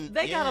 And then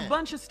they got a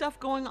bunch of stuff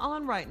going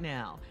on right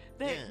now.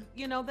 They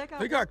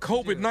got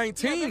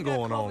COVID-19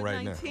 going on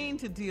right now. COVID-19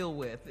 to deal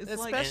with,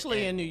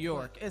 especially in New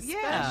York.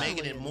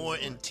 Making it more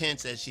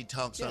intense as she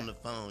talks on the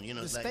phone. You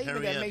know, it's like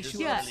hurry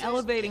up.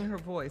 Elevating her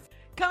voice.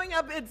 Coming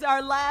up, it's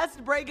our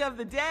last break of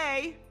the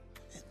day.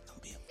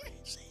 Don't be afraid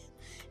to say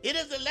it. It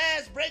is the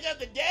last break of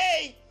the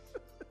day.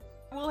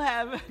 We'll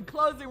have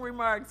closing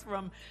remarks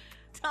from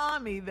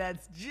Tommy,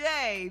 that's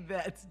Jay,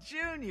 that's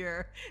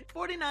Junior.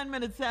 49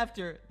 minutes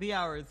after the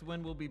hour is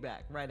when we'll be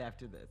back, right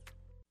after this.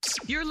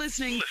 You're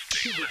listening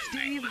to the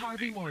Steve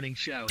Harvey Morning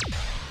Show.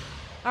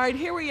 All right,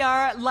 here we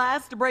are,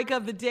 last break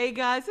of the day,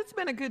 guys. It's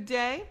been a good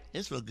day.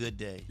 It's a good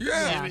day.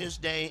 Yeah. Serious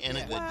day and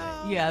a good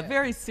day. Yeah,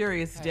 very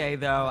serious day,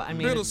 though. I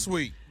mean,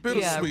 bittersweet.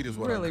 Bittersweet is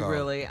what I call it.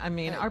 Really. I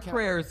mean, our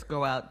prayers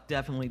go out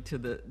definitely to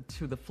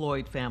the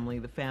Floyd family,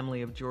 the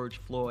family of George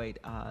Floyd.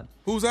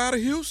 Who's out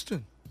of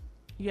Houston?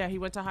 Yeah, he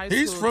went to high school.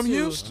 He's from too.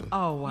 Houston.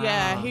 Oh, wow.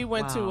 Yeah, he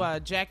went to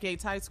Jack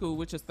Yates High School,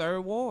 which is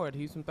 3rd Ward.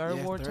 He's from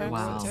 3rd Ward, Texas.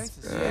 Wow.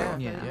 Texas.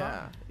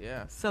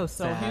 Yeah. So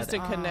sad. Houston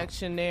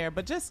connection there.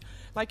 But just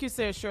like you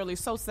said, Shirley,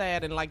 so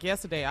sad. And like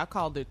yesterday, I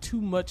called it Too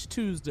Much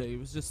Tuesday. It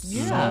was just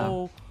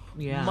so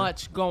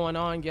much going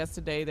on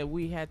yesterday that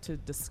we had to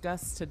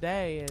discuss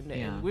today.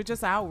 And we're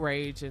just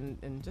outraged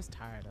and just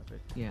tired of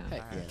it. Yeah.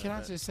 Hey, can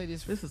I just say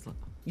this? This is, Can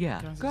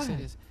I go ahead. say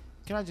this?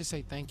 Can I just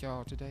say thank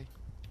y'all today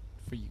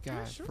for you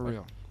guys, for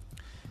real?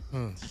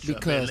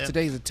 Because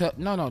today's a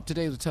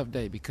tough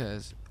day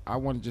because I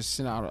want to just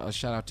send out a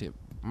shout out to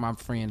my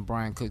friend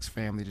Brian Cook's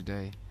family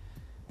today.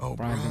 Oh,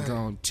 Brian's been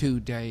gone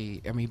 2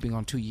 days. I mean, he's been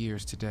gone 2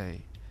 years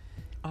today.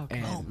 Okay.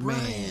 And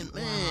Brian,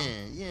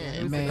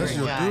 man. That's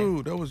your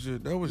dude.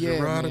 That was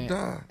your ride or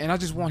die. And I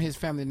just want his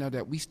family to know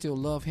that we still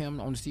love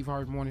him on the Steve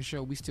Harvey Morning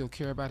Show. We still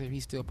care about him.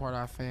 He's still part of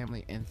our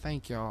family. And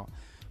thank y'all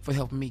for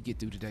helping me get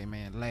through today,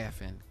 man.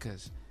 Laughing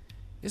because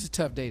it's a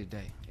tough day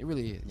today. It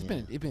really is.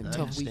 It's been a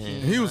tough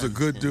weekend. He was a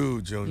good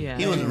dude, Junior. Yeah.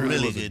 He was a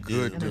really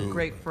good and dude. a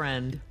great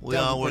friend. We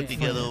all worked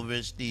together over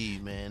at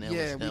Steve, man.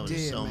 That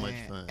was so much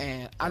fun.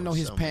 And I know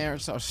his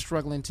parents are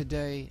struggling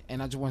today,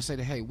 and I just want to say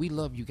that, hey, we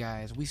love you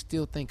guys. We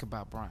still think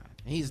about Brian.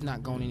 He's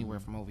not going anywhere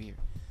from over here.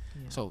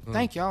 Yeah. So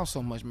thank y'all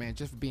so much, man,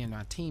 just for being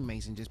our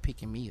teammates and just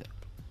picking me up.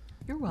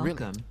 You're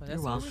welcome. Really?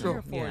 You're welcome.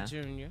 We're here for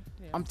Junior.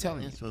 Yeah. I'm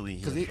telling you,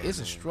 because it's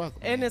a struggle.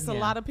 And it's a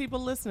lot of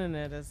people listening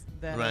that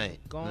are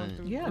going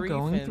through grief.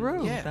 Going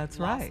through. And That's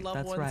lost right. loved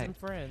That's ones right. and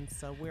friends.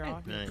 So we're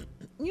all here. Right.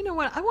 You know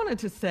what? I wanted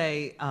to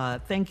say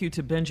thank you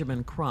to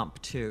Benjamin Crump,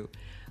 too.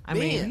 I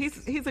mean,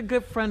 he's a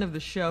good friend of the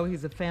show.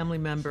 He's a family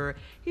member.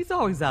 He's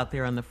always out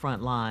there on the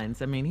front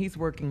lines. I mean, he's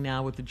working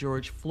now with the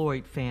George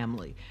Floyd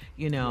family,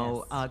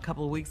 a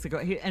couple of weeks ago.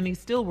 And he's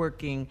still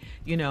working,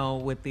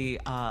 with the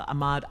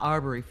Ahmaud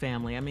Arbery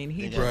family. I mean,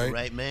 he got the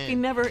right man. He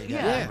never,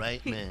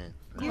 right man.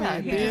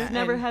 Yeah, he just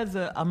never has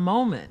a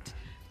moment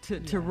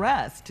to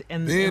rest.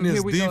 And Ben here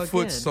is we the go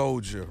foot again.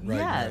 soldier right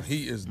now.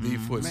 He is the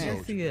foot soldier.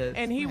 Yes, he is.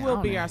 And he will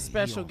be our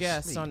special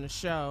guest on the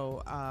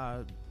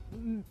show.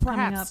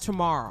 Perhaps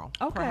tomorrow.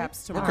 Okay.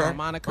 Perhaps tomorrow. Okay.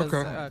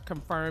 Monica's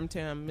confirmed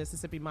him.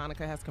 Mississippi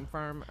Monica has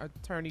confirmed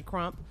Attorney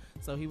Crump.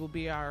 So he will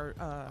be our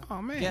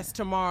guest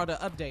tomorrow to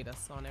update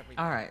us on everything.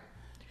 All right.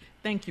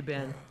 Thank you,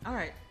 Ben. All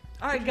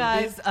right,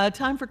 guys.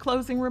 Time for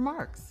closing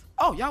remarks.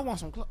 Oh, y'all want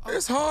some?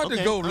 It's hard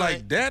to go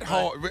that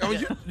hard. I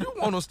mean, you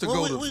want us to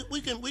go to? We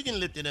can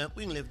lift it up.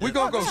 We can lift it up. We're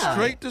gonna go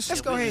straight to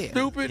Let's go ahead.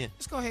 Stupid.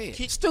 Let's go ahead.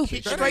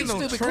 Stupid. That ain't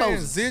no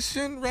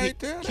transition right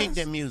there. Kick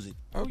that music.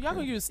 Oh, y'all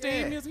gonna use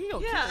Steve music?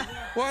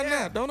 Why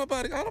not? Don't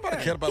nobody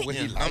care about what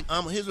he like.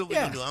 Here's what we're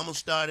gonna do. I'm gonna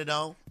start it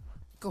off.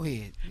 Go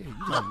ahead.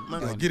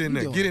 Get in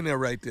there. Get in there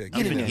right there.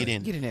 Get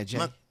in there, Jay.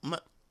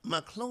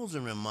 My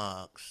closing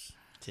remarks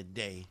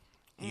today.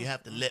 You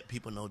have to let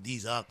people know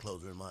these are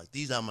closing remarks.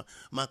 These are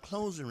my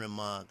closing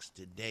remarks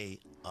today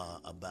are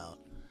about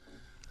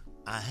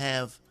I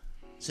have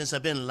since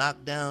I've been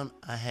locked down,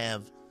 I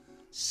have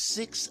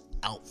 6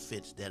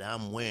 outfits that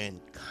I'm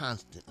wearing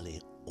constantly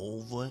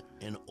over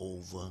and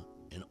over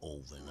and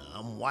over. Now,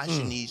 I'm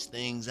washing these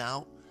things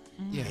out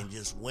and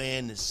just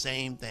wearing the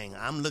same thing.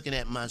 I'm looking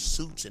at my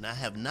suits, and I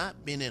have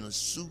not been in a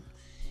suit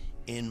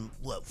in,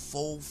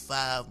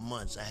 4-5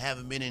 months. I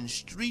haven't been in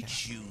street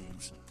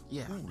shoes.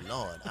 Yeah. Oh,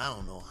 Lord, I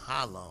don't know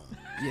how long.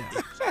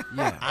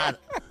 Yeah.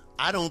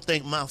 I don't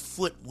think my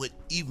foot would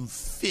even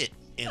fit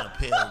in a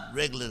pair of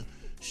regular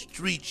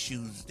street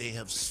shoes. They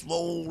have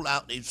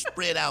they've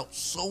spread out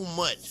so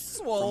much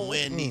from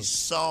wearing these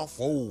soft,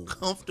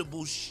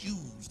 comfortable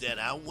shoes that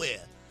I wear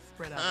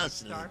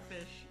constantly. Like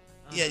starfish.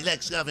 Yeah,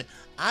 like starfish.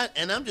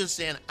 I'm just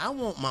saying, I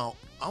want my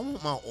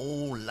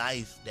old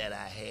life that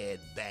I had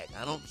back.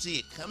 I don't see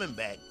it coming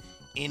back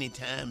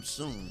anytime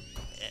soon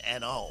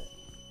at all.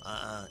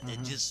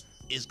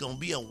 It's gonna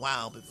be a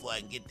while before I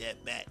can get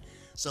that back.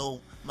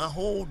 So my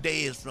whole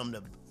day is from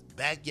the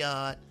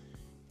backyard,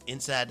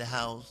 inside the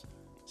house,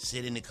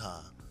 sit in the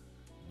car.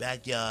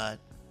 Backyard,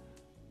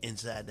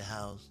 inside the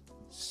house,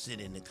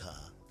 sit in the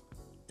car.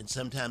 And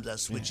sometimes I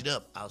switch it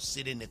up. I'll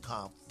sit in the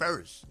car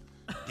first,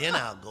 then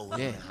I'll go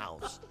in the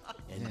house,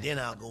 and then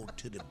I'll go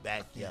to the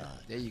backyard.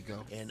 There you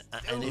go. And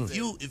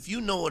if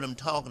you know what I'm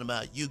talking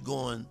about, you're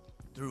going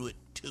through it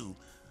too.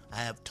 I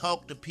have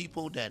talked to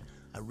people that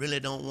I really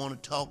don't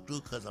want to talk to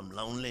because I'm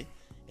lonely,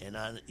 and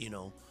I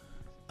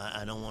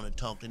don't want to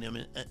talk to them.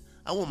 And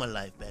I want my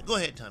life back. Go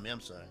ahead, Tommy.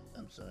 I'm sorry.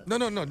 No.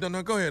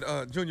 Go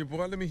ahead, Junior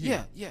boy. Let me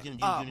hear. Yeah.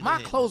 Junior, My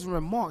go closing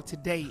remark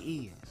today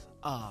is,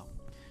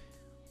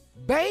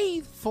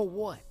 bathe for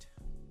what?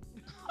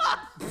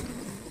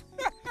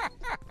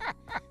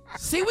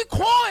 See, we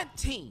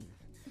quarantine.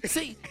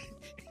 See,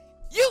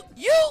 you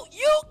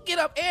get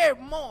up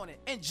every morning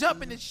and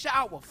jump in the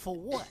shower for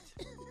what?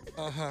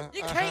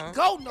 You can't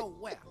go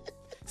nowhere.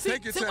 See,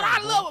 what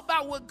I love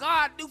about what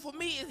God do for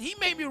me is He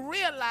made me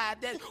realize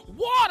that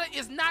water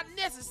is not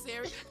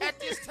necessary at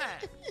this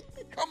time.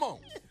 Come on.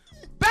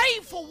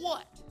 Bathe for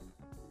what?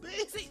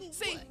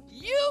 See,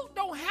 you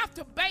don't have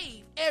to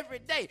bathe every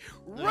day.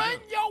 Run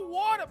your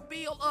water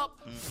bill up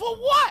for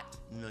what?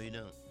 No, you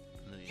don't.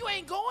 You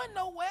ain't going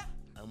nowhere.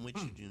 I'm with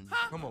you, Junior.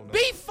 Come on now.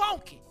 Be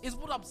funky is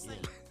what I'm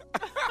saying.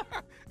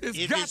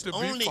 It's got to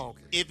be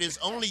funky. If it's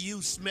only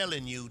you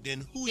smelling you,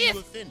 then who you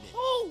offending?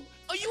 Who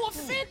are you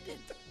offending?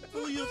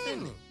 Who are you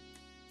offending?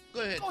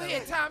 Go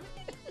ahead, Tommy.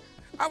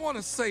 I want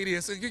to say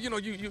this.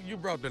 You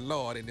brought the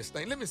Lord in this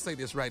thing. Let me say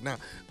this right now.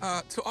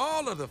 To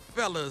all of the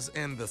fellas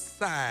and the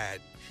side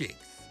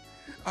chicks,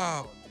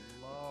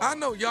 I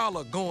know y'all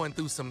are going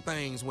through some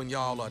things when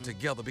y'all are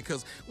together,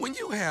 because when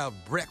you have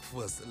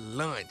breakfast,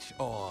 lunch,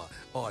 or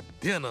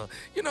dinner,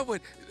 you know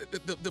what?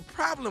 The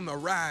problem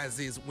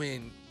arises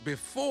when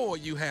before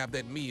you have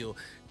that meal,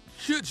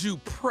 should you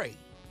pray?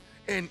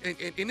 And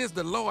is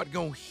the Lord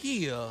going to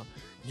hear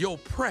your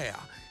prayer?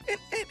 And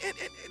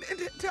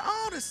to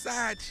all the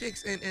side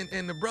chicks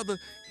and the brother,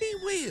 He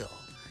will.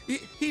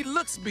 He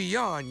looks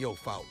beyond your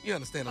fault. You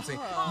understand what I'm saying?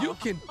 You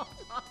can,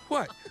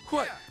 what?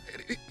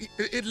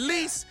 At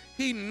least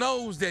He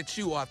knows that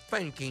you are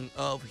thinking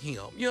of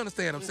Him. You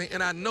understand what I'm saying?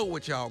 And I know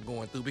what y'all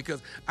going through,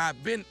 because I've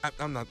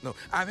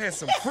had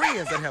some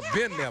friends that have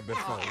been there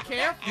before.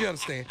 You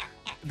understand?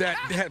 That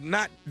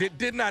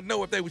did not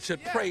know if they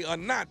should pray or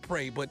not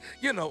pray. But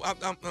to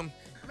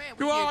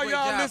all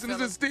y'all listening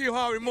to the Steve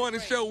Harvey Morning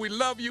Show, we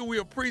love you. We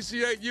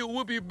appreciate you.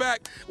 We'll be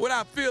back with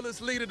our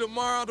fearless leader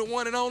tomorrow, the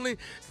one and only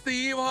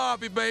Steve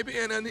Harvey, baby.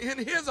 And in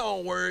his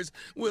own words,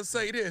 we'll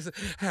say this: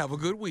 have a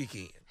good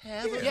weekend.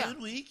 Have a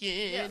good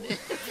weekend.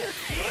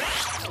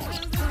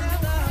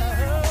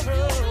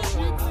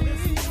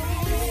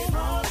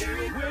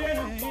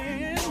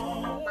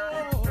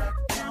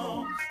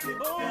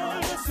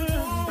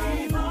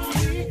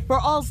 For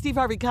all Steve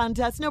Harvey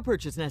contests, no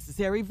purchase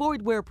necessary,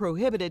 void where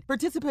prohibited.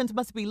 Participants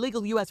must be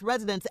legal U.S.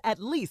 residents at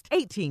least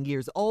 18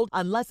 years old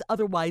unless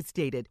otherwise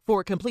stated.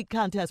 For complete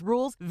contest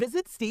rules,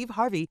 visit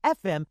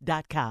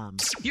SteveHarveyFM.com.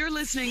 You're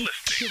listening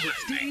to the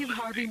Steve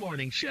Harvey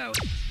Morning Show.